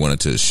songs and we wanted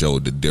to show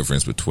the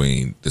difference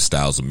between the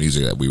styles of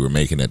music that we were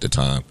making at the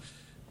time.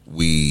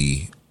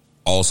 We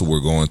also were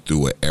going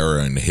through an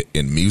era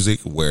in music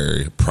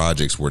where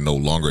projects were no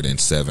longer than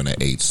 7 or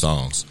 8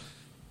 songs.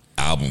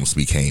 Albums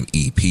became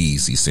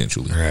EPs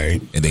essentially, right?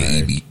 And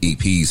then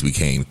EPs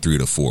became 3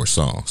 to 4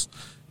 songs.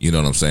 You know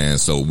what I'm saying?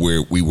 So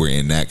we were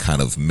in that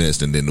kind of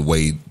mist, and then the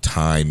way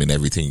time and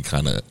everything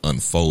kind of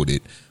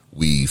unfolded,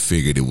 we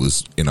figured it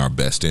was in our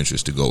best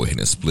interest to go ahead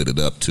and split it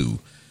up to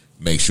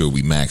make sure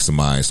we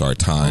maximize our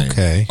time,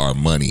 our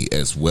money,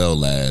 as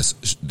well as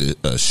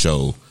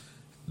show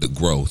the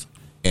growth.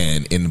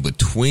 And in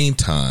between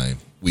time,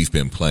 we've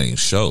been playing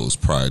shows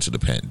prior to the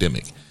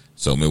pandemic.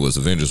 So Midwest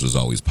Avengers was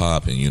always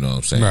popping, you know what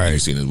I'm saying? Right.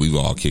 You've seen it, we've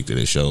all kicked it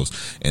at shows.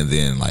 And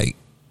then, like,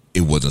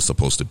 it wasn't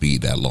supposed to be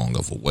that long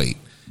of a wait.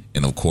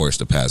 And, of course,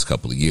 the past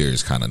couple of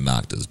years kind of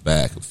knocked us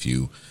back a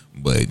few.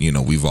 But, you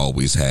know, we've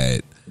always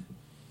had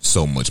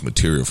so much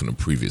material from the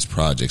previous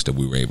projects that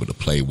we were able to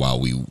play while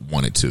we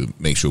wanted to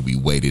make sure we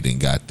waited and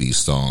got these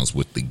songs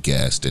with the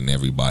guest and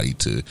everybody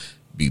to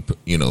be,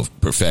 you know,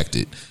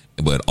 perfected.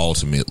 But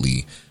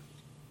ultimately,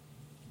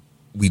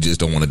 we just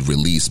don't want to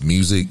release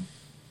music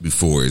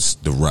before it's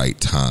the right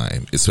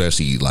time,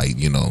 especially, like,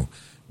 you know,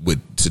 with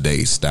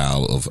today's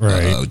style of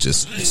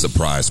just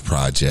surprise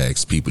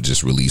projects, people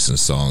just releasing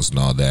songs and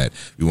all that.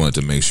 We wanted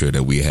to make sure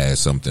that we had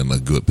something, a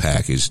good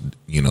package,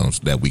 you know,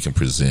 that we can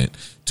present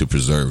to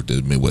preserve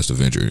the Midwest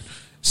Avenger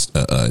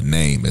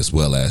name, as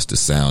well as the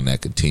sound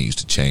that continues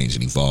to change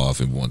and evolve.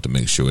 And we wanted to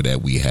make sure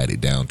that we had it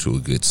down to a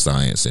good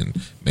science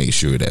and make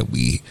sure that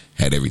we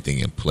had everything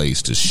in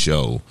place to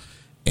show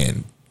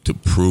and to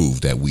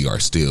prove that we are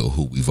still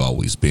who we've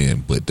always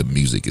been, but the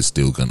music is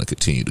still going to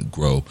continue to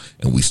grow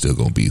and we still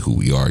going to be who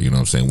we are. You know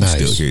what I'm saying? We're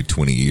still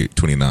here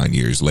 29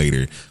 years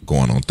later,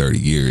 going on 30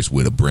 years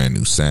with a brand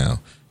new sound.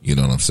 You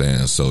know what I'm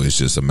saying? So it's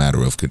just a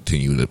matter of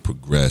continuing to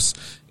progress,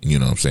 you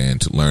know what I'm saying,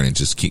 to learn and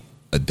just keep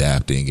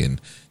adapting and,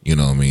 you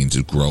know what I mean,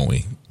 just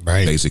growing.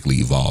 Right. Basically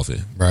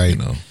evolving. Right. You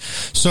know.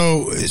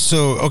 So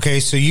okay,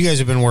 so you guys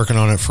have been working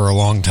on it for a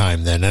long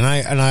time then. And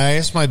I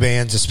asked my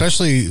bands,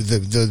 especially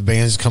the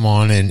bands come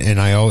on and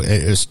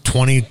it was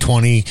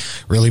 2020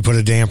 really put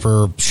a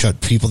damper,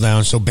 shut people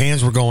down. So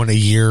bands were going a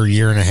year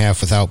and a half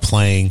without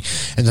playing,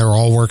 and they're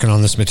all working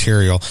on this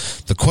material.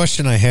 The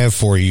question I have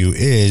for you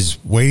is,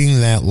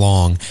 waiting that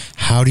long,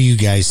 how do you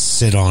guys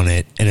sit on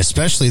it? And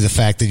especially the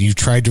fact that you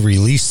tried to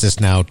release this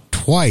now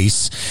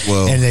twice,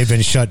 Well, and they've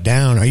been shut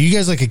down. Are you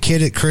guys like a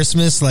kid at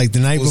Christmas, like the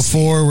night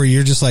before, where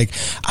you're just like,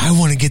 I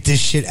want to get this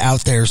shit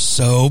out there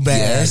so bad?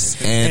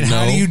 Yes, and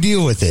how do you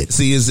deal with it?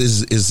 See,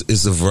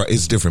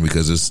 it's different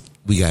because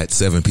we got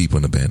 7 people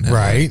in the band now,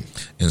 right?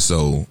 And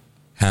so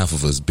half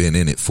of us been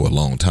in it for a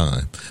long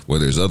time. Where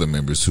there's other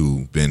members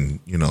who been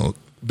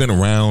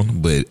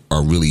around, but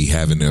are really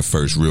having their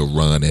first real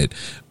run at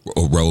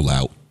a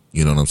rollout.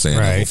 You know what I'm saying?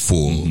 Right. Like a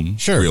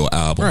full, real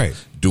album,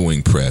 right.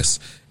 Doing press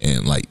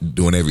and like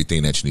doing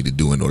everything that you need to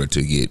do in order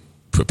to get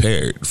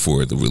prepared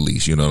for the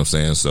release. You know what I'm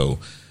saying? So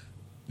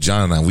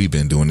John and I, we've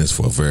been doing this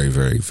for a very,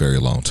 very, very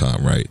long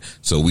time, right?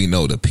 So we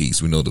know the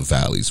peaks, we know the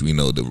valleys, we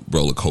know the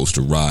roller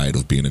coaster ride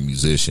of being a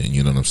musician,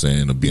 you know what I'm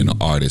saying, of being an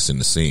artist in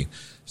the scene.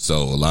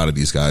 So a lot of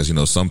these guys,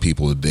 some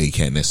people, they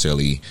can't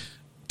necessarily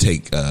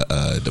take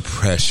the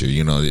pressure,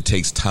 it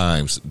takes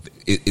time.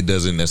 It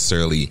doesn't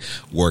necessarily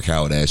work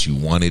out as you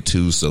want it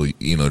to. So,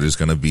 there's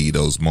going to be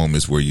those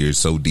moments where you're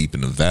so deep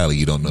in the valley,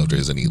 you don't know if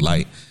there's any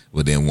light.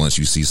 But then once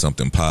you see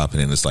something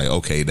popping and it's like,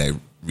 okay, that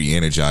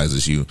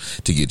re-energizes you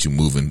to get you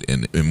moving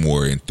and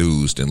more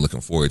enthused and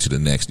looking forward to the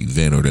next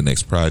event or the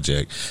next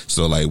project.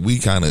 So like we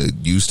kind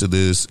of used to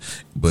this,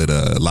 but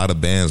a lot of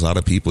bands, a lot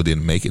of people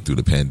didn't make it through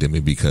the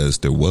pandemic because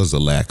there was a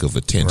lack of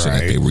attention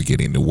that they were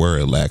getting. There were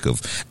a lack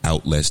of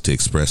outlets to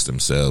express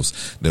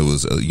themselves. There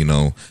was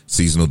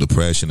seasonal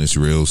depression is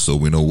real, so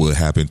we know what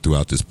happened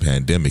throughout this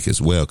pandemic as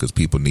well, because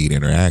people need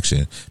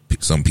interaction.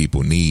 Some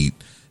people need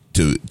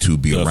to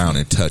be around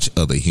and touch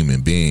other human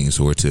beings,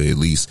 or to at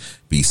least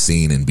be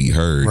seen and be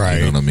heard. Right.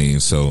 You know what I mean?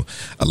 So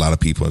a lot of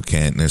people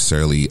can't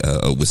necessarily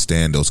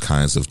withstand those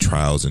kinds of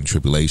trials and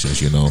tribulations,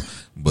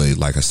 But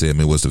like I said,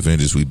 Midwest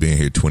Avengers, we've been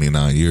here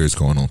 29 years,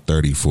 going on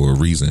 30 for a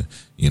reason.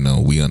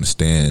 We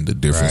understand the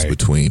difference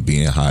between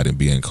being hot and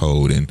being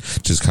cold, and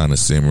just kind of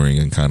simmering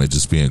and kind of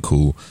just being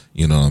cool.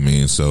 You know what I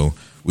mean? So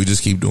we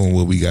just keep doing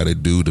what we got to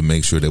do to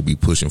make sure that we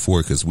pushing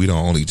forward, because we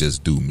don't only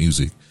just do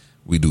music.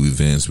 We do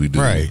events. We do,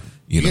 like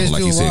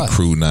you said,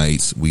 crew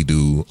nights. We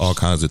do all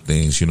kinds of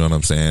things. You know what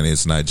I'm saying?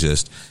 It's not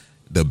just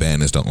the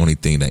band is the only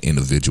thing that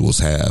individuals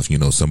have.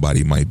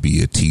 Somebody might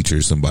be a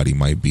teacher. Somebody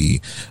might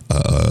be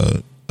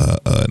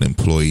an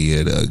employee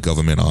at a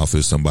government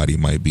office. Somebody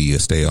might be a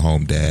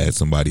stay-at-home dad.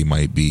 Somebody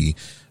might be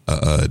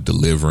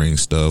delivering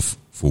stuff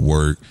for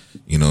work.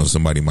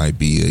 Somebody might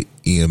be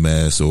a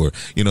EMS, or,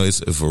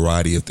 it's a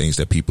variety of things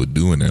that people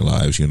do in their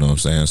lives. You know what I'm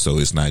saying? So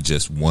it's not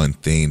just one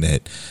thing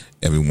that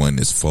everyone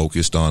is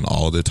focused on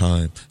all the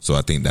time. So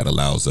I think that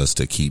allows us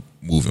to keep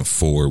moving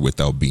forward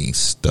without being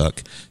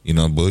stuck,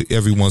 but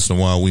every once in a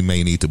while we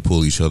may need to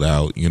pull each other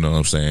out, you know what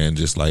I'm saying?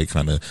 Just like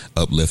kind of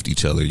uplift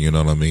each other, you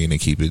know what I mean?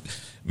 And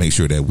make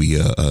sure that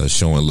we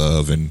showing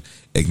love and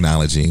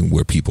acknowledging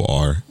where people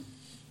are.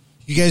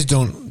 You guys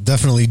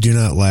definitely do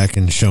not lack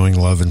in showing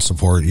love and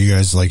support. You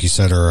guys, like you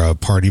said, are a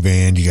party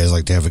band. You guys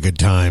like to have a good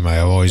time. I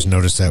always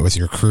noticed that with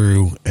your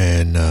crew,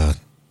 and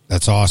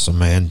that's awesome,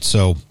 man.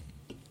 So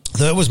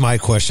that was my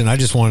question.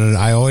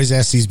 I always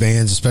ask these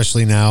bands,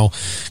 especially now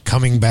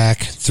coming back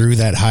through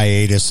that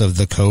hiatus of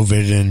the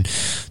COVID, and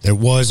there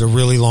was a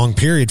really long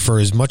period for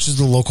as much as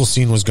the local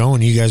scene was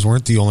going. You guys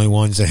weren't the only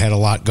ones that had a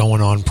lot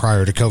going on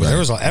prior to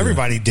COVID.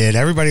 Everybody did.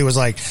 Everybody was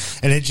like,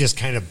 and it just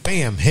kind of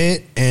bam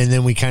hit, and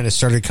then we kind of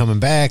started coming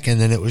back, and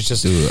then it was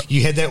just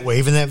you had that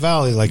wave in that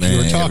valley, like you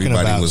were talking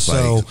about. Was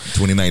so like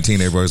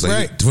 2019, everybody was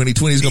like,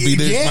 2020 is gonna be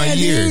my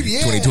year.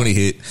 2020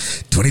 hit.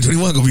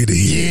 2021 gonna be the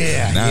year.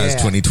 Yeah. Now it's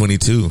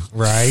 2022.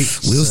 Right.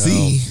 We'll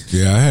see.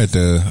 Yeah, I had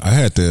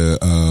to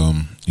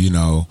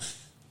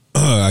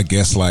I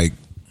guess like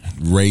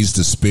raise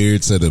the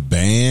spirits of the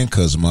band,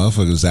 because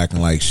motherfuckers acting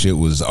like shit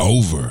was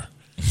over.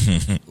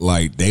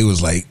 Like they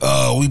was like,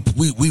 oh,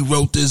 we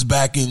wrote this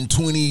back in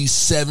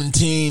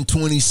 2017,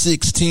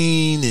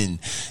 2016, and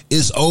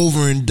it's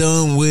over and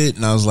done with.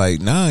 And I was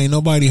like, nah, ain't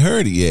nobody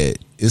heard it yet.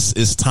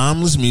 It's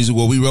timeless music.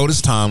 What we wrote is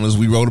timeless.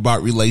 We wrote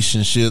about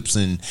relationships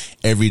and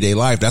everyday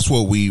life. That's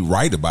what we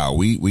write about.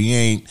 We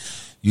ain't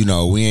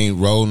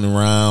rolling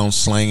around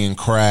slanging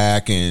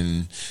crack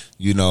and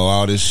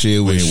all this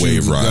shit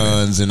with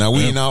guns, and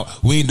we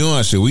ain't doing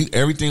that shit.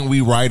 Everything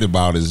we write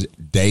about is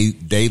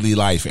daily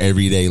life,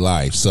 everyday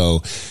life.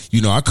 So,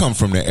 I come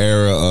from the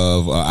era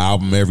of an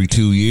album every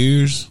 2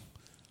 years,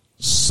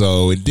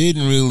 so it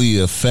didn't really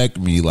affect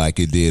me like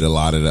it did a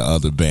lot of the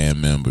other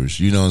band members.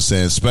 You know what I'm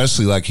saying?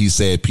 Especially like he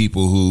said,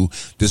 people who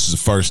this is the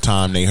first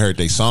time they heard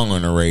their song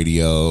on the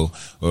radio,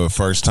 or the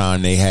first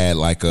time they had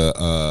like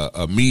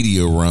a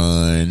media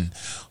run.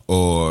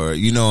 Or,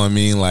 you know what I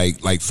mean?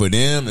 Like for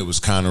them, it was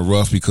kind of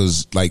rough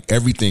because like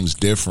everything's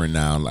different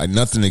now. Like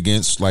nothing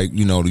against the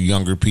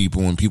younger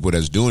people and people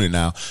that's doing it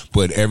now,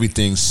 but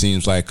everything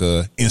seems like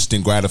a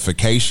instant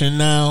gratification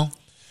now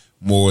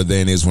more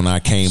than is when I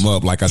came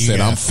up. Like I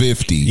said, I'm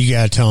 50. You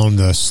got to tell them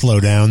to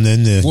slow down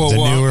then. The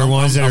newer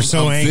ones that are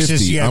so anxious,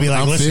 50. You got to be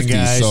like, listen, 50,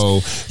 guys.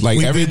 So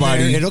like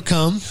everybody, it'll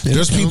come.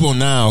 There's people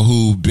now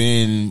who've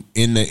been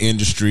in the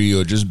industry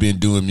or just been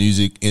doing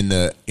music in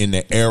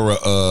the era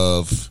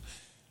of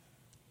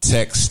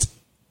text,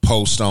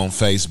 post on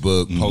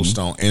Facebook, post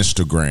on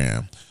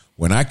Instagram,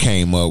 when I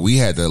came up, we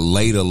had to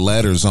lay the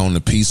letters on the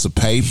piece of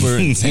paper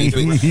and tape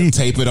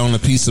it on the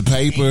piece of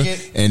paper,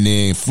 and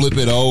then flip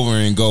it over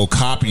and go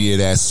copy it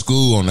at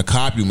school on the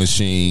copy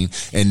machine,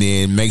 and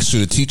then make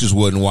sure the teachers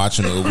wasn't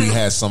watching it. We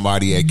had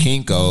somebody at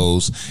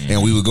Kinko's,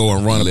 and we would go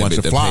and run a bunch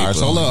of flyers.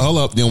 Hold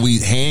up. Then we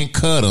hand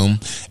cut them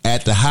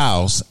at the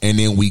house, and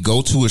then we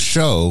go to a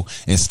show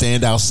and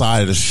stand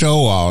outside of the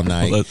show all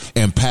night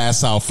and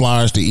pass out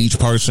flyers to each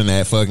person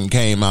that fucking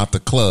came out the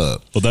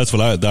club. Well, that's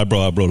what I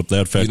brought up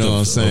that fact, you know what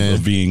I'm saying?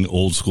 Of being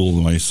old school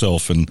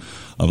myself, and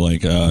I'm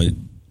like, you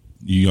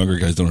younger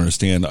guys don't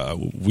understand.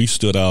 We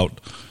stood out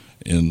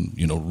in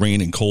rain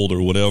and cold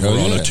or whatever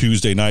on a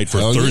Tuesday night for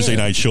a Thursday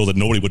night show that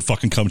nobody would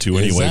fucking come to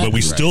anyway. But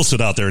we still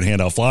sit out there and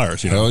hand out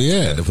flyers. Hell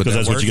yeah, because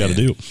that's what you got to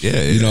do.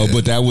 Yeah,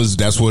 but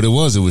that's what it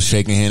was. It was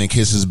shaking hand and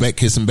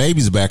kissing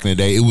babies back in the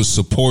day. It was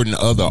supporting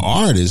other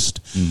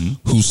artists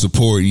who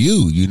support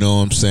you. You know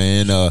what I'm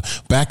saying?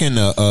 Back in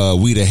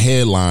the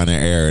headliner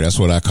era, that's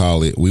what I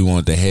call it. We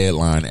want the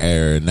headline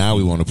era. Now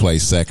we want to play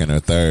second or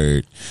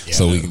third,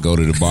 so we can go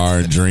to the bar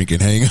and drink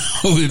and hang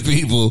out with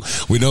people.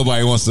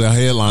 Nobody wants to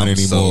headline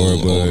anymore.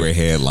 Over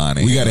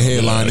headlining. We got to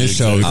headline this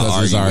show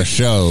because it's our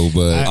show,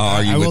 but I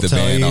argue with the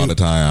band all the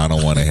time. I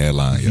don't want to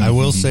headline. I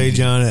will say,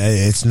 John,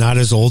 it's not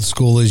as old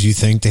school as you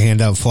think to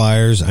hand out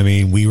flyers. I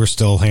mean, we were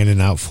still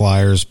handing out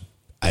flyers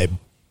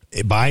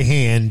by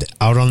hand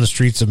out on the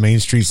streets of Main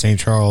Street, St.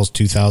 Charles,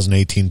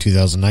 2018,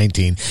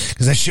 2019,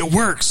 because that shit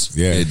works.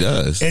 Yeah, it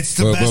does. It's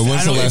the best. But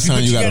when's the last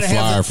time you got a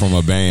flyer from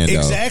a band, though?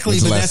 Exactly.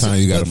 When's the last time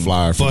you got a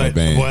flyer from a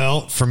band?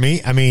 Well, for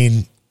me, I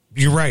mean,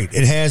 you're right.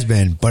 It has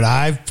been, but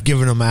I've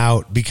given them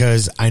out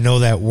because I know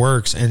that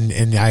works, and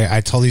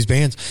I tell these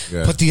bands,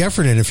 put the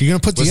effort in. If you're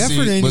going to put the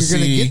effort in, you're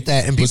going to get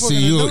that, and people are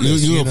going to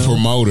notice. You're a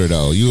promoter,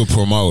 though. You're a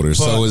promoter,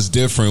 so it's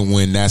different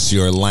when that's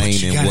your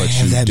lane and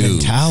what you that do.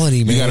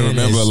 Mentality, man. You got to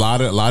remember a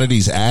lot of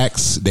these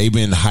acts. They've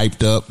been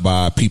hyped up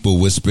by people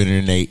whispering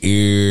in their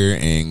ear,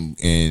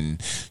 and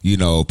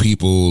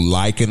people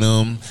liking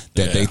them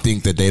that they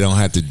think that they don't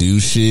have to do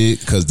shit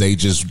because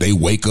they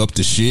wake up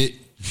to shit.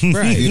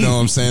 Right. You know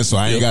what I'm saying? So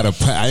I ain't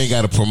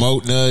gotta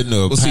promote nothing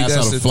or pass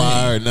out a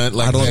flyer or nothing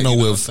like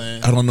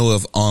that. I don't know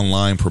if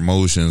online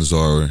promotions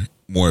are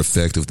more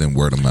effective than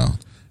word of mouth,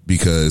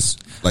 because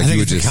I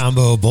think it's a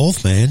combo of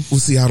both, man. Well,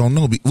 see, I don't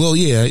know. Well,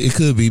 yeah, it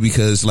could be,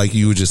 because like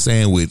you were just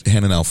saying with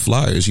handing out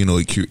flyers,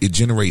 it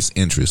generates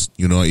interest.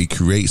 It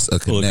creates a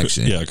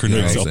connection. It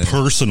creates a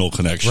personal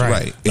connection,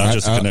 right? Not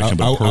just a connection,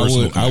 but a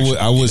personal connection.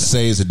 I would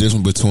say it's a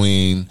difference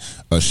between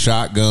a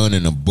shotgun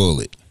and a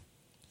bullet.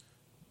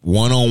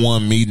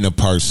 One-on-one meeting a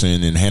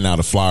person and hand out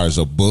a flyer is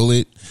a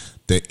bullet.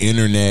 The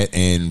internet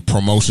and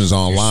promotions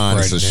online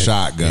is a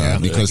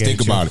shotgun. Because think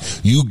about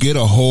it. You get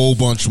a whole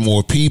bunch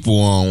more people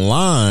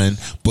online,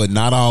 but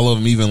not all of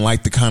them even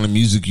like the kind of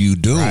music you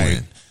doing.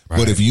 Right.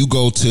 But if we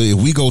go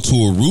to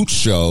a Roots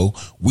show,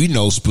 we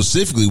know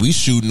specifically we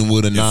shooting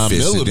with a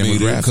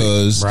 9mm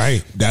because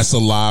that's a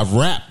live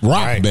rock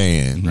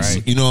band.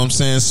 Right. You know what I'm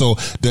saying? So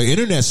the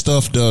internet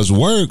stuff does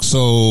work.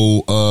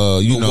 So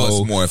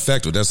what's more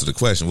effective? That's the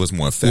question. What's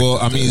more effective? Well,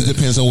 I mean, it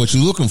depends on what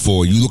you're looking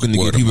for. You looking to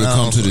get people to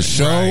come to the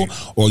show,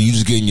 or you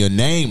just getting your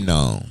name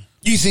known?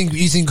 You think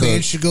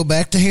bands should go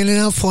back to handing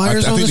out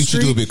flyers on the street? I think they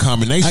should do a big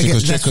combination.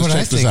 Because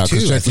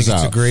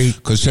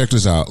check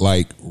this out.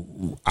 Like,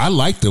 I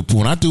like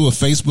when I do a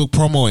Facebook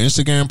promo or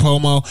Instagram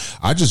promo,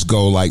 I just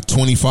go like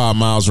 25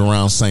 miles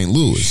around St.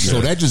 Louis. Sure.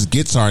 So that just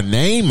gets our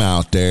name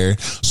out there.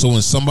 So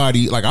when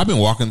somebody, like, I've been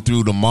walking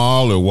through the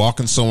mall or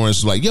walking somewhere,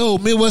 it's like, yo,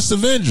 Midwest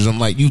Avengers. I'm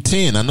like, you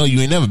 10. I know you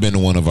ain't never been to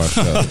one of our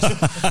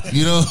shows.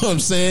 You know what I'm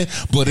saying?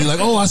 But they're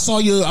like, oh, I saw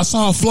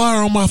a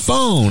flyer on my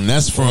phone.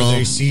 That's from. Or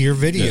they see your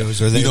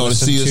videos, or they to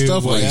see his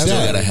stuff like that. You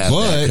gotta have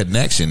that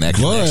connection. That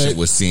connection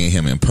with seeing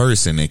him in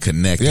person and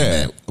connecting.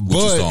 Yeah,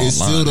 but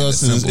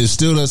it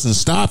still doesn't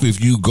stop if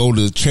you go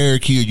to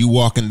Cherokee or you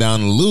walking down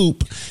the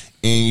loop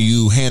and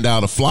you hand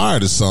out a flyer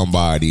to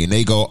somebody and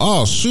they go,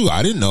 oh shoot,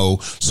 I didn't know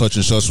such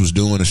and such was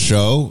doing a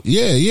show.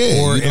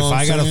 Yeah. Or if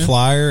I got a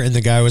flyer and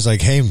the guy was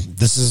like, hey,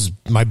 this is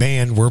my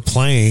band, we're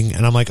playing,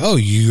 and I'm like, oh,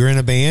 you're in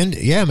a band?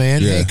 Yeah,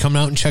 man. Yeah. Hey, come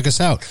out and check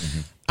us out. Mm-hmm.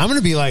 I'm going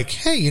to be like,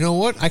 hey, you know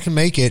what? I can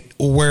make it.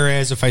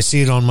 Whereas if I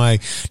see it on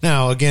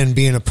now, again,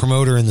 being a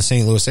promoter in the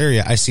St. Louis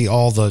area, I see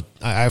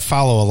I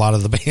follow a lot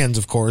of the bands,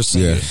 of course.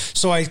 Yeah.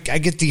 So I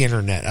get the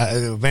internet.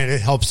 Man, it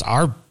helps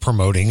our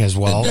promoting as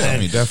well.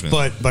 Definitely.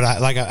 But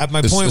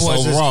my point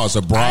was, overall, it's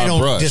a broad I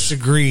don't brush.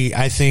 Disagree.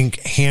 I think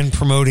hand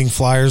promoting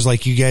flyers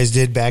like you guys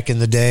did back in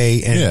the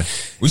day, and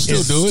we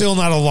still do it. Still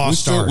not a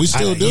lost art. We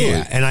still do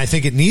it, and I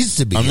think it needs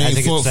to be. I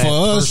mean, for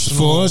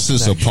us,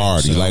 it's a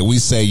party. So. Like we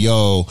say,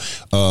 yo,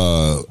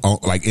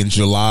 like in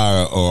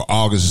July or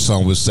August or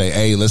something, we'll say,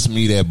 hey, let's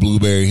meet at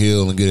Blueberry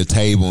Hill and get a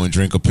table and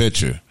drink a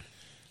picture.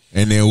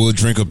 And then we'll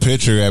drink a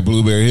picture at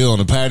Blueberry Hill on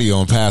the patio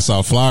and pass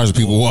out flyers to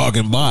people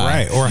walking by.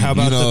 Right. Or how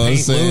about the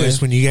St.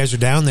 Louis, when you guys are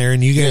down there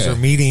and you guys are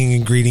meeting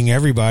and greeting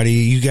everybody,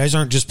 you guys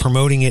aren't just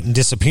promoting it and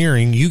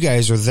disappearing. You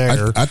guys are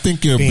there. I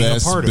think your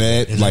best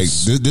bet, like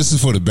this is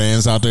for the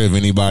bands out there, if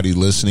anybody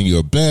listening,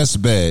 your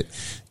best bet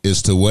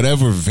is to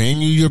whatever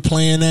venue you're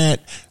playing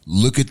at,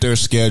 look at their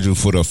schedule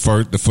for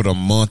the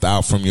month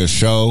out from your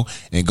show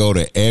and go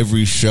to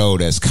every show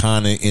that's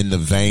kind of in the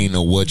vein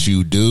of what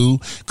you do.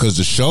 Cause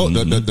the show,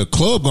 the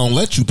club gonna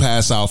let you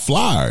pass out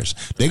flyers.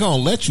 They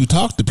gonna let you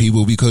talk to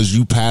people because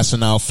you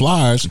passing out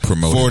flyers for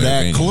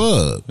that venue.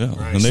 Club. Yeah.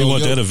 Right. And they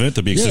want that event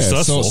to be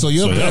successful. So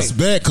your best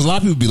bet, cause a lot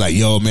of people be like,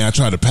 yo man, I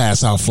try to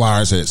pass out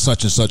flyers at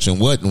such and such and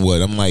what.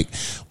 I'm like,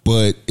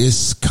 but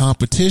it's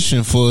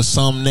competition for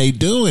something they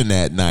doing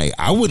that night.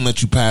 I wouldn't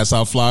let you pass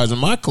out flyers in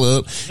my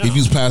club if you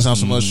was passing out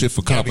so much shit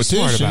for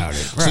competition. Be smart about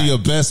it. Right. So your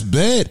best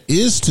bet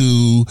is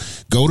to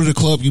go to the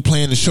club you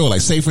playing the show.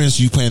 Like say for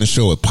instance you playing the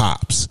show at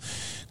Pops.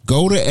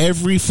 Go to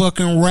every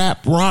fucking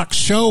rap rock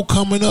show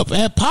coming up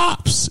at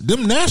Pops.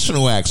 Them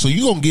national acts. So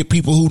you gonna get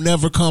people who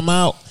never come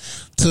out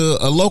to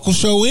a local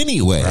show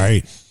anyway.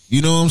 Right.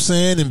 You know what I'm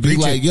saying? And be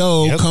like,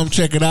 yo, come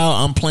check it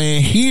out. I'm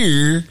playing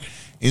here.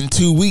 In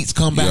 2 weeks,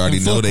 come back. You already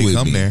and know fuck they with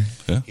come me. there.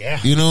 Yeah.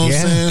 You know what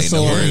I'm saying?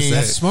 So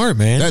that's smart,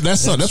 man.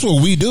 That's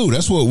what we do.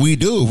 That's what we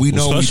do. We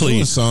know we're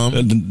doing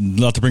something.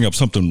 Not to bring up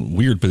something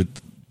weird, but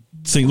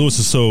St. Louis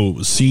is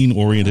so scene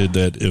oriented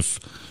that if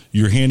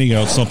you're handing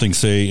out something,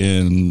 say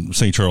in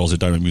St. Charles at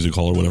Diamond Music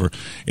Hall or whatever,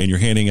 and you're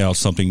handing out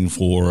something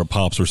for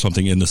Pops or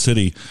something in the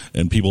city,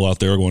 and people out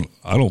there are going,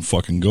 I don't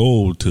fucking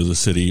go to the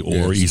city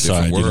or East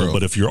Side, you know,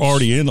 but if you're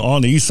already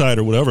on the East Side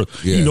or whatever,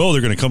 you know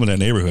they're going to come in that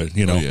neighborhood,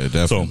 you know. Yeah,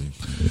 definitely.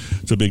 So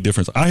it's a big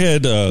difference. I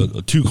had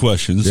 2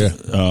 questions.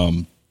 Yeah.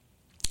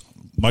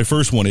 My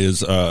first one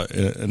is,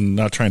 and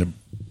not trying to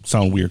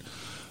sound weird,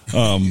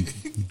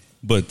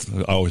 but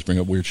I always bring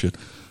up weird shit.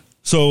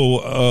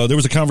 So there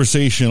was a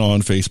conversation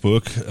on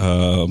Facebook.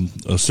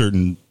 A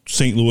certain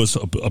St. Louis,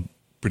 a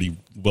pretty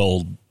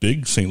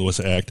big St. Louis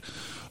act.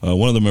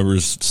 One of the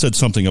members said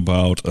something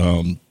about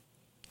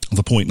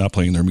the Point not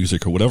playing their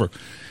music or whatever,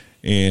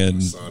 and I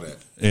saw that.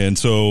 And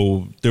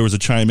so there was a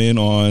chime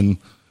in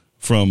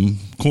from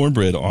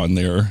Cornbread on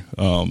there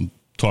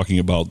talking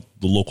about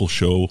the local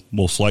show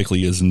most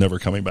likely is never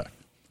coming back,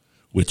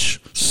 which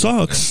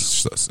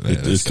sucks.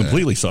 It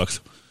completely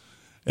sucks.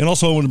 And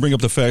also, I want to bring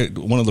up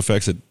one of the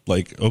facts that,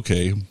 like,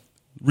 okay,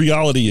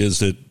 reality is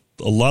that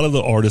a lot of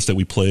the artists that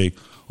we play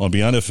on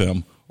Beyond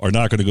FM are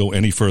not going to go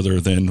any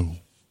further than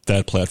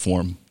that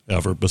platform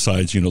ever,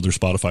 besides, their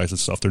Spotify's and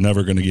stuff. They're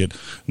never going to get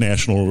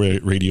national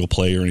radio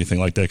play or anything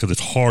like that because it's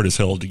hard as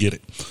hell to get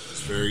it.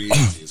 It's very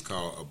easy. It's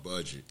called a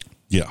budget.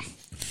 Yeah.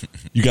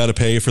 You got to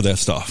pay for that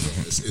stuff.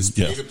 It's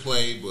pay to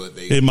play, but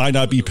it might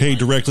not be paid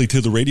directly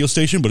to the radio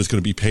station, but it's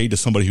going to be paid to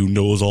somebody who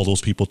knows all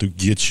those people to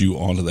get you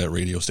onto that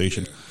radio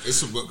station. Yeah.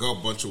 It's a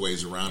bunch of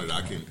ways around it.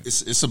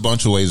 It's a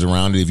bunch of ways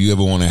around it. If you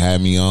ever want to have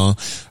me on,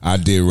 I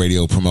did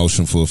radio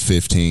promotion for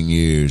 15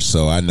 years,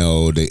 so I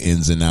know the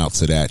ins and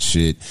outs of that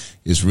shit.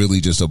 It's really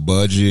just a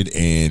budget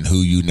and who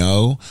you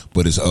know,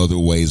 but it's other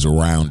ways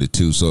around it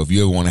too. So if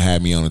you ever want to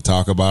have me on to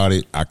talk about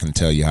it, I can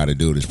tell you how to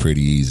do it. It's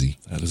pretty easy.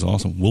 That is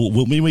awesome.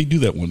 We'll maybe do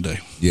that one day.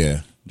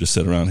 Yeah. Just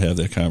sit around and have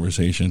that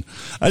conversation.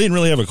 I didn't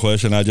really have a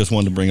question. I just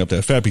wanted to bring up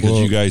that fact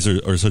because you guys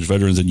are such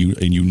veterans and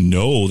you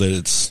know that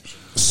it's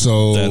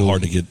so that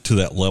hard to get to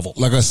that level.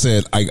 Like I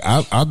said,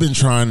 I've been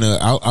trying to,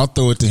 I'll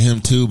throw it to him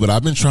too, but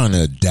I've been trying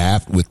to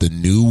adapt with the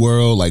new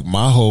world. Like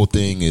my whole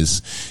thing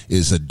is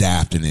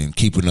adapting and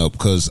keeping up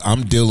because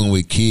I'm dealing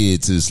with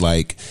kids is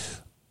like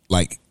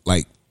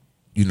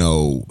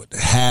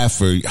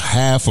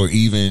half or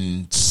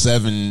even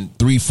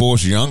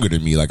 3/4 younger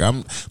than me. Like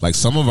I'm like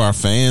some of our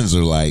fans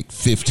are like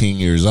 15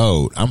 years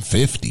old. I'm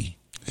 50.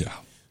 Yeah.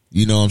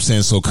 You know what I'm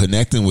saying? So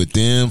connecting with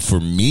them for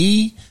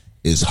me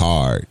is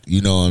hard.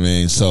 You know what I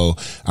mean? So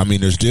I mean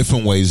there's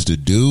different ways to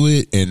do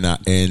it and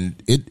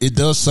it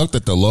does suck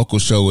that the local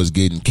show is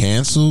getting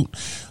canceled.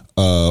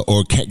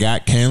 Or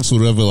got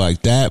canceled, whatever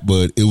like that,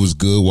 but it was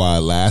good while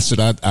it lasted.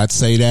 I'd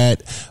say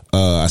that.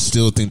 I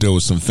still think there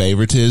was some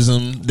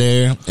favoritism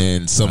there,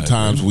 and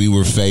sometimes we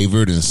were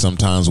favored and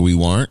sometimes we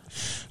weren't.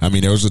 I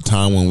mean, there was a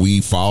time when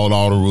we followed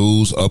all the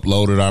rules,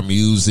 uploaded our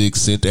music,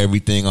 sent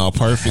everything all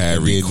perfect. Had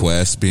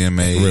requests being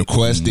made.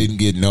 Requests didn't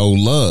get no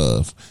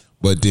love.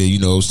 But then,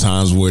 it was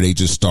times where they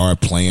just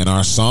started playing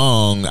our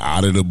song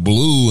out of the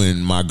blue,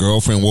 and my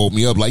girlfriend woke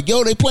me up like,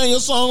 yo, they playing your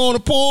song on The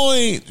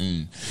Point.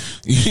 And,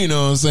 you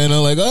know what I'm saying?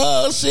 I'm like,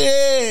 oh,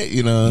 shit.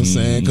 You know what I'm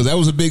saying? Because that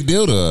was a big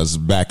deal to us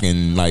back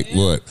in,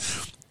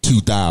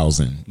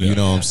 2000. You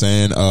know what I'm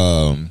saying?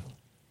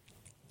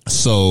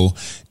 So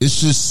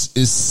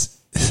it's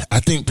I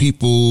think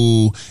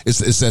people,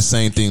 it's that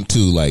same thing,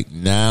 too. Like,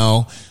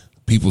 now,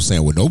 people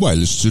saying, well, nobody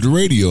listens to the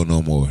radio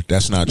no more.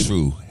 That's not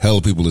true. Hell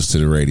of people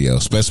listen to the radio,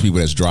 especially people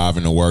that's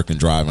driving to work and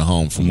driving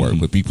home from work,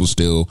 but people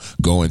still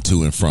going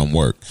to and from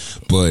work.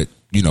 But,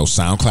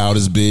 SoundCloud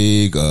is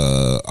big.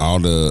 All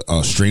the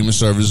streaming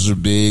services are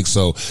big.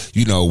 So,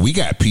 we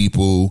got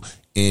people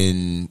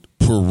in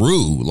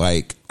Peru.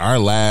 Like, our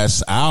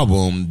last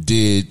album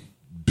did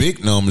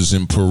big numbers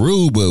in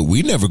Peru, but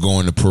we never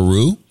going to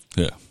Peru.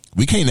 Yeah.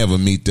 We can't ever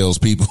meet those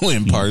people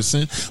in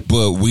person,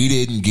 but we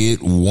didn't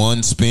get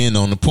one spin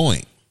on The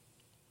Point.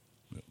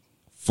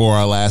 for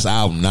our last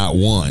album. Not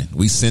one.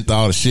 We sent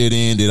all the shit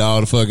in, did all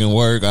the fucking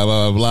work, blah,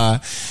 blah, blah.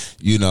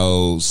 You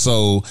know,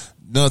 so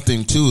another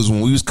thing too is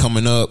when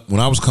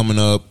I was coming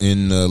up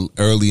in the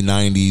early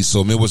 90s,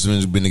 so Midwest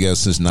Avengers been together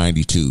since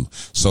 92.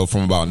 So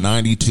from about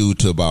 92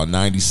 to about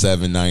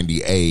 97,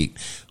 98,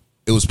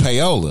 it was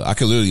payola. I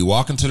could literally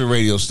walk into the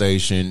radio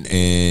station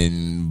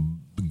and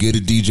get a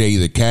DJ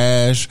either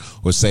cash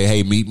or say,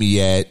 hey, meet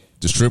me at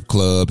the strip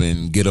club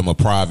and get them a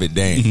private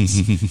dance.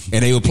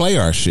 And they would play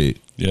our shit.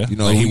 Yeah. You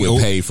know, like he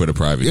would pay for the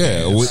private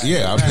dance.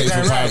 Yeah, I'd pay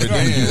for private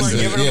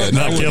dance.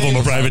 Not give them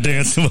a private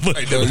dance.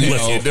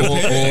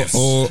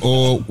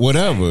 Or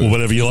whatever. Well,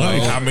 whatever you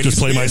like. Just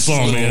play my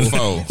song, man.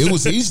 It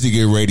was easy to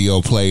get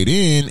radio played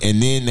in,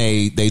 and then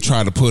they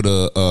tried to put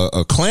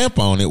a clamp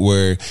on it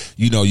where,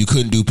 you know, you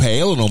couldn't do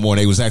payola no more.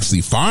 They was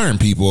actually firing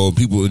people.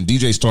 And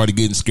DJs started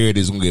getting scared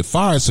they was going to get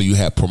fired, so you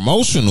had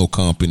promotional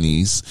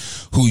companies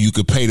who you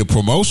could pay the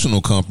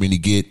promotional company to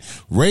get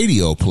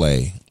radio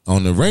play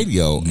on the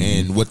radio. Mm-hmm.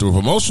 And what the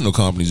promotional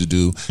companies would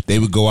do, they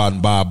would go out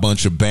and buy a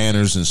bunch of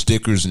banners and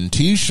stickers and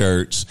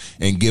t-shirts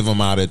and give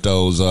them out at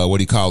those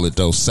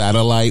those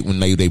satellite, when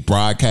they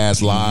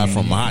broadcast live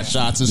from Hot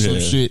Shots and some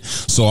shit.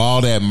 So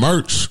all that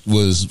merch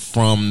was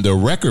from the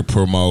record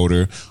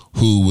promoter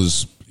who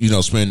was, you know,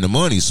 spending the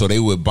money. So they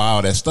would buy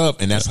all that stuff,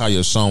 and that's how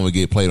your song would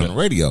get played on the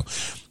radio.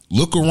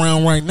 Look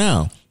around right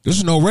now.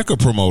 There's no record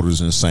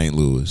promoters in St.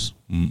 Louis.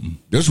 Mm-mm.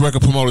 There's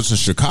record promoters in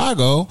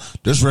Chicago.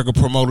 There's record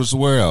promoters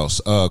where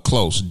else?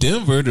 Close.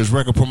 Denver. There's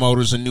record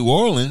promoters in New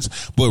Orleans.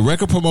 But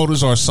record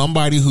promoters are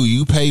somebody who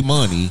you pay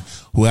money,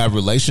 who have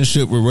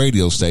relationship with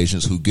radio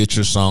stations, who get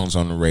your songs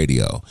on the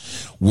radio.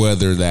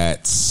 Whether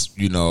that's,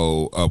 you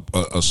know,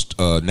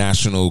 a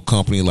national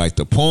company like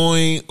The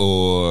Point,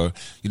 or,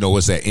 you know,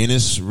 what's that,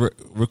 Ennis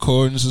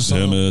Recordings or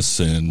something? Ennis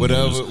and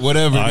whatever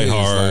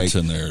iHeart, it is.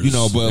 Like, and there's, you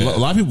know, but a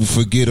lot of people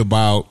forget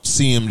about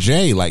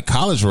CMJ, like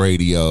college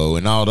radio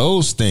and all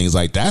those things.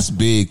 Like, that's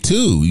big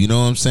too, you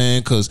know what I'm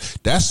saying? Because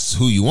that's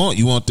who you want.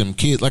 You want them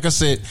kids. Like I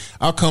said,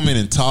 I'll come in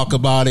and talk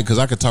about it because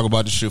I could talk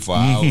about this shit for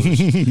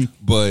hours.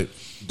 But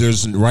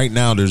there's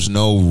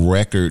no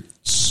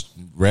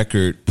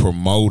record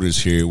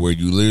promoters here where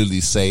you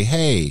literally say,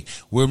 hey,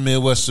 we're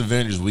Midwest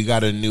Avengers. We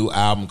got a new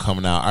album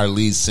coming out. Our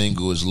lead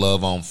single is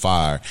Love on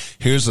Fire.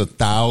 Here's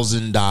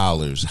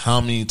 $1,000. How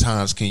many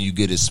times can you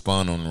get it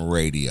spun on the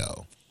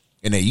radio?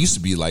 And they used to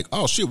be like,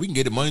 oh, shit, we can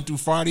get it Monday through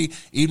Friday,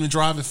 evening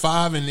drive at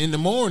 5 and in the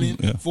morning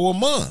for a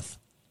month.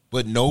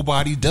 But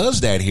nobody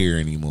does that here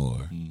anymore.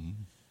 Mm-hmm.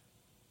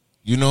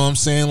 You know what I'm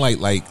saying? Like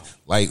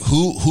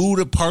who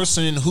the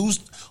person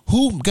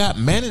who got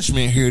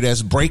management here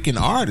that's breaking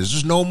artists?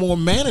 There's no more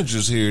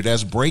managers here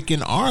that's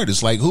breaking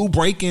artists. Like, who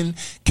breaking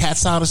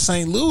cats out of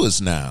St.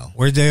 Louis now?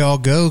 Where'd they all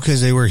go?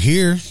 Because they were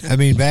here. I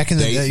mean, back in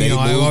the day, you know,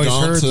 I always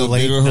heard the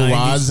late bigger 90s.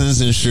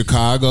 horizons in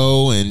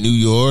Chicago and New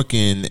York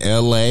and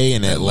L.A.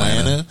 and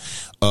Atlanta.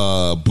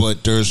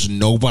 But there's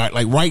nobody,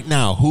 like right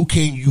now, who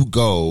can you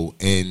go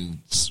and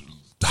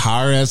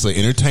hire as an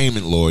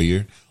entertainment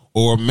lawyer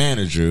or a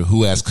manager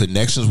who has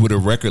connections with a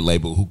record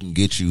label who can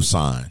get you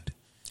signed?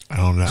 I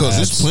don't know. Because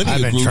there's plenty I've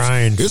of been groups.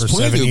 trying There's for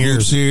plenty 7 of years.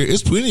 groups here.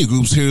 There's plenty of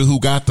groups here who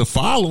got the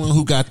following,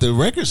 who got the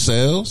record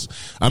sales.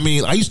 I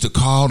mean, I used to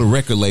call the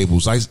record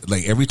labels.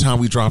 Like every time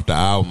we dropped the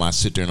album, I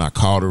sit there and I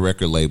call the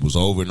record labels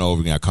over and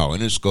over again. I call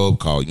Interscope,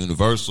 call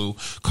Universal,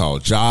 call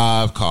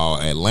Jive, call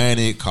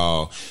Atlantic,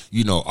 call,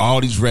 you know, all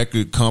these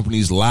record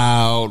companies,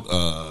 Loud,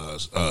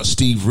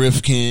 Steve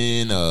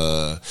Rifkin,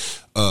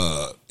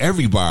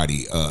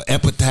 everybody,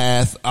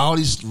 Epitaph, all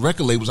these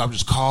record labels. I would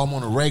just call them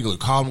on a regular,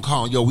 call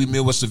them, yo, we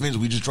Midwest Avengers.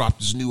 We just dropped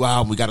this new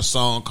album. We got a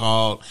song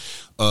called,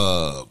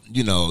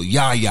 you know,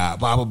 Ya,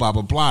 blah, blah, blah,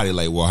 blah, blah. They're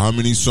like, well, how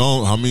many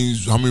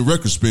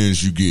record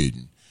spins you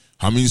getting?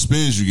 How many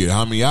spins you get?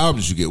 How many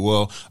albums you get?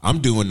 Well, I'm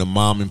doing the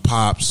mom and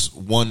pops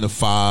 1 to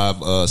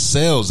 5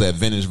 sales at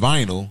Vintage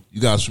Vinyl. You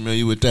guys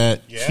familiar with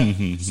that? Yeah.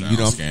 You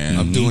know,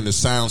 I'm doing the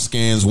sound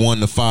scans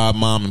 1 to 5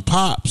 mom and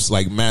pops,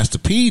 like Master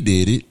P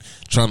did it,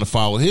 trying to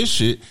follow his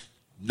shit.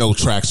 No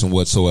traction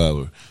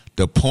whatsoever.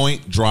 The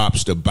Point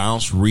drops the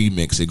Bounce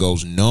remix. It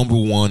goes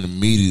 #1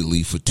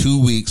 immediately for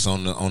 2 weeks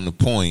on the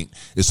Point.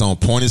 It's on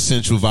Point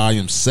Essential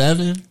Volume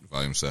 7.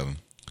 Volume 7.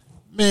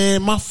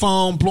 Man, my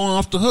phone blowing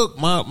off the hook.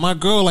 My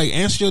girl, like,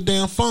 answer your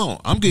damn phone.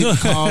 I'm getting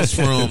calls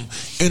from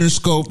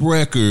Interscope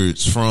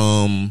Records,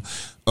 from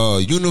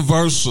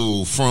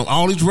Universal, from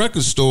all these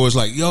record stores.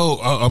 Like, yo,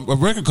 a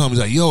record company's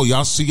like, yo,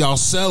 y'all see y'all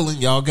selling.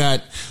 Y'all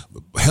got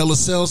hella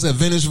sales at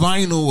Vintage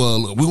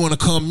Vinyl. We want to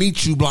come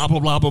meet you, blah, blah,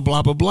 blah, blah,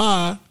 blah, blah,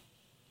 blah.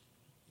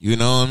 You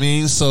know what I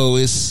mean? So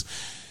it's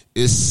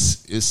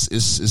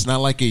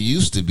not like it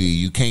used to be.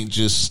 You can't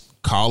just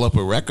call up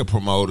a record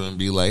promoter and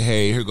be like,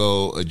 hey, here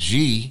go a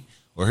G.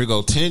 Or here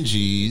go 10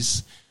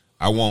 G's.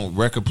 I want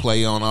record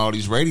play on all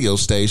these radio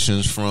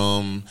stations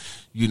from,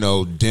 you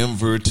know,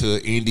 Denver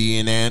to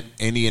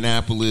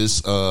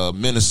Indianapolis,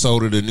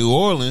 Minnesota to New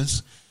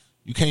Orleans.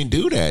 You can't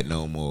do that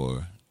no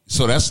more.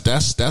 So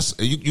that's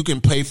you can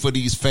pay for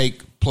these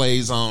fake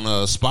plays on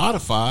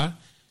Spotify.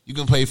 You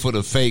can pay for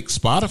the fake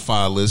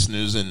Spotify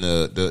listeners and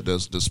the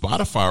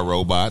Spotify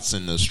robots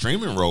and the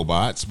streaming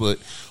robots, but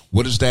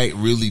what does that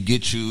really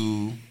get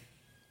you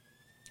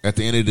at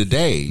the end of the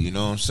day? You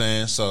know what I'm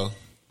saying? So,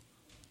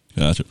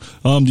 gotcha.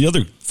 The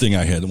other thing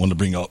I wanted to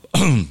bring up,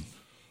 and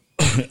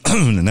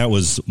that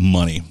was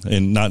money,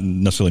 and not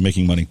necessarily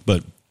making money,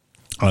 but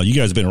you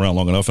guys have been around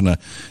long enough,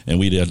 and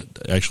we did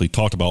actually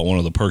talked about one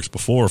of the perks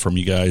before from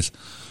you guys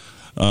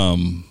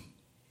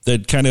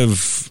that kind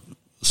of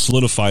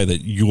solidify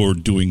that you're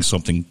doing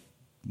something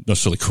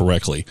necessarily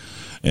correctly.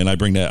 And I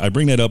bring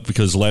that up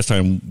because the last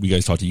time we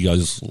guys talked to you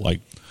guys, like,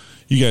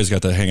 you guys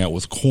got to hang out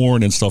with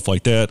Korn and stuff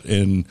like that,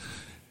 and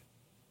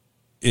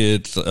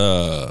it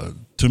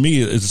to me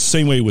it's the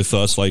same way with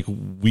us. Like,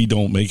 we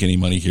don't make any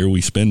money here,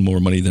 we spend more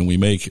money than we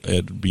make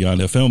at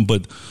Beyond FM,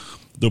 but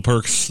the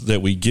perks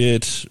that we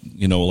get,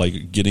 you know,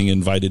 like getting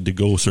invited to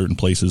go certain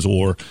places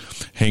or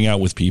hang out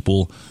with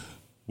people,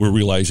 we're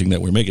realizing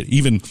that we're making it.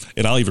 Even,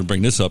 and I'll even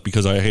bring this up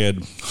because I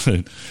had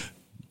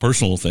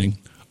personal thing.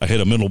 I had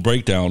a mental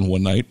breakdown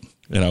one night,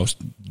 and I was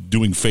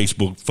doing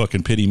Facebook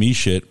fucking pity me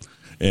shit,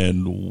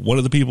 and one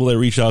of the people that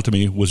reached out to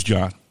me was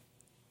John,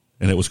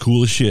 and it was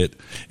cool as shit,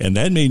 and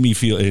that made me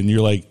feel. And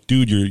you're like,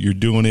 dude, you're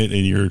doing it,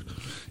 and you're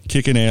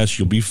kicking ass.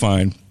 You'll be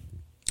fine.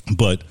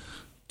 But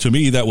to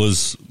me, that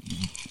was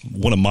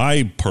one of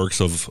my perks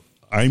of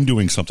I'm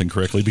doing something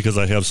correctly because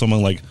I have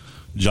someone like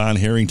John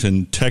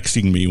Harrington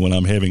texting me when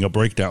I'm having a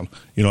breakdown.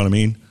 You know what I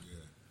mean? Yeah.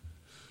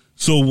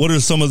 So what are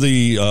some of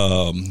the,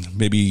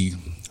 maybe,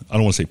 I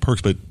don't want to say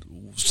perks, but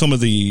some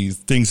of the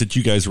things that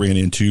you guys ran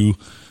into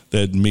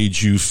that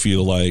made you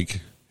feel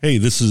like, hey,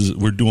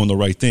 we're doing the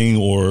right thing,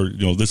 or,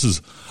 you know, this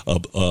is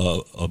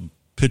a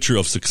picture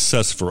of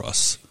success for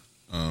us?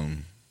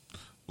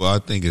 Well, I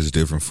think it's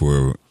different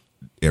for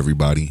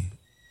everybody.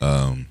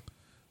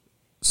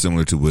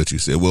 Similar to what you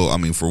said. Well, I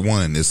mean, for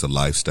one, it's a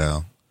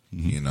lifestyle,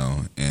 you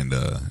know, and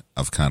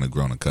I've kind of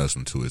grown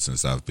accustomed to it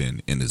since I've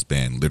been in this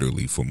band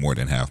literally for more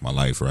than half my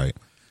life, right?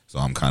 So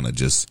I'm kind of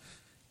just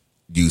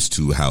used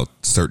to how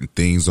certain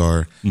things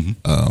are.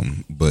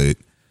 But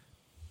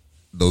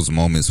those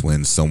moments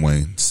when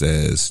someone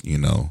says, you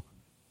know,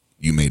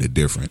 you made a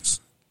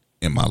difference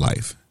in my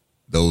life,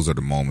 those are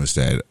the moments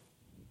that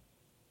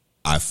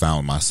I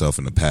found myself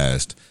in the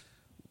past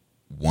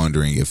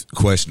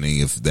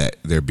questioning if that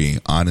they're being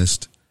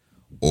honest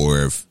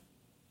or if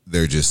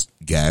they're just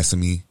gassing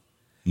me.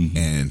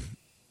 And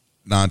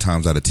 9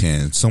 times out of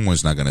 10,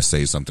 someone's not going to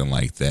say something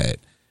like that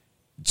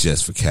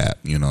just for cap.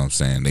 You know what I'm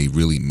saying? They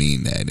really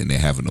mean that, and they're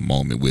having a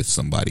moment with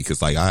somebody.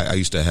 Because, like, I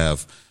used to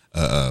have,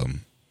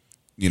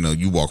 you know,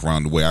 you walk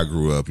around the way I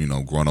grew up, you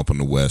know, growing up on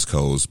the West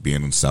Coast,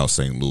 being in South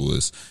St.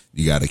 Louis,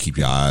 you got to keep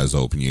your eyes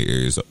open, your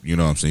ears up. You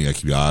know what I'm saying? You got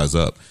to keep your eyes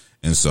up.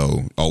 And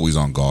so, always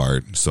on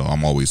guard. So,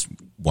 I'm always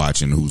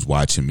watching who's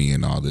watching me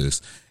and all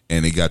this.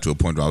 And it got to a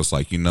point where I was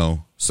like, you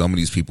know, some of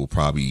these people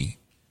probably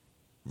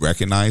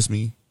recognize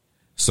me,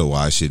 so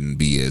I shouldn't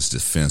be as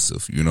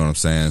defensive. You know what I'm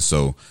saying?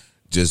 So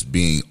just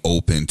being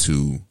open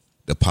to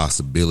the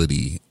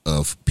possibility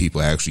of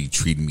people actually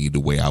treating me the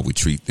way I would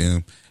treat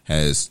them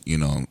has, you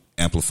know,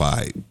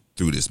 amplified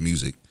through this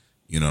music.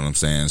 You know what I'm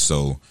saying?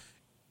 So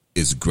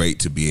it's great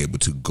to be able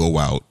to go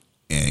out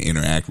and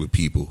interact with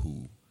people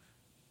who,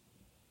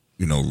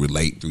 you know,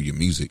 relate through your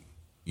music.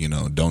 You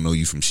know, don't know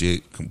you from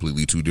shit,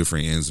 completely two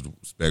different ends of the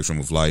spectrum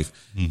of life,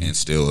 and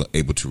still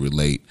able to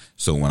relate.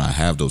 So when I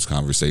have those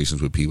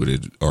conversations with people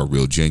that are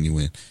real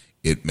genuine,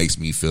 it makes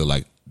me feel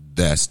like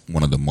that's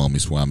one of the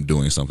moments where I'm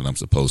doing something I'm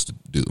supposed to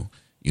do.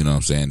 You know what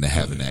I'm saying? To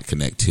having that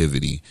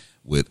connectivity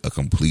with a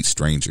complete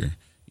stranger,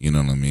 you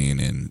know what I mean?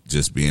 And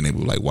just being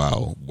able to, like,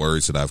 wow,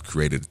 words that I've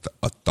created,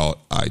 a thought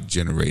I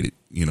generated,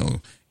 you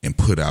know, and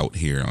put out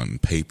here on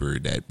paper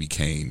that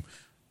became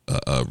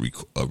a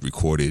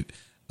recorded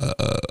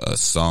a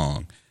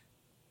song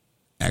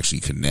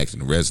actually connected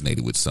and resonated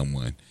with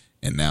someone,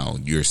 and now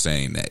you're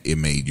saying that it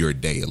made your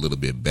day a little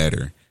bit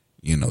better,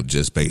 you know,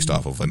 just based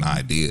off of an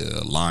idea,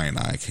 a line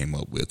I came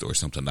up with, or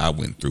something I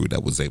went through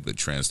that was able to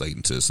translate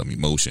into some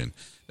emotion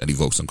that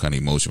evoked some kind of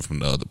emotion from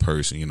the other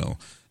person. You know,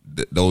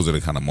 those are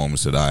the kind of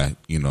moments that I,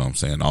 you know what I'm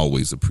saying,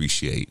 always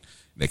appreciate,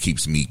 that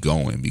keeps me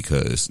going,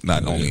 because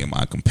not only am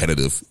I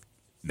competitive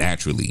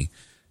naturally,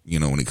 you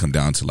know, when it come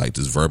down to like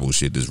this verbal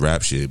shit, this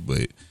rap shit,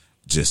 but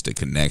just the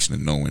connection of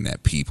knowing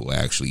that people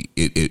actually,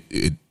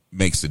 it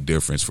makes a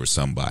difference for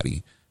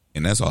somebody.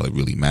 And that's all that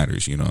really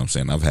matters. You know what I'm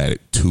saying? I've had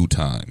it 2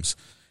 times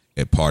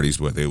at parties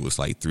where it was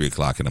like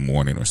 3:00 in the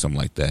morning or something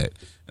like that.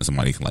 And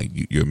somebody can like,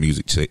 your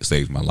music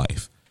saved my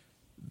life.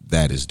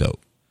 That is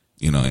dope.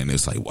 You know, and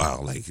it's like,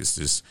 wow, like, it's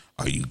just,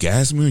 are you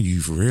gassing me or are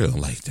you for real?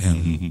 Like,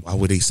 damn, why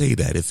would they say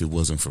that if it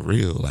wasn't for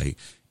real? Like,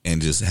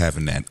 and just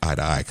having that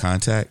eye-to-eye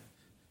contact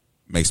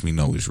makes me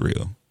know it's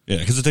real. Yeah,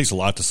 because it takes a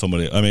lot to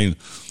somebody. I mean,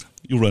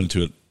 you'll run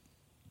into it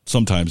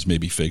sometimes,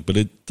 maybe fake, but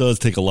it does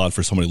take a lot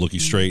for somebody to look you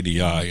straight in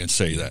the eye and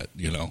say that,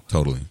 you know.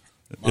 Totally.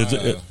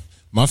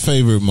 My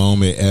favorite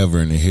moment ever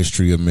in the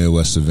history of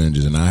Midwest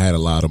Avengers, and I had a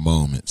lot of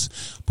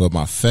moments, but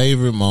my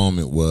favorite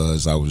moment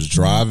was I was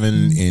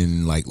driving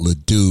in like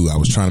Ladue. I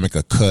was trying to make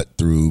a cut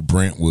through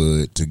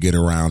Brentwood to get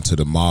around to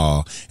the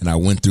mall, and I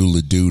went through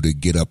Ladue to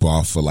get up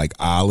off of like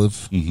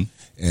Olive. Mm-hmm.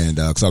 And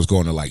because I was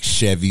going to like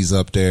Chevy's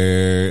up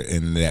there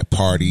and that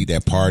party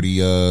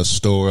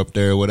store up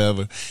there or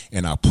whatever.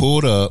 And I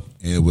pulled up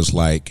and it was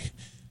like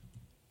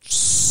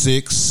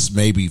 6,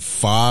 maybe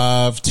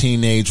 5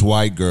 teenage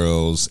white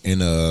girls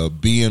in a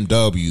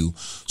BMW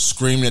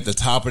screaming at the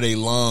top of their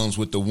lungs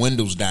with the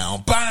windows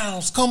down.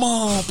 Bounce, come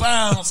on,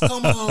 bounce,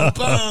 come on,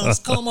 bounce,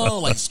 come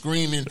on. Like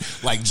screaming,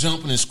 like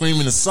jumping and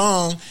screaming a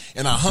song.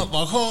 And I humped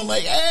my horn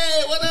like,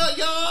 hey, what up,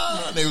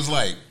 y'all? And they was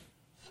like,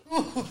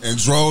 and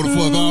drove the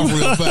fuck off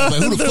real fast.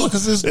 Like, who the fuck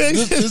is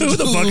this Who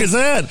the fuck is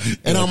that?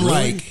 And I'm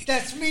really? like,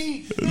 that's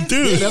me.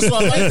 Dude. Yeah, that's why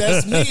I'm like,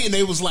 that's me. And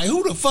they was like,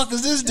 who the fuck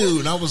is this dude?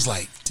 And I was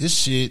like, this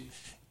shit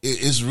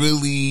is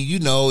really, you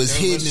know, it's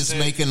hitting, it's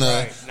making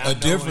a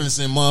difference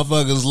in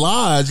motherfuckers'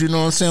 lives. You know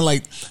what I'm saying?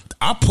 Like,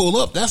 I pull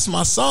up, that's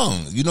my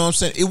song. You know what I'm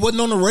saying? It wasn't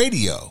on the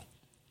radio.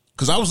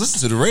 Because I was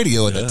listening to the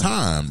radio at the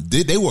time.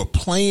 They were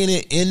playing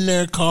it in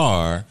their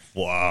car.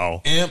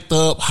 Wow. Amped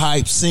up,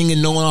 hype,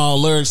 singing, knowing all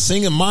lyrics,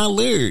 singing my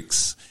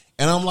lyrics.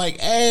 And I'm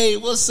like, hey,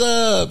 what's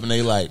up? And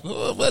they like,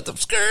 oh, what the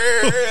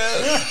skirt?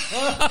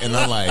 And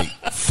I'm like,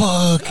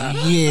 fuck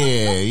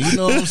yeah. You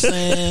know what I'm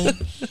saying?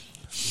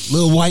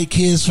 Little white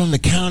kids from the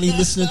county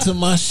listening to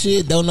my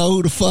shit, don't know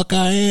who the fuck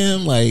I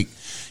am. Like,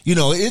 you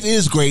know, it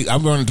is great.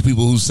 I'm running to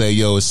people who say,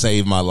 yo, it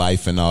saved my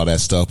life and all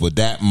that stuff. But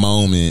that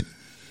moment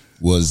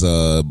was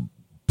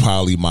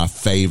probably my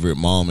favorite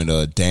moment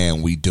of,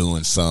 damn, we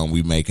doing something,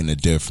 we making a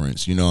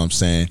difference. You know what I'm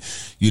saying?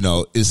 You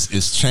know,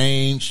 it's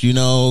changed, you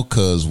know,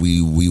 because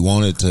we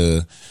wanted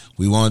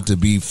to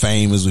be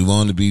famous, we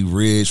wanted to be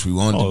rich, we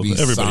wanted to be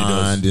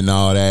signed and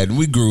all that, and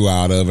we grew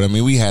out of it. I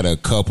mean, we had a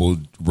couple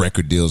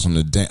record deals on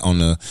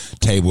the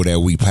table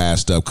that we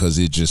passed up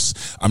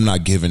because I'm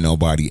not giving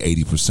nobody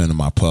 80% of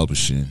my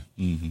publishing.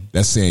 Mm-hmm.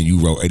 That's saying you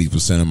wrote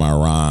 80% of my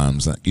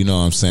rhymes. You know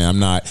what I'm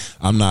saying?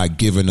 I'm not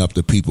giving up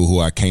the people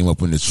who I came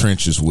up in the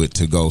trenches with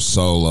to go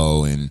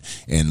solo and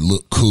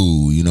look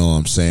cool. You know what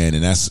I'm saying?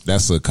 And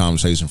that's a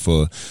conversation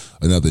for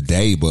another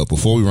day. But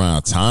before we run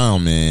out of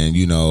time, man,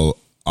 you know,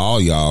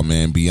 all y'all,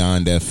 man,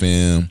 Beyond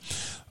FM,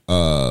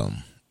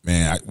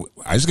 man,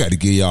 I just got to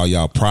give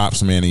y'all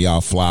props, man, and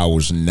y'all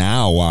flowers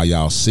now while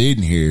y'all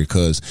sitting here,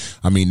 because,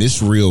 I mean,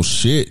 this real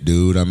shit,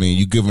 dude. I mean,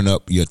 you giving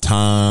up your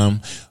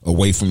time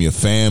away from your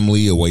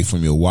family, away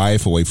from your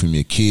wife, away from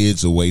your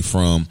kids, away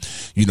from,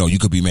 you know, you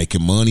could be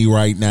making money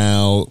right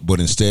now, but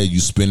instead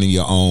you spending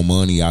your own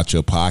money out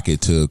your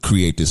pocket to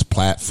create this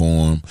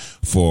platform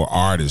for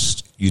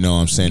artists. You know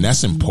what I'm saying?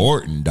 That's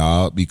important,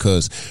 dog,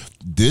 because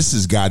this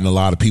has gotten a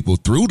lot of people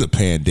through the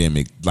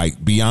pandemic.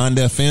 Like Beyond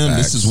FM, Facts.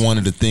 This is one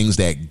of the things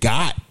that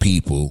got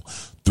people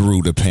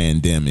through the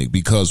pandemic,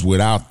 because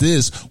without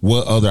this,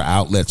 what other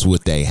outlets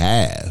would they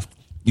have?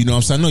 You know what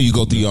I'm saying? I know you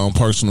go through your own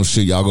personal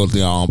shit. Y'all go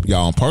through your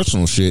own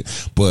personal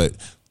shit, but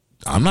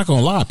I'm not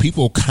gonna lie.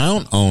 People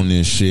count on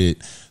this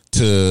shit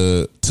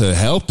to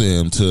help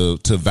them to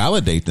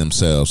validate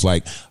themselves.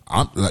 Like,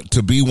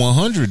 to be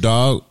 100,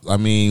 dog. I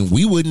mean,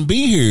 we wouldn't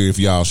be here if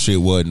y'all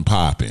shit wasn't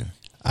popping.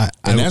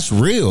 And that's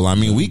real. I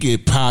mean, we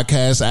get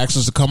podcast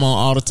access to come on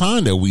all the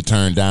time that we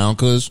turn down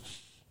because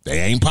they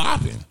ain't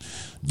popping.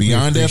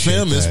 Beyond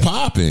FM is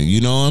popping.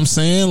 You know what I'm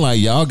saying? Like,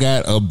 y'all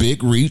got a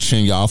big reach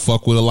and y'all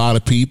fuck with a lot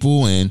of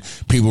people and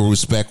people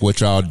respect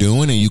what y'all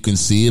doing, and you can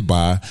see it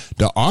by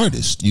the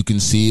artist. You can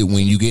see it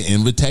when you get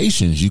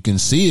invitations. You can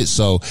see it.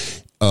 So,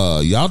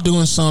 y'all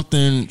doing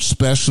something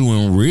special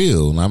and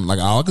real. And I'm like,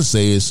 all I can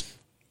say is,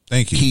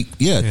 thank you.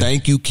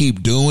 Thank you.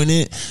 Keep doing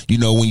it. You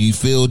know, when you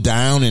feel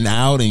down and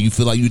out and you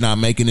feel like you're not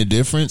making a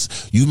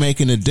difference, you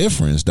making a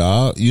difference,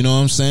 dog. You know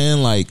what I'm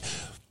saying? Like,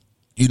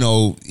 you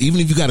know, even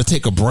if you got to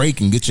take a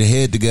break and get your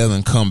head together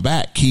and come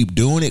back, keep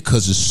doing it,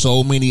 because there's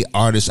so many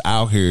artists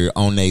out here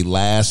on their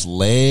last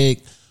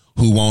leg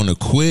who want to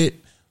quit.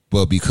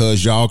 But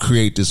because y'all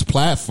create this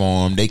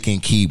platform, they can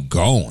keep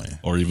going.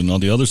 Or even on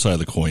the other side of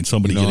the coin,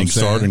 somebody getting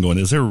started and going,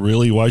 is there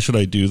really, why should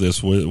I do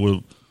this?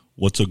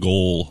 What's a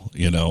goal,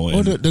 you know?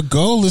 And, well, the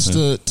goal is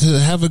to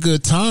have a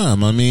good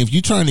time. I mean, if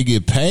you're trying to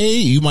get paid,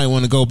 you might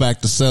want to go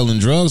back to selling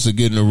drugs or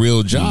getting a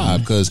real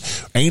job,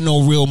 because ain't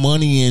no real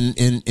money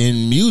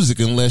in music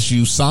unless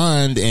you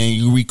signed and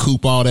you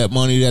recoup all that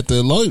money that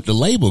the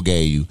label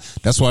gave you.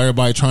 That's why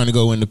everybody trying to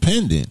go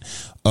independent.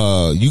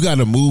 You got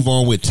to move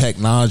on with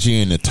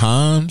technology and the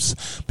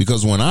times,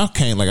 because when I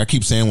came up,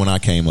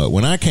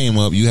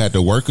 you had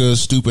to work a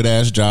stupid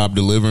ass job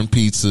delivering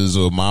pizzas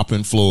or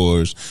mopping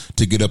floors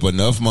to get up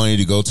enough money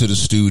to go to the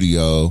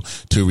studio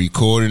to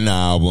record an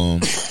album,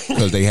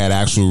 because they had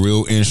actual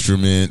real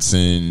instruments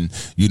and,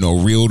 you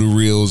know, reel to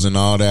reels and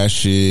all that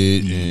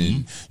shit.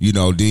 And, you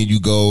know, then you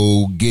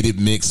go get it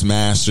mixed,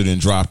 mastered, and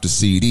drop the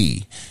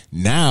CD.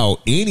 now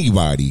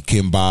anybody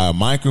can buy a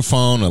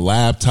microphone, a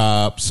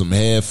laptop, some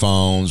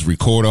headphones,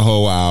 record a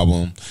whole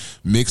album,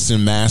 mix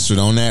and master it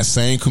on that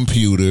same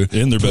computer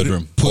in their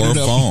bedroom or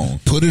phone.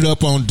 Put it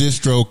up on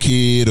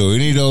DistroKid or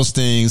any of those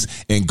things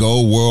and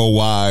go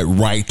worldwide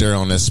right there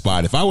on that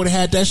spot. If I would have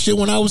had that shit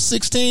when I was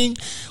 16,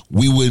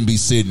 we wouldn't be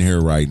sitting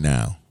here right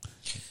now.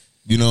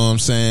 You know what I'm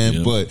saying?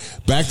 Yeah. But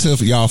back to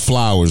y'all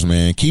flowers,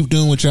 man. Keep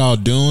doing what y'all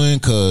doing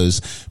because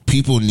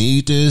people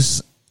need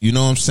this. You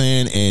know what I'm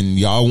saying? And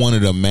y'all one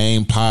of the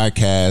main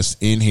podcasts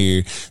in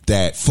here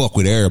that fuck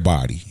with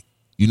everybody.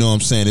 You know what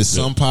I'm saying? There's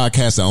some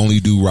podcasts that only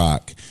do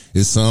rock.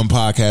 There's some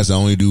podcasts that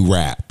only do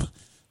rap.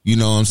 You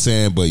know what I'm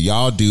saying? But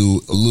y'all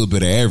do a little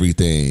bit of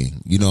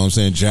everything. You know what I'm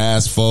saying?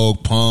 Jazz,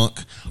 folk, punk,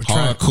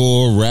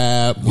 hardcore,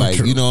 rap.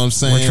 You know what I'm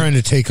saying? We're trying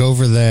to take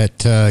over that,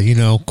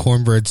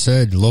 Cornbread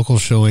said, local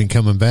show ain't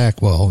coming back.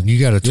 Well, you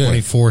got a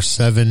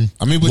 24/7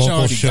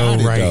 local show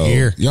right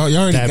here. Y'all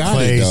already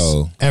got it,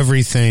 though.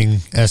 Everything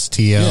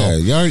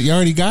STL. Yeah, you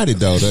already got it,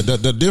 though.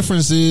 The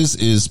difference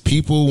is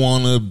people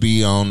want to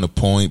be on the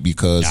point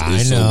because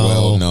it's a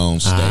well-known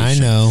station. I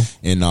know.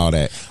 And all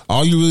that.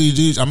 All you really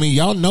do is,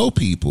 y'all know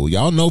people.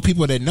 Y'all know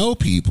people that know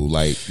people.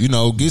 Like,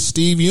 get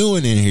Steve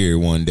Ewan in here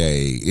one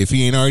day if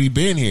he ain't already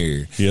been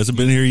here. He hasn't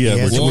been here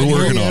yet. We're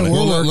working on it.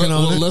 We're working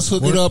on it. Let's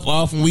hook it up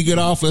off when we get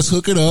off. Let's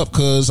hook it up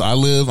because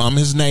I'm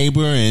his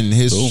neighbor and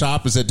his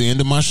shop is at the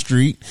end of my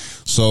street.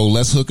 So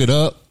let's hook it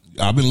up.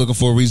 I've been looking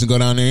for a reason to go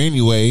down there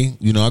anyway.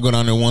 I go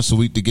down there once a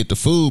week to get the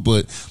food,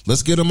 but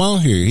let's get him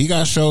on here. He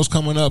got shows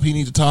coming up he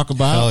need to talk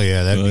about. Hell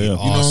yeah, that'd be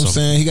awesome. You know what I'm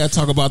saying? He got to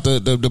talk about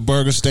the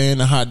burger stand,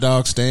 the hot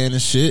dog stand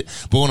and shit.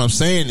 But what I'm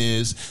saying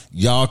is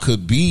y'all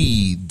could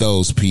be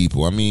those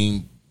people.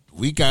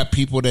 We got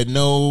people that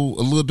know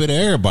a little bit of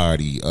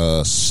everybody.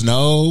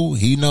 Snow,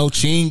 he know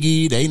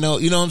Chingy, they know,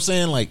 you know what I'm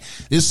saying? Like,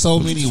 there's so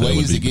many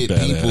ways to get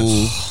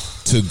people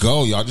to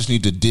go. Y'all just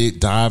need to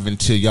dive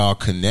into y'all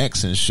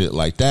connects and shit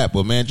like that.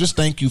 But man, just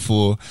thank you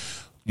for,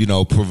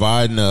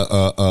 providing a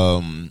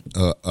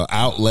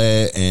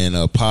outlet and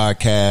a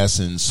podcast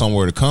and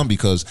somewhere to come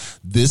because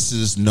this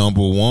is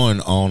number one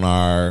on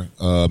our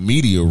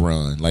media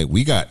run. Like,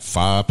 we got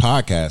 5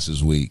 podcasts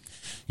this week.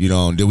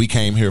 And then we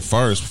came here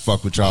first,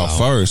 fuck with y'all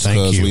first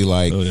because we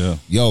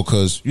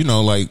because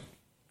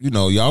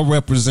y'all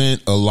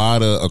represent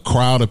a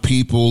crowd of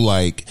people,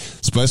 like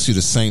especially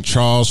the St.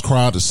 Charles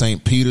crowd, the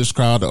St. Peter's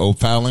crowd, the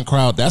O'Fallon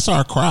crowd. That's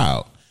our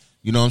crowd.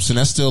 You know what I'm saying?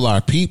 That's still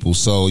our people.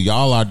 So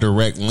y'all are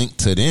direct link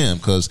to them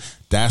because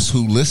that's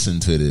who listen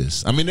to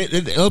this.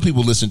 Other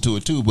people listen to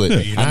it too, but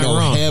I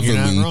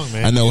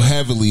know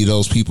heavily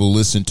those people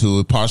listen to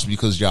it partially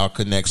because y'all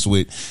connects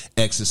with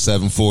Exit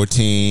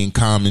 714,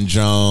 Common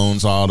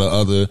Jones, all the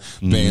other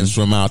bands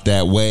from out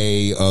that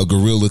way,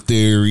 Guerrilla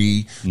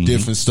Theory,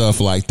 different stuff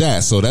like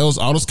that. So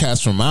all those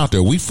cats from out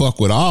there, we fuck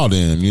with all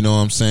them. You know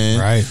what I'm saying?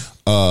 Right.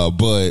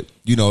 But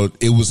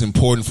it was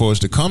important for us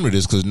to come to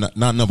this because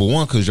not number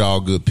one, because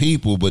y'all good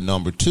people, but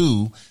number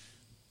two,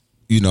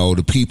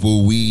 the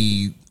people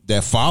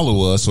that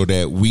follow us or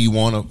that we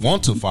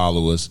want to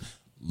follow us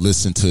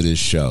listen to this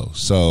show.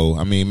 So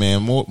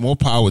man, more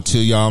power to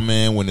y'all,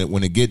 man.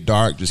 When it get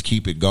dark, just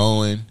keep it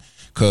going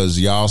because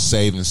y'all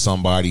saving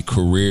somebody's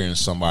career and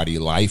somebody's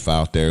life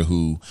out there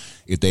who,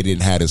 if they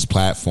didn't have this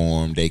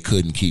platform, they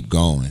couldn't keep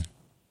going.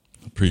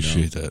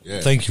 Appreciate that.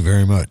 Yeah. Thank you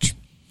very much.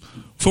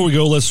 Before we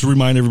go, let's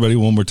remind everybody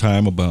one more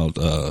time about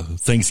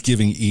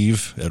Thanksgiving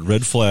Eve at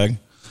Red Flag,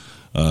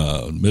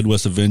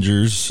 Midwest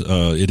Avengers.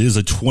 It is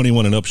a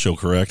 21 and up show,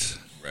 correct?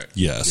 Right.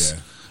 Yes.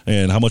 Yeah.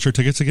 And how much are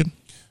tickets again?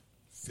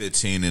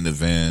 15 in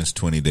advance,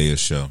 20 day a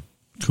show.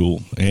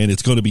 Cool. And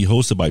it's going to be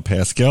hosted by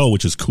Pascal,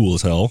 which is cool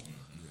as hell.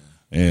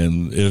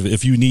 And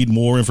if you need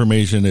more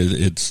information,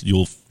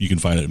 you can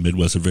find it at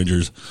Midwest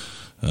Avengers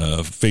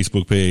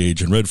Facebook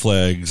page and Red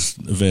Flags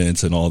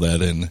events and all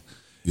that. And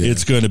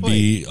it's going to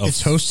be.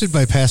 It's hosted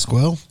by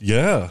Pasquale.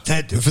 Yeah,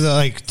 that for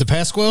the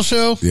Pasquale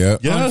show. Yeah,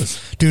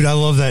 yes, dude, I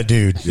love that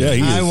dude. Yeah,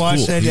 I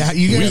watched cool. that.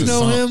 You guys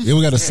know him? Yeah,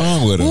 we got a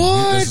song with him.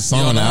 What? There's a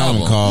song on the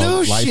album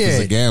called "Life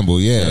Is a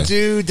Gamble." Yeah,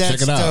 dude,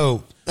 that's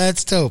dope.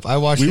 That's dope. I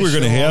watched. We were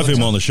going to have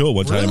him on the show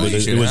one time, but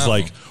it was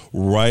like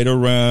right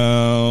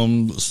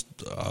around.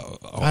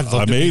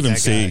 I may even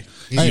say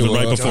even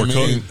right before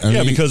COVID.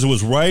 Yeah, because it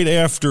was right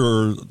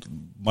after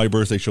my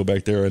birthday show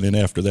back there, and then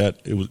after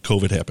that,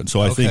 COVID happened.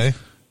 So I think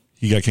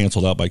he got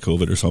canceled out by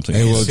COVID or something.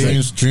 Hey, well,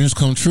 dreams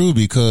come true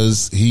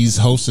because he's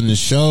hosting the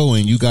show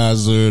and you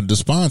guys are the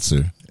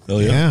sponsor.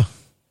 Hell yeah.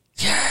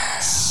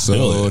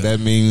 So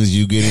that means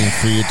you getting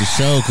free at the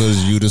show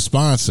because you the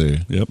sponsor.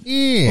 Yep.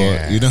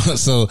 Yeah. Or,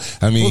 so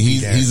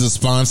he's a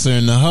sponsor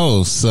and the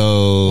host. So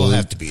we'll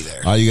have to be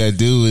there. All you got to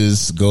do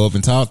is go up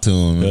and talk to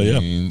him. Yeah.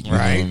 You know what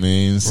I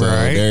mean? So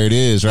there it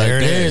is. Right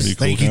there. There it is.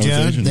 Thank you,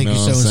 John. Thank you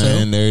so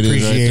much. There it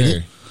is. Appreciate right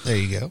it. There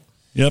you go.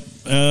 Yep.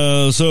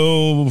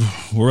 So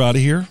we're out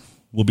of here.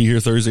 We'll be here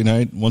Thursday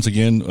night. Once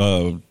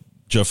again,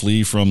 Jeff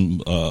Lee from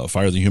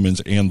Fire the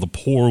Humans and The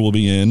Poor will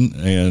be in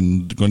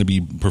and going to be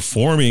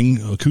performing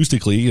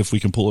acoustically if we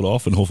can pull it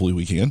off, and hopefully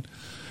we can.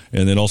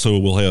 And then also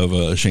we'll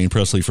have Shane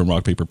Presley from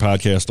Rock Paper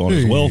Podcast on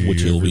as well,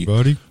 which will be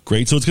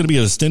great. So it's going to be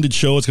an extended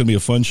show. It's going to be a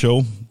fun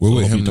show. We're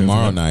with him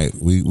tomorrow night.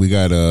 We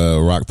got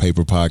a Rock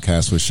Paper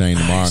Podcast with Shane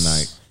tomorrow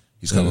night.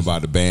 He's coming by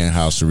the band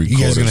house to record.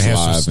 You guys going to have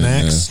live some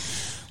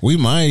snacks? We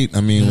might.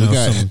 I mean, we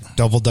got some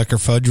double-decker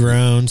fudge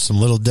rounds, some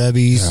Little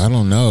Debbie's. I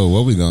don't know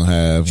what we going to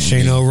have.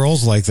 Shane-O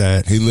rolls like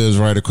that. He lives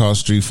right across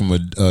the street from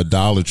a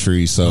Dollar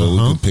Tree, so we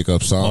can pick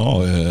up some.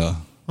 Oh, yeah.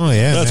 Oh,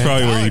 yeah. That's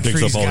probably where he picks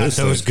Tree's up all got this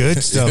those stuff.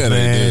 good stuff, Yeah,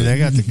 man. They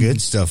got the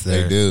good stuff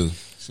there. They do.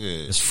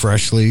 Shit. It's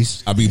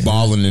Freshly's. I be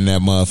balling in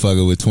that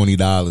motherfucker with $20.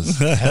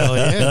 Hell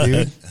yeah,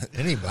 dude.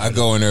 Anybody. I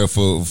go in there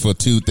for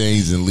 2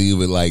 things and leave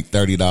with like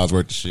 $30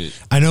 worth of shit.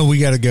 I know we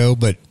got to go,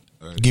 but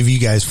give you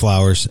guys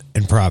flowers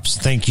and props.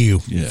 Thank you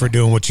for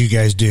doing what you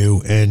guys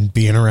do and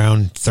being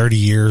around 30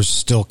 years,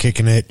 still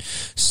kicking it,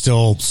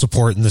 still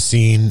supporting the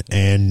scene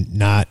and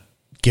not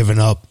giving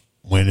up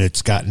when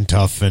it's gotten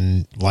tough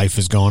and life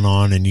is going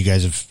on, and you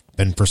guys have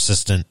been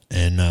persistent.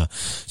 And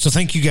so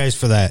thank you guys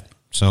for that.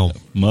 So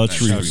much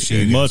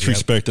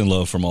respect and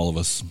love from all of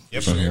us.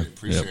 Yep. From here.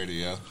 Appreciate it,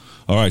 yeah.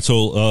 All right,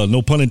 so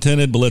no pun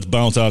intended, but let's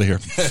bounce out of here.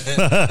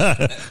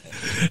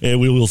 And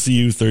we will see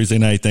you Thursday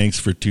night. Thanks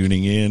for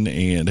tuning in,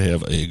 and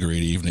have a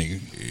great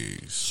evening.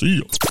 See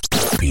you.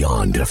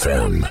 Beyond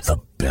FM, the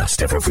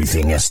best of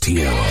everything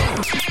STL.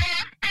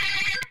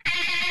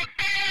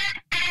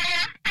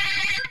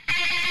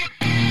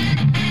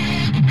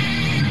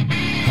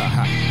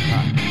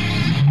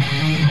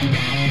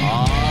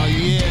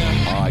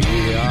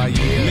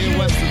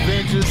 Midwest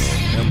Avengers,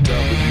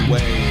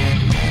 MWA,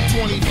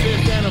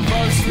 25th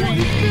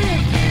anniversary.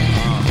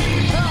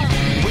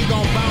 We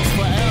gon' bounce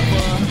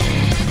forever.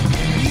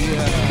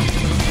 Yeah.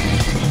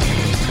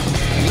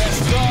 Let's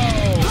go.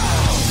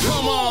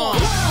 Come on.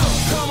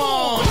 Come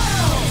on.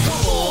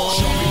 Come on.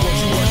 Show me what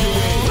you working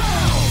with.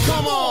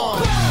 Come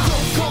on.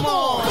 Come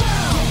on.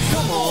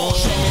 Come on.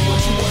 Show me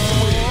what you working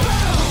with.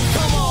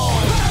 Come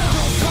on.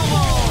 Come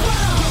on.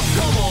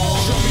 Come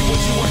on. Show me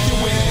what you working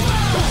with.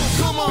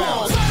 Come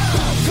on.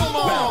 Come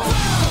on.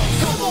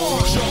 Come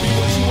on. Show me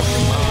what you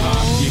working with.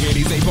 You hear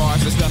these 8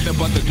 bars, it's nothing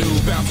but the new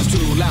bounces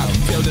too loud.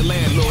 Tell the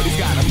landlord he's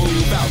gotta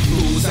move out.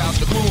 Lose out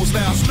the cruise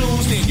now,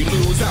 snooze, then you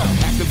lose out.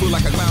 Acting fool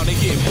like a clown and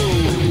get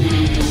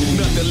booed.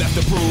 Nothing left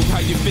to prove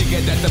how you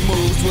figured that the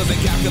moves wasn't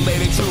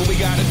calculated true. We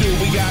gotta do.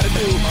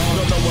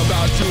 Don't know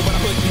about you, but I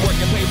put in work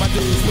and pay my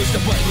dues. Push the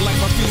button like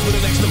my fuse with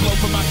an extra blow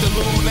from out the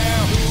loon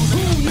now.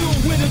 Who knew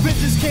when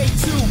Avengers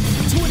K2?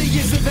 20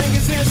 years of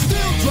bangers and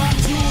still drop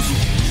jewels.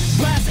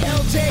 Blast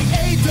LJ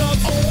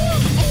A-Dubs.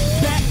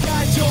 That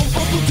guy Joe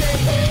Uncle Dave.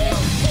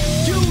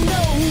 You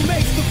know who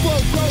makes the flow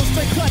grow.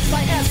 Straight clutch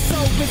like S.O.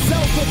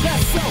 Gazelle, but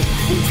that's so.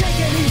 We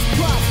taking these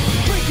props,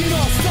 breaking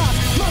all stops.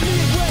 My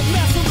Midwest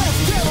master, let's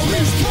get on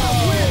this top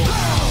with.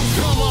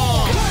 Come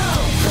on.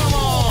 Come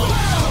on.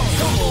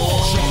 Come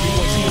on. Show me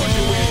what you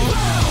working with.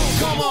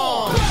 Come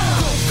on.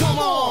 Come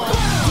on.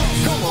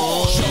 Come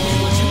on. Show me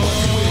what you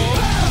working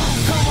with.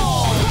 Come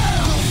on.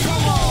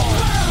 Come on.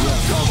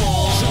 Come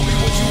on. Show me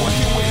what you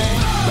working with.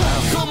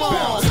 Come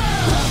on.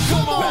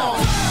 Come on.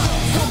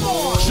 Come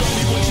on. Show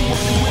me what you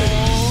working with.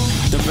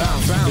 The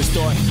bounce,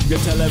 distort your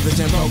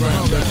television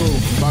program. The crew,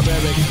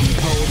 barbaric,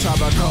 whole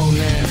tribe of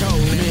Conan.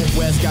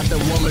 Midwest got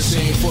the war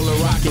machine full of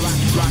rockets.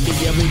 Rocket,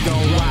 yeah, we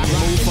gon' rock.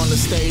 Move from the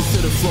stage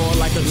to the floor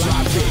like a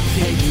drop kick.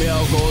 Hate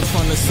mail goes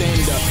from the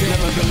sender.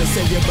 Never been a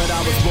savior, but I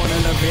was born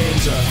an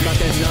Avenger. Got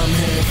that numb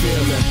hand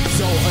feeling.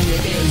 So on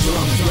your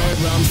eardrums, where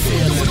I'm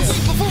feeling.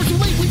 Before too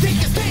late, we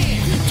take a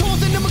stand.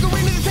 Told the number go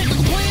into the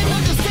technical plan.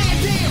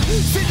 Understand, damn.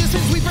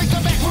 Citizens, we break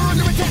our back. We're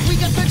under attack. We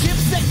got the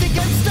chips stacked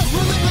against us.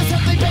 Relentless,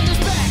 have they bang us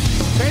back.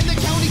 And the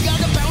county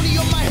got a bounty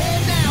on my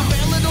head now.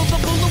 Bail it on the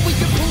bullet, we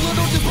can pull it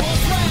on this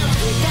boss round.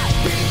 Got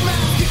big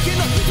mouth, kicking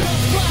up the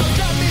dust cloud.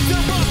 Got me to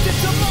rock,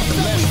 it's a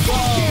monster. Let's go.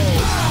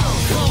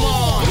 Come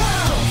on.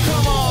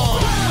 Come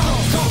on.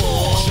 Come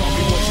on. Show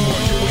me what you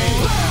working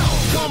with.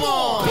 Come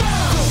on.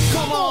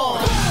 Come on.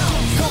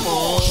 Come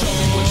on. Show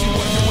me what you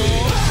working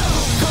with.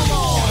 Come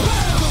on.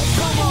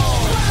 Come on.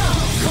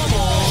 Come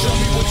on. Show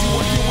me what you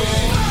working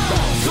with.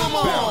 Come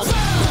on.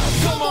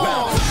 Come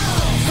on.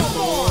 Come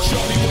on.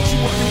 Show me what you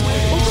working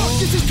with.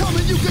 This is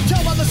coming, you can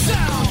tell by the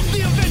sound.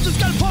 The Avengers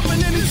got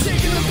pumping and he's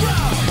shaking the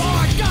ground. Oh,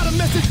 I got a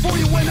message for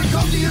you when I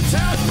come to your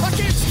town. I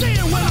can't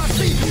stand when I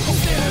see people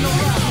standing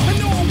around. I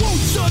know I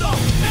won't shut up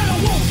and I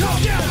won't calm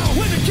down.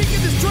 When the king of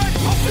this track,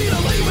 I'll feel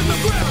a leaving the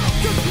ground.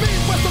 Cause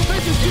Midwest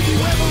Avengers give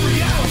you every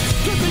ounce.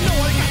 Cause they know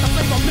I got the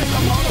flavor, make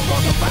a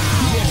motherfucker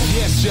bounce.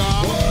 Yes,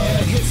 y'all. And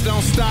the hits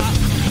don't stop.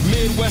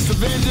 Midwest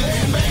Avengers.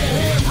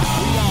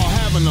 We all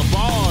having a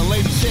ball and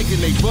ladies shaking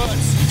their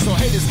butts. So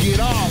haters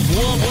get off.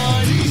 What?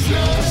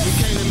 We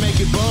came to make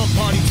it bump,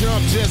 party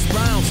jump, just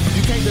bounce.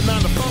 You can't deny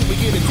the funk, we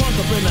get it crunk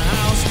up in the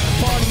house.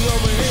 Party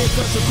over here,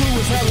 cause the crew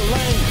is hella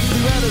lame.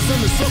 You had us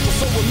in the circle,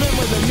 so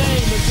remember the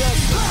name and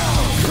just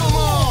come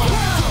on,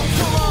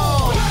 come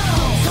on,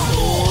 come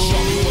on.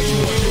 Show me what you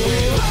working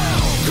with.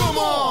 Come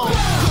on,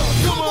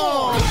 come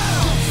on,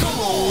 come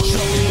on.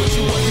 Show me what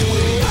you working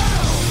with.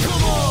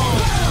 Come on,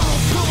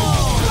 come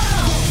on,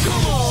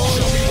 come on.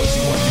 Show me what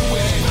you working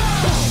with.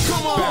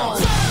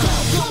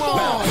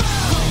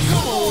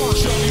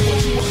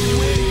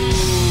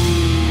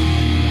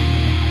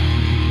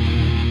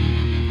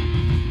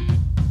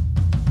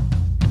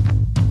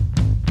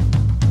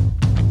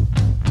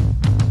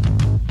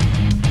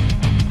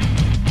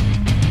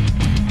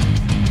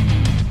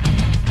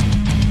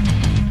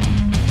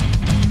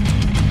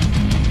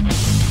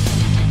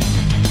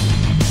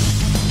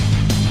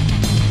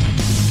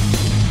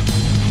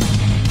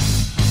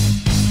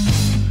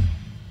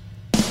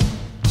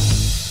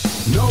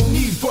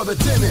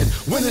 the timid.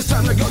 When it's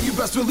time to go, you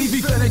best believe we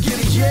finna get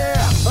it, yeah.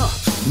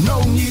 No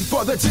need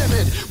for the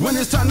timid. When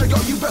it's time to go,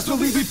 you best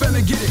believe we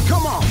finna get it.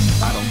 Come on.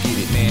 I don't get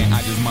it, man.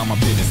 I just mind my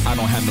business. I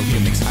don't have no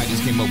gimmicks. I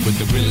just came up with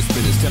the realest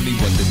spitters. Tell me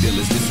what the deal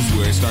is. This is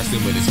where it starts and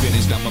when it's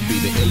finished. I'ma be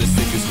the illest,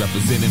 sickest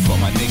representing for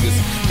my niggas.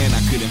 And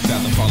I couldn't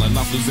fathom falling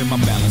off, losing my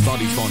balance. All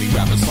these phony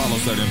rappers follow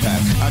certain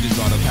paths. I just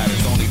draw the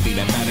patterns. Only thing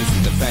that matters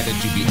is the fact that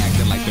you be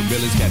acting like the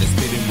realest cat is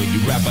spitting when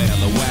you rap a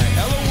hella whack.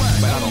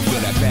 But I don't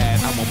feel that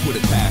bad. I won't put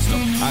it past them.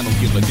 I don't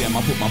give a damn.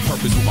 I put my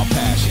purpose with my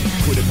passion.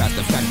 Put it past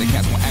the fact that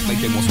cats won't act like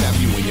they won't stab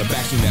you in your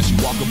back. Soon as you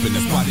walk up in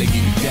the spot, they give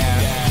you dab.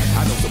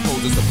 I don't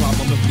suppose it's a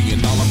problem of me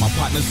and all of my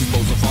partners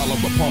supposed to follow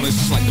opponents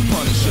just like the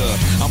Punisher.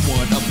 I'm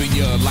one up in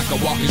you like a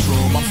walking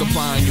room. I'm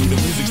supplying you the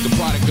music's the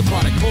product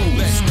cool.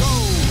 Let's go.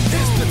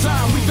 It's the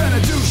time we better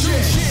do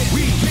shit.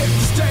 We hit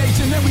the stage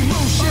and then we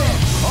move shit.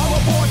 All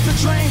aboard the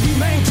train, we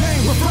maintain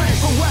refrain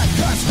from whack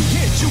cuts. We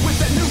hit you with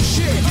that new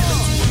shit.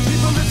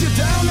 People lift you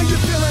down and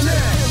you're feeling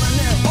it.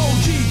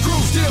 OG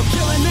crew still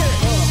killing it.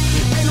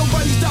 Ain't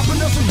nobody stopping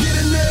us from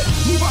getting it.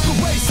 Move out the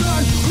way,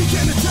 son. We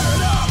came to tear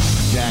it up.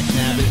 Jack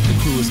Nabbit, the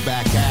crew is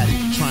back at it.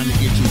 Trying to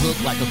get you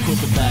hooked like a crook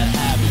of bad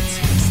habits.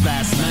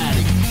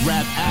 Spasmatic,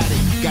 rap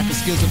addict. Got the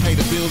skills to pay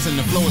the bills and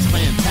the flow is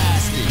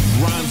fantastic.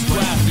 Rhymes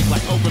graphic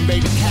like open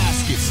baby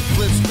caskets.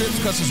 Flip scripts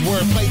cause it's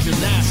wordplay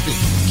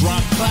gymnastics.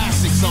 Drop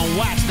classics on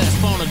wax that's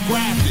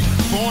phonographic.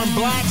 Born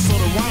black so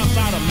the rhyme's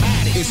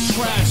automatic. It's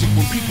tragic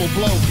when people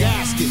blow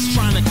gaskets.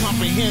 Trying to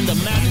comprehend the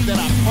magic that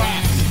I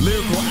craft.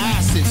 Lyrical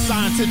acid,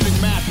 scientific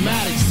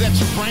mathematics. Set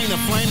your brain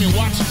aflame and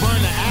watch it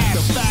burn the ash.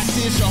 The fact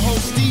is your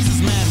whole steez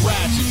is mad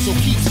ratchet. So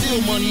keep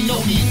still money,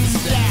 no need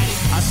for static.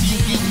 I see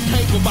you getting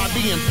paper by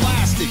being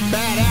plastic.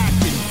 Bad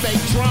acting,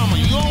 fake drama,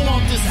 you don't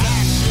want this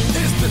action.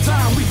 It's the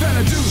time we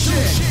better do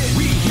shit.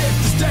 We hit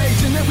the stage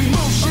and then we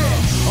move shit.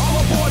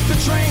 All aboard the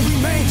train, we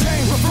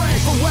maintain refrain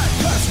from whack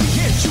cuts. We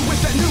hit you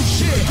with that new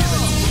shit.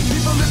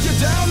 People lift you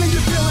down and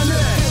you're feeling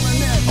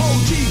it.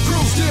 OG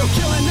crew still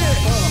killing it.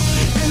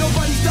 Ain't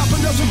nobody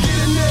stopping us from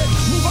getting it.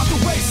 Move out the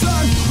way,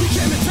 son. We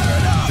came to tear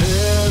it up.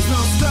 There's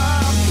no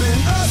stopping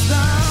us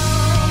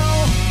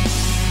now.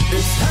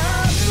 It's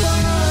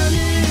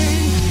happening.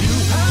 You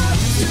have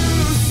to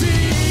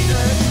see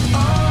it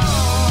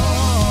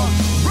all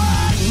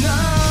right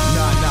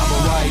now. Not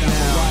but right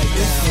now.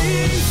 It's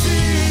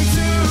easy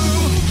to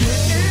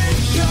get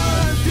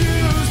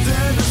confused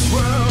in this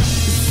world.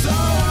 It's so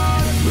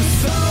on, it's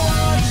so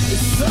on,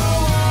 it's so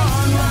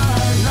on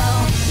right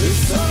now.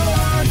 It's so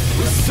on,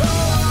 it's so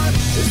on,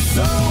 it's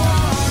so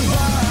on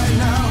right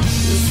now.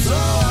 It's so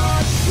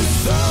on, it's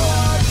so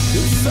on,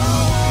 it's so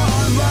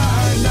on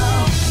right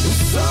now.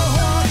 It's so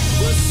on,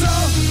 it's so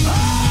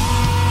on.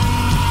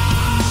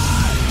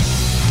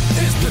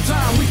 It's the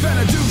time we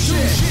better do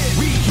shit.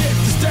 We hit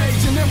the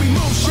stage and then we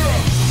move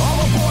shit. All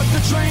aboard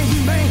the train,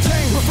 we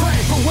maintain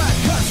refrain from whack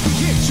cuts. We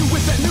hit you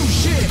with that new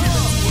shit.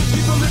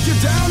 People lift you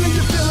down and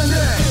you're feeling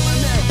it.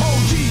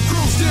 OG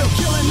crew still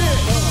killing it.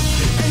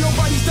 Ain't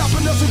nobody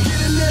stopping us from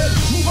getting it.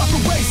 Move out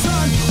the way,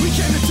 son. We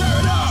came to tear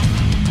it up.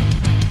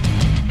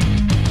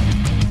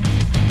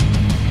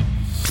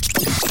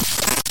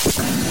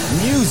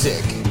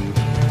 Music.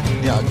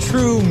 Yeah,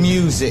 true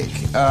music.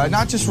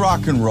 Not just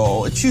rock and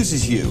roll. It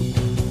chooses you.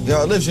 You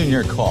know, it lives in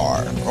your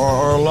car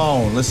or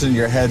alone. Listen to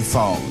your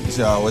headphones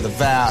with the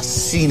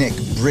vast scenic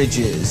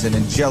bridges and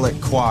angelic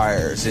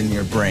choirs in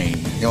your brain.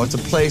 You know, it's a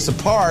place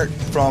apart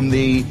from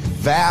the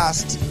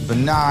vast,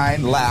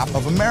 benign lap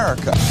of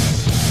America.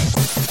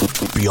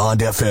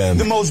 Beyond FM.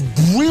 The most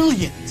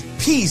brilliant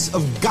piece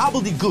of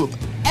gobbledygook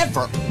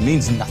ever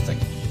means nothing.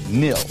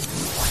 Nil.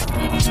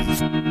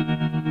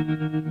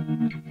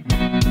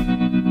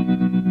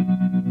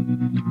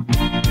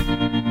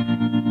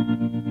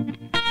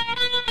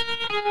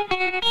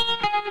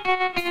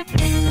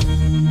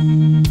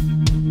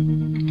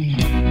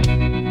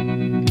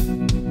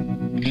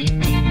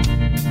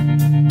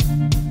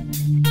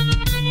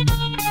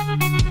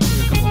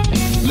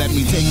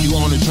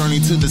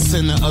 To the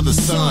center of the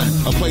sun,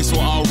 a place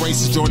where all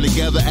races join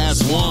together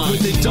as one. Where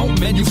they don't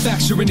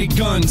manufacture any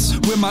guns,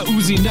 where my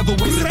Uzi never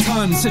weighs a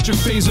ton. Set your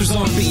phasers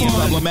on Being fun.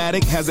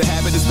 problematic has a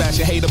habit to smash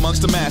your hate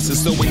amongst the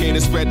masses. So we're here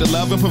to spread the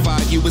love and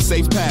provide you with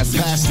safe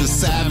passage. Past the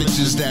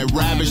savages that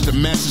ravage the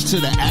message to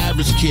the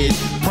average kid,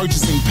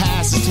 purchasing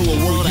passes to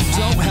a world of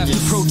Don't have to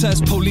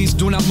protest, police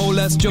do not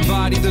molest your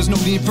body. There's no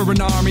need for an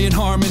army in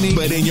harmony.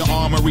 But in your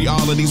armory,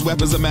 all of these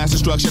weapons of mass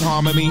destruction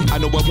harming me. I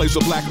know a place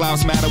where Black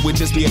Lives Matter would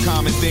just be a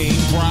common thing.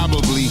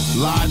 Probably,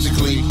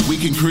 logically, we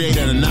can create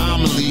an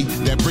anomaly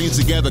that brings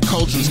together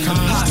cultures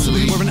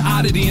constantly. Possibly we're an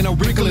oddity and a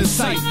wrinkle in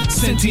sight.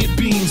 Sentient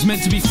beings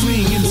meant to be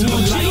fleeing into the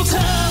Won't light. you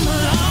come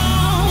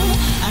along?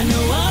 I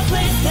know a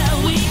place that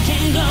we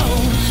can go.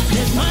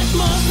 There's much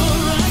more for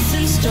us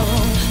in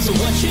store. So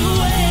what you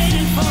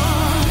waiting for?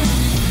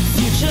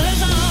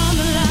 Future's on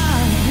the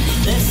line.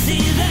 Let's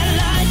see that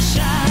light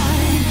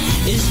shine.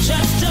 It's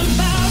just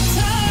about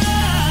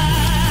time.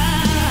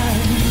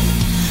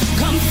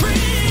 Come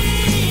free.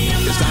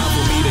 It's time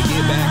for me to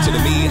get back to the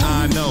me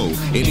I know.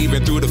 And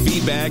even through the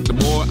feedback, the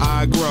more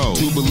I grow.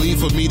 To believe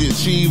for me to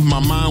achieve, my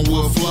mind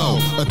will flow.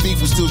 A thief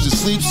will steal your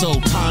sleep, so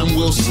time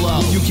will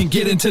slow. You can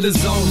get into the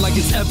zone like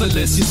it's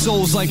effortless. Your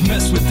soul's like,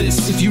 mess with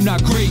this. If you're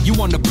not great, you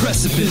on the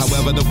precipice.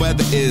 However the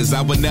weather is,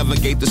 I will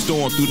navigate the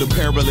storm through the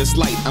perilous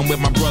light. I'm with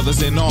my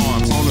brothers in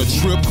arms. On a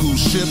trip whose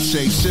ship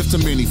shape shift to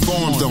many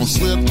forms. Don't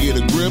slip, get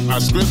a grip,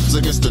 our script's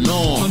against the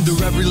norm. Under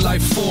every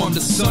life form,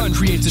 the sun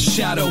creates a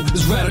shadow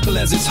as radical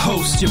as its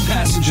host. Your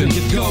passenger,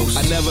 your ghost.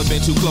 I never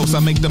been too close, I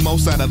make the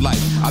most out of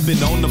life. I've been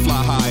known to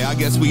fly high, I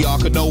guess we all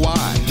could know why.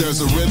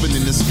 There's a ribbon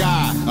in the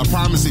sky. I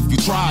promise if you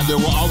try, there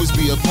will always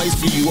be a place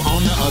for you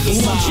on the other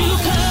side. Won't you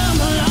come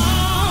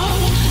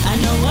along? I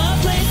know a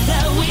place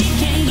that we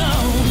can go.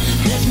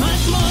 There's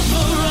much more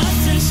for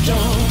us in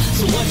store.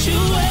 So what you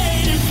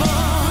waiting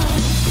for?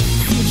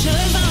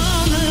 Future's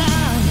on the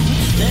line.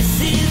 Let's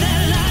see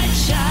that light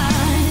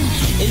shine.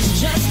 It's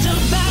just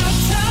about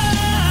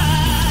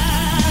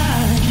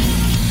time.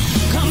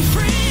 Come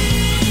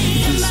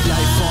free. This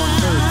life on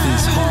Earth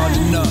is hard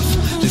enough.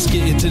 Let's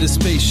get into the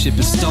spaceship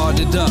and start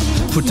it up.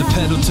 Put the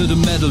pedal to the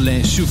metal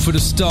and shoot for the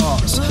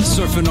stars.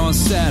 Surfing on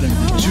Saturn,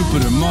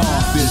 Jupiter,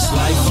 Mars. This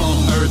life on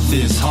Earth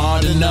is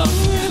hard enough.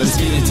 Let's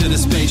get into the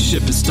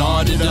spaceship and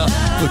start it up.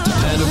 Put the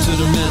pedal to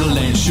the metal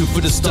and shoot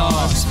for the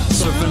stars.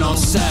 Surfing on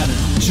Saturn,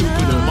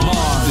 Jupiter,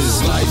 Mars.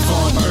 This life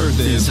on Earth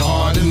is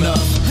hard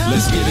enough.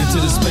 Let's get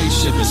into the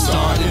spaceship and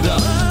start it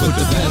up. Put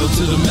the pedal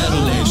to the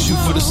metal and shoot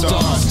for the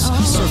stars.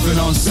 Surfing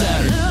on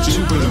Saturn,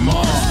 Jupiter,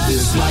 Mars.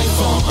 This life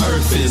on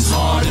Earth is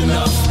hard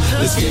enough.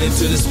 Let's get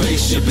into the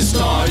spaceship and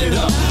start it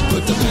up.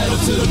 Put the pedal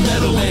to the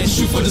metal and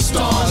shoot for the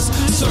stars.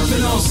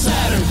 Surfing on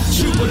Saturn,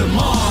 Jupiter,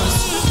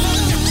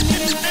 Mars.